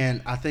 Yeah.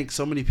 And I think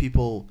so many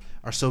people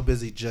are so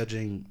busy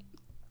judging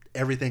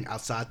everything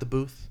outside the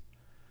booth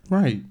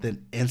Right.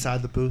 than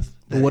inside the booth.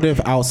 But what if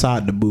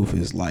outside the booth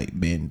is like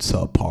been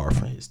subpar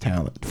for his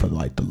talent for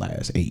like the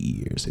last 8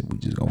 years? If we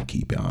just gonna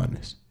keep it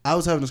honest. I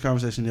was having this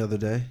conversation the other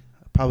day,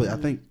 probably I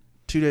think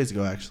 2 days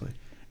ago actually,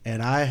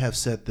 and I have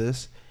said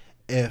this: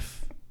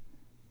 if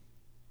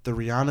the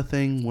Rihanna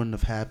thing wouldn't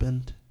have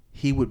happened,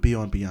 he would be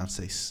on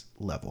Beyonce's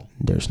level.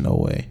 There's no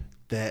way.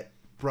 That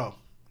bro,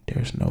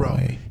 There's no bro,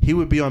 way. he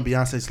would be on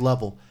Beyonce's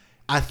level.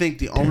 I think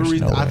the only There's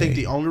reason no I think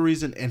way. the only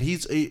reason, and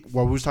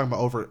well, we was talking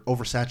about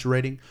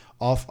oversaturating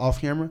off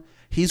camera.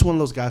 He's one of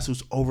those guys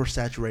who's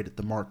oversaturated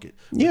the market.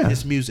 With Yeah.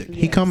 his music.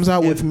 He comes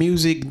out with And-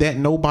 music that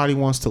nobody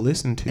wants to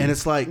listen to. and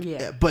it's like,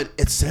 Yeah. but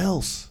it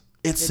sells.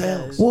 It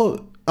sells. does.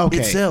 well, okay.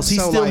 It sells. He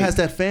so still like- has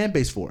that fan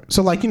base for it.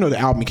 So like, you know, the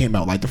album came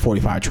out like the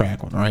 45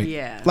 track one, right?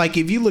 Yeah. Like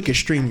if you look at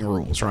streaming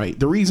rules, right?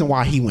 The reason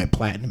why he went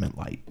platinum in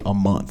like a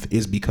month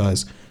is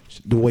because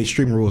the way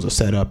streaming rules are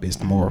set up is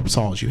the more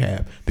songs you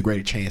have, the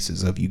greater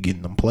chances of you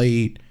getting them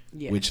played,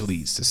 Yes. which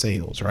leads to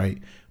sales, right?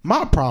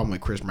 My problem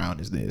with Chris Brown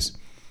is this.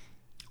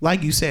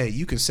 Like you said,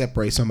 you can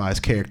separate somebody's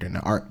character and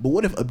the art, but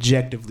what if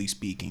objectively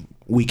speaking,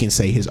 we can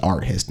say his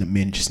art has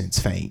diminished since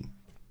Fame?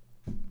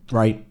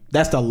 Right?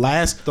 That's the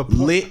last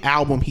lit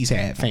album he's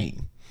had,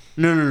 Fame.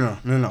 No.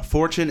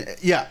 Fortune,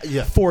 yeah.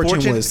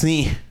 Fortune was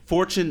the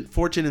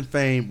Fortune and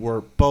Fame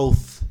were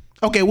both.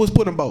 okay. Let's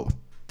put them both.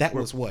 That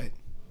was what?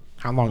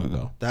 How long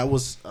ago? That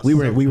was We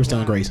were still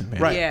in Grayson, man.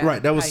 Right, Yeah,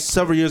 right. That was high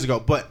several years ago.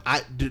 But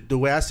the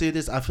way I see it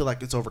is, I feel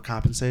like it's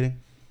overcompensating.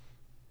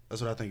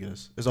 That's what I think it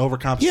is. It's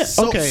overcompensating.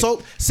 Yeah, okay.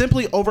 So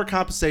simply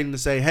overcompensating to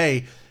say,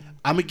 hey,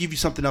 I'm gonna give you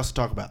something else to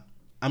talk about.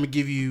 I'm gonna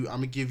give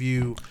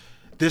you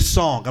this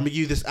song. I'm gonna give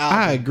you this album.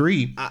 I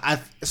agree. I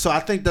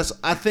think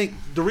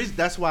the reason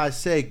that's why I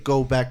say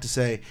go back to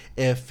say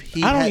if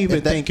he. I don't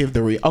even think if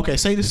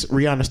say this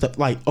Rihanna stuff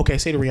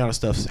say the Rihanna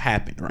stuff's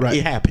happened, right? Right.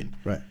 It happened.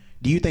 Right.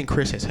 Do you think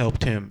Chris has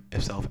helped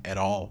himself at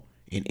all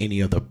in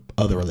any of the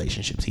other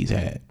relationships he's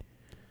had?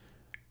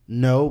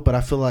 No, but I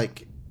feel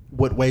like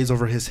what weighs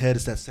over his head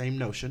is that same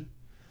notion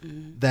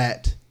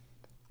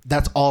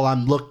that's all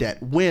I'm looked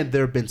at when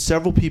there have been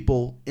several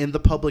people in the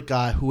public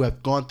eye who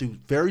have gone through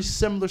very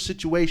similar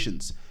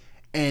situations,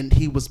 and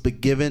he was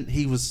forgiven.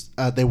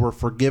 They were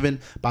forgiven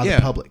by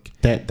the public.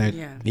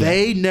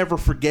 They never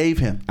forgave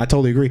him. I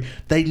totally agree.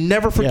 They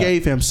never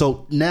forgave him.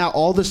 So now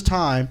all this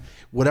time,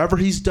 whatever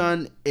he's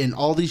done in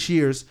all these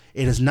years,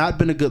 it has not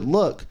been a good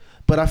look.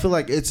 But I feel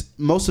like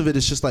most of it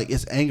is just like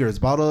it's anger. It's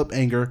bottled up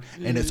anger,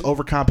 and it's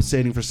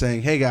overcompensating for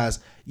saying, "Hey guys,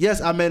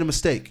 yes, I made a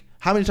mistake.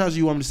 How many times do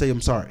you want me to say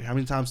I'm sorry? How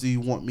many times do you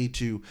want me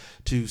to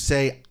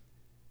say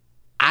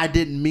I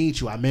didn't mean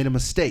to? I made a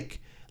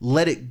mistake.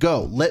 Let it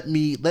go. Let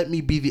me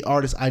be the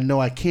artist I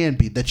know I can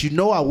be. That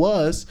I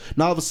was.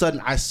 And all of a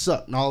sudden I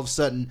suck. And all of a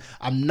sudden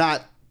I'm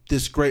not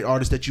this great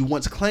artist that you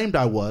once claimed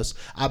I was.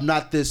 I'm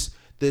not this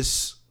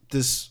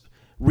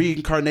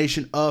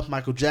reincarnation of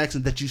Michael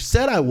Jackson that you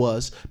said I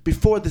was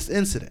before this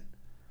incident."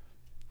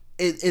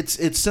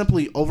 It's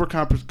simply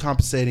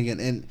overcompensating,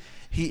 and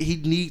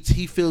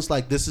he feels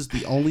like this is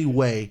the only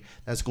way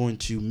that's going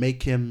to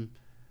make him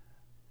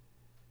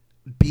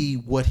be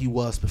what he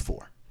was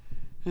before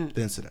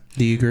the incident.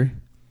 Do you agree?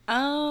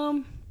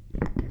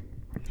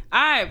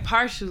 I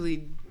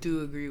partially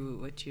do agree with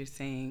what you're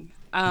saying.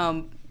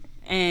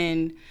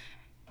 And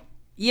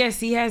yes,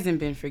 he hasn't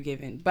been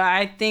forgiven, but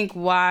I think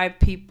why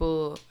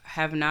people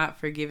have not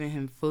forgiven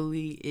him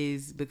fully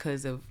is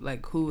because of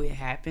like who it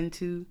happened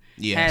to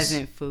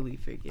hasn't fully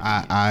forgiven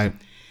him.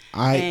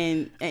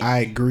 I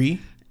agree.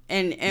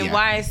 And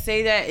why I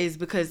say that is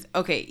because,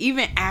 okay,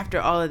 even after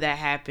all of that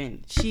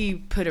happened, she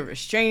put a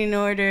restraining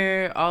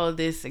order, all of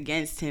this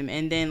against him.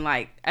 And then,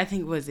 like, I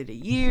think, was it a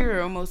year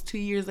or almost 2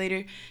 years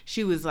later,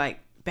 she was, like,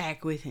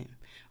 back with him.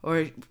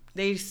 Or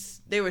they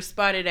were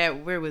spotted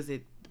at, where was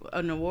it?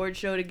 An award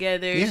show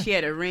together. Yeah. She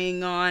had a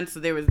ring on, so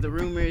there was the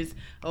rumors.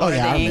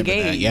 They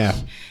engaged. Yeah,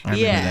 I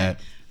remember that.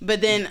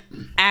 But then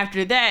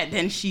after that,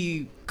 then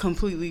she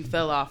completely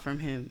fell off from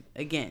him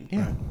again.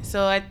 Yeah.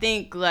 So I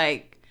think,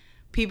 like,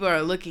 people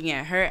are looking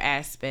at her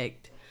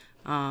aspect,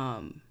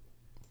 like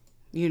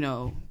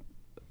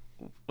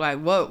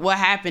what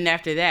happened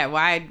after that?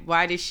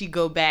 Why did she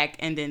go back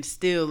and then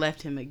still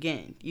left him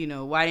again?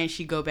 Why didn't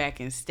she go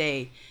back and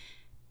stay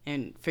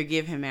and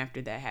forgive him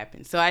after that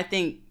happened? So I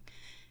think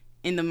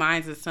in the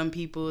minds of some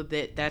people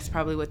that's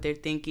probably what they're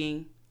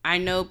thinking. I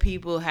know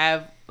people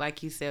have,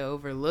 like you said,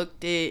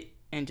 overlooked it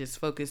and just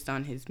focused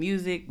on his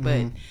music,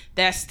 but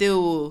that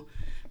still will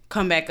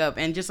come back up.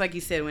 And just like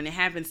you said, when it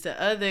happens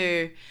to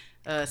other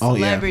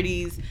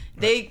celebrities,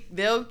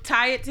 they'll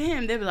tie it to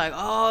him. They'll be like,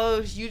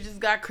 "Oh, you just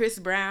got Chris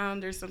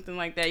Brown or something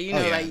like that."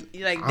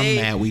 I'm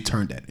mad we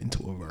turned that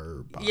into a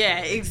verb.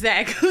 Yeah,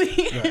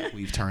 exactly. Right.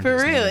 We've turned for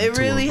real. It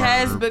really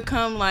has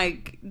become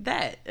like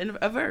that,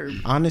 a verb.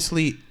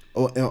 Honestly,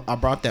 I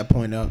brought that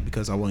point up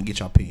because I want to get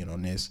your opinion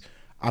on this.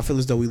 I feel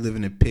as though we live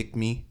in a pick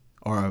me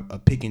or a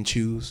pick and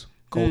choose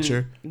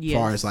culture as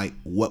far as like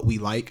what we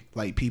like.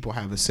 Like people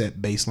have a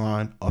set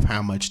baseline of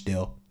how much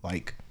they'll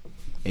like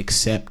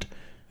accept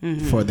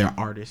for their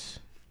artists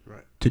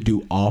to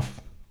do out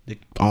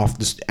of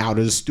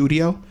the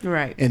studio,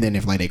 right? And then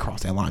if like they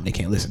cross that line, they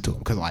can't listen to them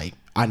because like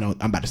I know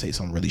I'm about to say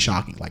something really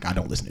shocking. Like I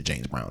don't listen to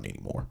James Brown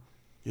anymore.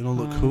 You don't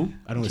look who?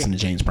 I don't listen to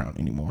James Brown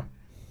anymore.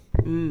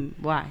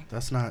 Why?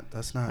 That's not.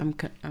 I'm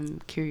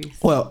curious.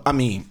 Well, I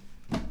mean,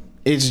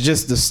 it's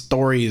just the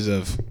stories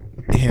of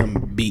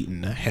him beating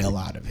the hell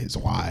out of his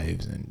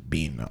wives and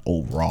being an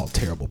overall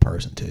terrible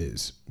person to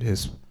his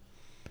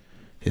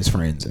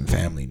friends and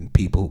family and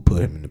people who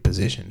put him in the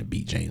position to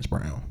beat James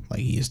Brown.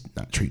 Like he is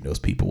not treating those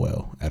people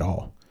well at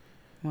all.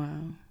 Wow.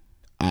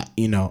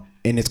 And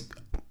it's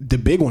the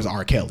big one's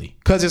R. Kelly,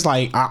 because it's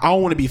like I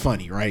don't want to be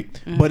funny,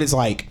 right? But it's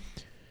like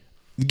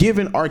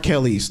given R.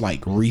 Kelly's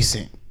like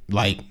recent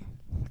like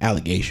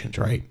allegations,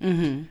 right?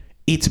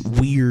 It's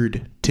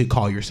weird to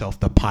call yourself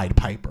the Pied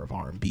Piper of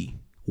R&B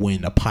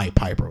when a Pied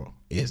Piper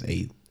is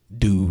a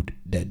dude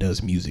that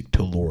does music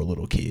to lure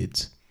little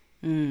kids.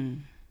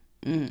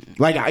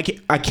 Like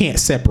I can't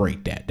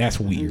separate that. That's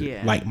weird.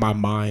 Yeah. Like my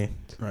mind,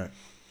 Right.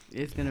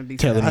 It's gonna be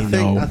telling me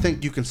no. I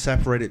think you can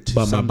separate it to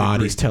but my some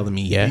body's degree. telling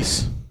me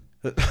yes.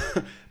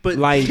 But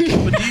like,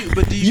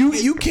 but do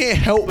you can't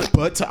help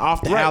but to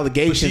off the Right,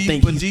 allegation but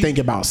think he's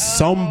thinking about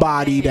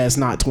somebody that's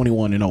not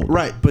 21 and older.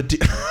 right? But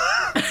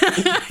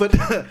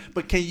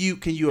but can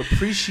you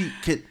appreciate?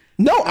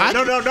 No.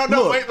 No.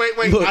 Look,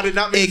 Wait. I did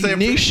not mean to say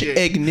appreciate.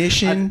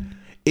 Ignition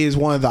is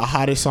one of the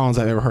hottest songs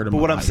I've ever heard in But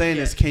my what life. I'm saying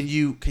is, can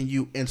you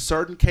in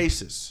certain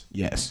cases,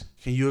 Yes.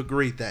 can you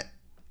agree that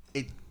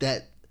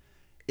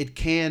it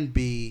can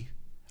be,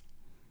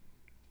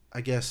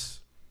 I guess,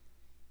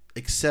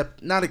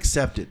 not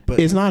accepted, but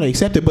It's not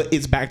accepted, but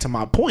it's back to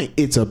my point.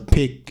 It's a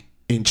pick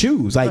and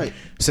choose. Like Right.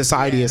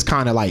 society has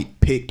kind of like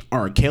picked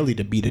R. Kelly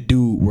to be the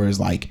dude, whereas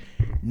like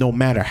no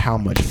matter how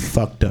much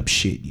fucked up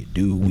shit you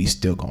do, we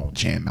still gonna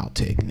jam out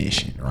to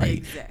Ignition, right?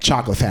 Exactly.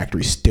 Chocolate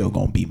Factory still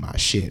gonna be my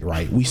shit,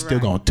 right? We still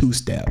Right. gonna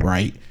two-step,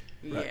 right?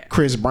 Yeah.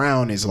 Chris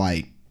Brown is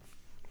like,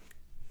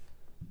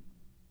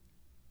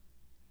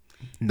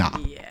 nah,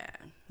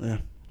 Yeah.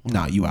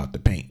 nah, you out the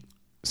paint.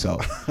 So,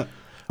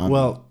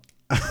 well,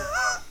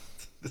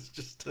 this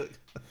just took.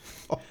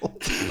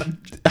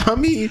 I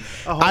mean,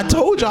 I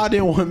told y'all I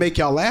didn't want to make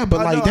y'all laugh,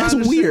 but I like know, I that's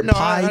understand. weird. No,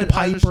 Pied I Piper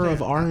understand.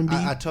 of R&B.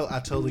 I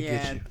totally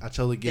get Yeah. you. I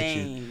totally get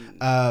you.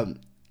 Dang.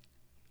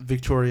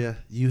 Victoria,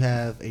 you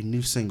have a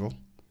new single,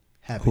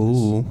 Happiness.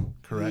 Ooh.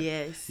 Correct.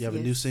 Yes. You have a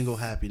new single,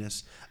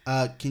 Happiness.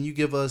 Can you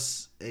give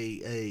us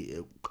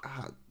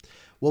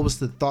what was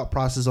the thought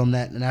process on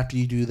that? And after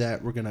you do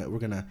that, we're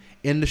gonna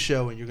end the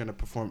show and you're gonna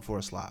perform it for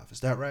us live. Is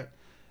that right?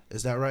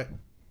 Is that right?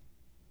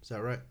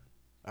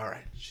 All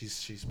right.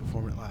 She's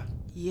performing it live.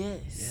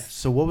 Yes. Yeah.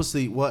 So what was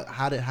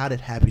how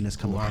did Happiness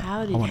come about?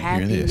 How I did wanna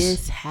hear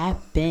this. happiness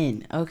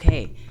happen?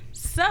 Okay.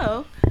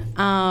 So,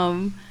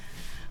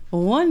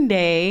 one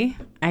day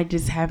I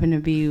just happened to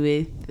be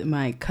with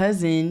my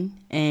cousin,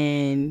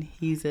 and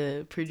he's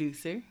a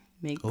producer,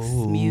 makes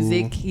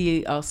music.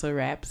 He also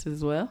raps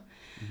as well.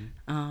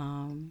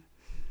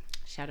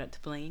 Shout out to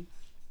Blaine.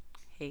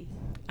 Hey.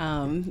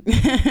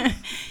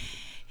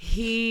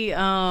 He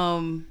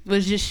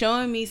was just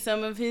showing me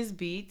some of his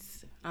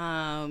beats.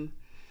 And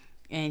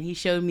he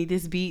showed me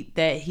this beat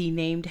that he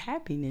named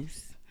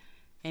Happiness.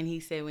 And he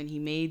said when he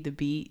made the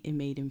beat, it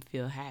made him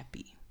feel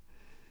happy.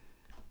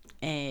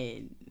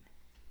 And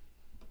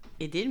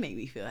it did make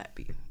me feel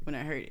happy when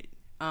I heard it.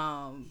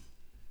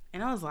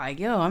 And I was like,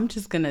 yo, I'm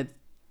just gonna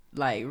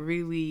like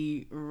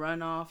really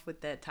run off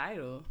with that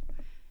title.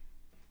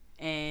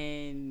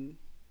 And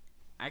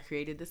I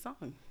created the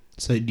song.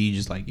 So do you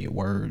just like get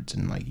words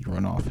and like you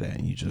run off that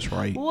and you just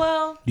write?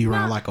 Well, Do you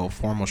run not- like a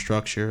formal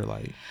structure?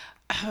 Like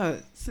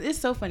it's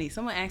so funny.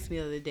 Someone asked me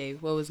the other day,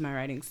 what was my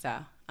writing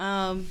style?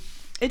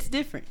 It's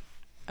different.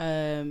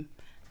 I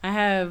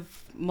have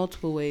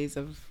multiple ways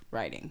of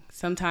writing.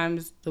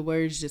 Sometimes the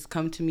words just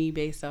come to me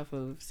based off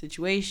of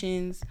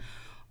situations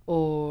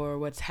or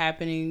what's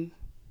happening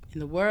in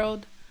the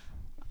world.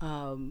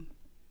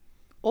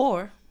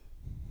 Or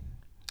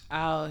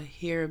I'll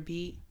hear a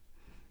beat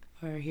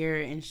or hear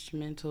an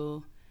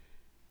instrumental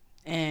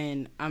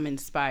and I'm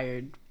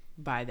inspired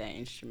by that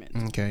instrument.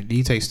 okay. Do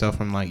you take stuff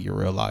from like your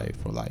real life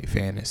or like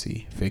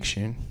fantasy,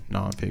 fiction,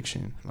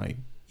 nonfiction? Like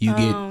you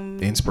get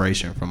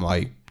inspiration from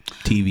like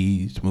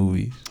TVs,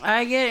 movies.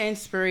 I get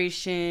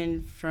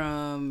inspiration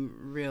from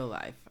real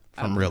life.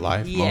 From real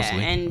life, Yeah,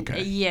 mostly? and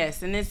Okay.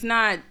 yes, and it's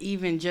not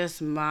even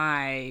just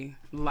my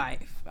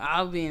life.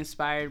 I'll be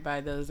inspired by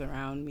those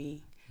around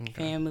me,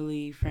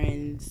 family,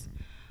 friends.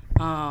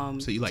 So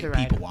you like to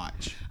write. people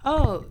watch.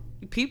 Oh,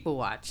 people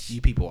watch.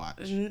 You people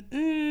watch. You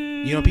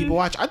know people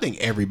watch? I think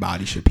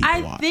everybody should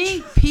people watch. I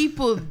think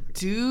people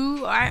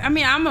do. I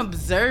mean, I'm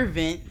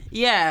observant.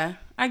 Yeah,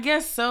 I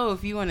guess so.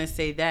 If you want to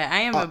say that,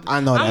 I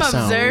know that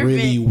sounds observant.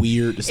 really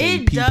weird to say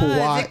It people does.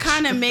 watch. It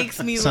kind of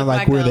makes me Sound look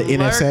like like we're a the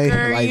NSA,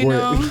 lurker, like you we're-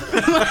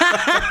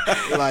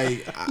 know?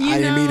 like I You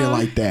didn't mean it know?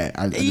 like that.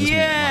 I just meant,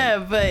 Yeah,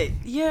 like, but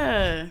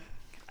yeah.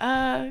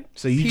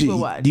 so you people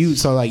do, watch. do you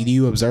so like do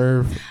you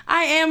observe?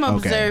 I am Okay.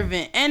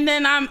 observant, and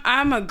then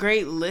I'm a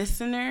great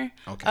listener.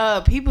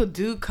 Okay. People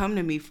do come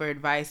to me for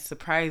advice.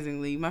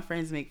 Surprisingly, my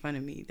friends make fun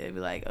of me. They be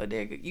like, "Oh,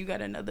 Derek, you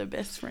got another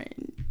best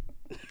friend."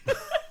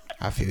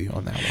 I feel you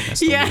on that one. That's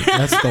the Yeah. worst.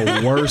 That's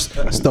the worst.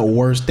 That's the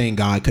worst thing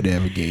God could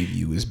ever gave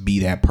you is be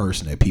that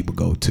person that people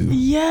go to.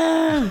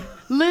 Yeah,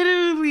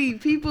 literally,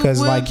 people. Because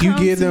will like you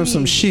come give to them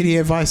some me. shitty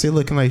advice, they're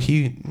looking like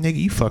you, nigga.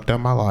 You fucked up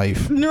my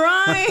life.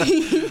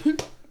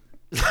 Right.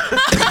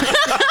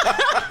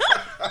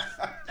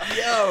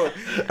 Yo,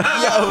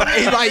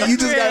 it's like you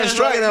just gotta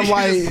strike it. I'm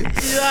like,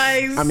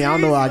 I mean, I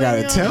don't know what I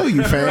gotta tell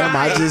you, fam.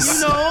 I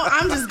just, you know,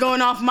 I'm just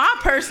going off my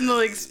personal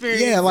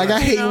experience. yeah, like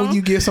I hate know? when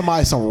you give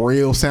somebody some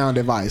real sound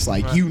advice.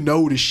 Like you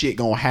know the shit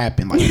gonna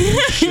happen. Like you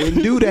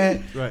shouldn't do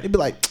that. Right. They'd be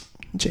like,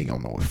 Jay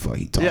don't know what the fuck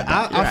he talking Yeah,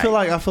 about. I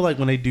feel like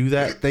when they do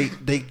that,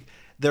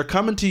 they're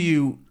coming to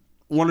you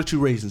one or two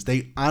reasons.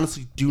 They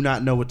honestly do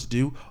not know what to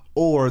do,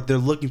 or they're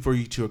looking for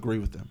you to agree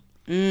with them.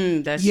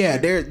 That's Yeah,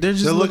 true. they're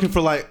just They're looking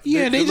for like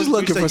they just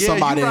looking for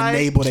somebody to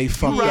enable they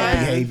fucked up right.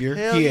 behavior.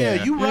 Hell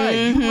yeah, you right,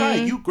 you right,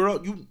 you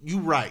girl, you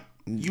right,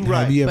 you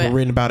right. Have you ever But-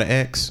 written about an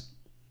ex?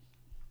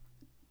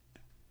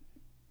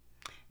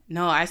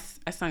 No, I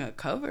sung a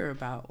cover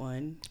about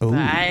one, Ooh. but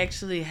I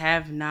actually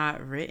have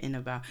not written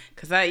about,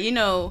 because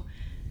if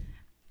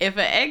an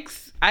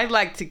ex, I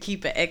like to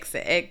keep an ex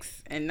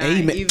and not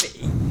Amen.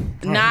 even.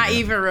 not here.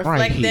 even reflect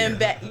Right them here.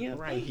 back. You know,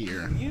 Right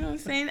here. You know what I'm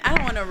saying? I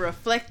don't want to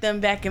reflect them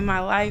back in my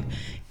life,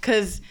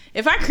 because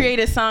if I create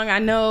a song, I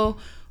know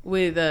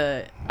with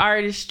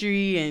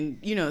artistry and,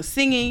 you know,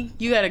 singing,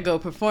 you got to go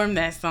perform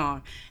that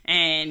song.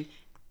 And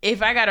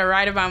if I got to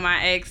write about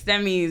my ex,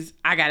 that means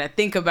I got to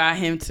think about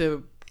him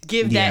to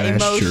give that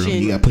that's emotion. true.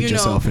 You gotta put know.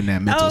 yourself in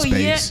that mental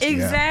space. Yeah,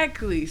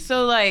 exactly.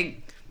 So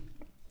like,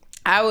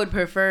 I would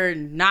prefer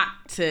not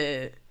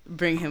to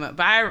bring him up,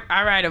 but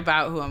I write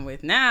about who I'm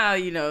with now.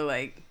 You know,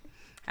 like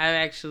I've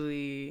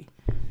actually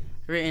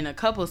written a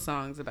couple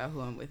songs about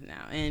who I'm with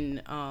now,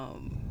 and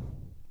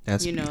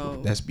That's you beautiful.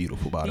 know, That's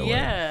beautiful, by the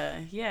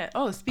way. yeah.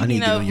 Oh, I speaking need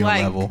to get of on your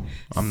like level.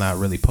 I'm not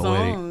really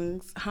poetic.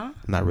 songs, huh? I'm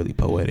not really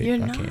poetic. You're I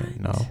not?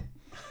 can't. No.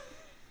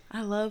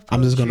 I love poetry.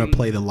 I'm just gonna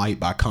play "The Light"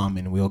 by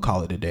Common, and we'll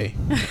call it a day.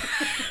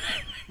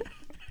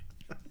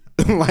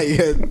 That's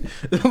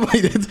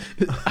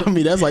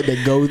like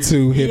the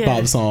go-to hip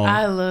hop song.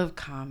 I love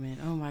Common.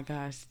 Oh my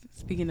gosh.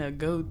 Speaking of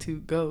go,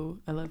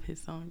 I love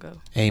his song Go.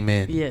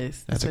 Amen.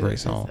 Yes. That's a great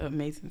song. It's an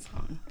amazing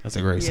song. That's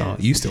a great song.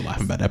 Yes. You still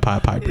laughing about that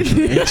Pied Piper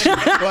shit?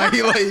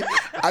 like,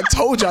 I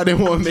told y'all I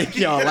didn't want to make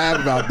y'all laugh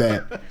about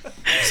that.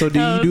 So do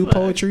you do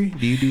poetry?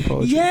 Do you do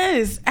poetry?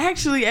 Yes.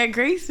 Actually, at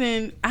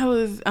Grayson, I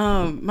was,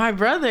 my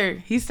brother,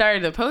 he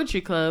started a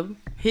poetry club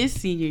his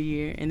senior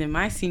year. And then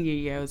my senior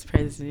year, I was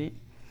president.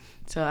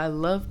 So I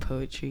love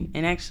poetry.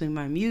 And actually,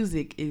 my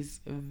music is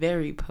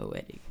very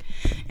poetic.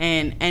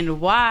 And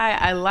why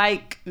I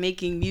like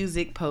making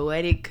music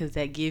poetic, because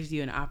that gives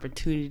you an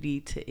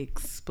opportunity to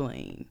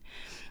explain.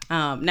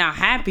 Now,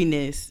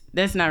 happiness,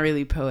 that's not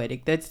really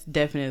poetic. That's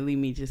definitely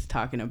me just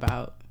talking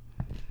about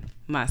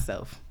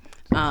myself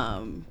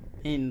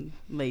in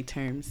lay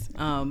terms.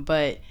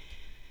 But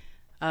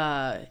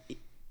my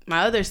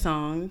other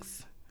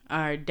songs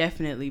are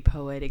definitely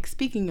poetic.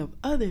 Speaking of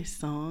other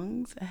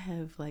songs, I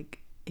have like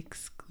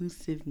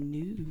exclusive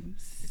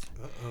news.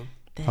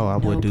 Oh, I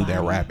would do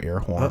that rap air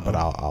horn, but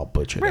I'll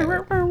butcher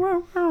that.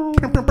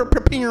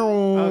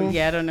 Oh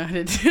yeah, I don't know how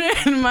to do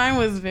that. Mine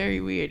was very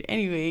weird.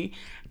 Anyway,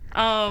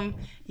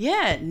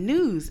 yeah,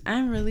 news.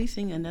 I'm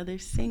releasing another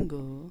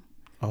single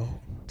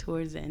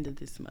towards the end of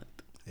this month.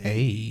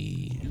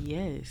 Hey.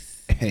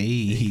 Yes.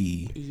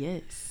 Hey.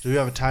 Yes. Do you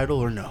have a title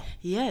or no?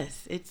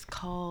 Yes, it's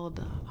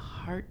called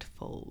Heart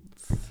Folds.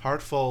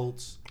 Heart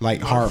folds.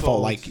 Like heart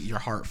fold, like your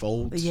heart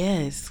folds?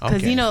 Yes, because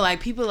Okay. you know, like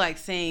people like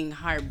saying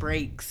heart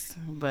breaks,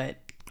 but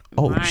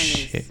Oh, mine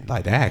shit. is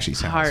Like that actually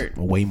sounds heart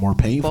way more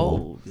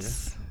painful.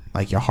 folds.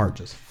 Like your heart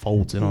just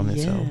folds in on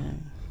itself.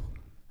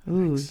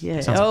 Ooh,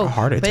 yeah. Sounds like a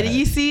heart But attack.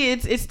 you see,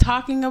 it's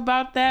talking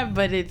about that,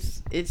 but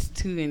it's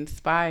to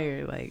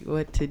inspire like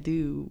what to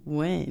do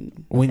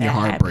when When that your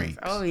heart happens. breaks.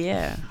 Oh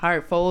yeah,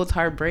 heart folds,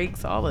 heart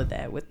breaks, all of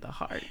that with the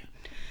heart.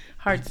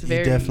 Heart's You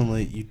very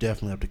definitely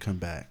have to come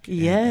back. And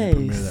Yes.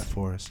 premiere that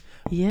for us.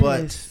 Yes.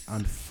 But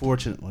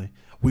unfortunately,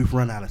 we've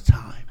run out of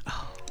time.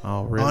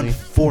 Oh, really?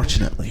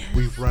 Unfortunately,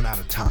 we've run out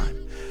of time.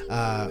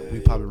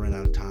 We probably ran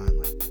out of time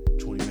like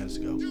 20 minutes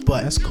ago.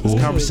 But That's cool.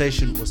 this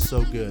conversation was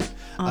so good.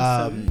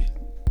 Awesome.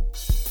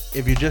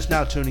 If you're just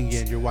now tuning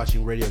in, you're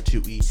watching Radio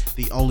 2E,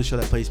 the only show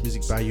that plays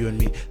music by you and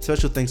me.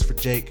 Special thanks for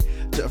Jake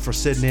for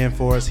sitting in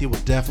for us. He will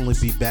definitely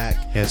be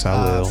back. Yes,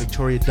 I will.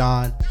 Victoria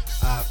Dawn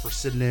for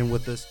sitting in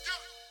with us.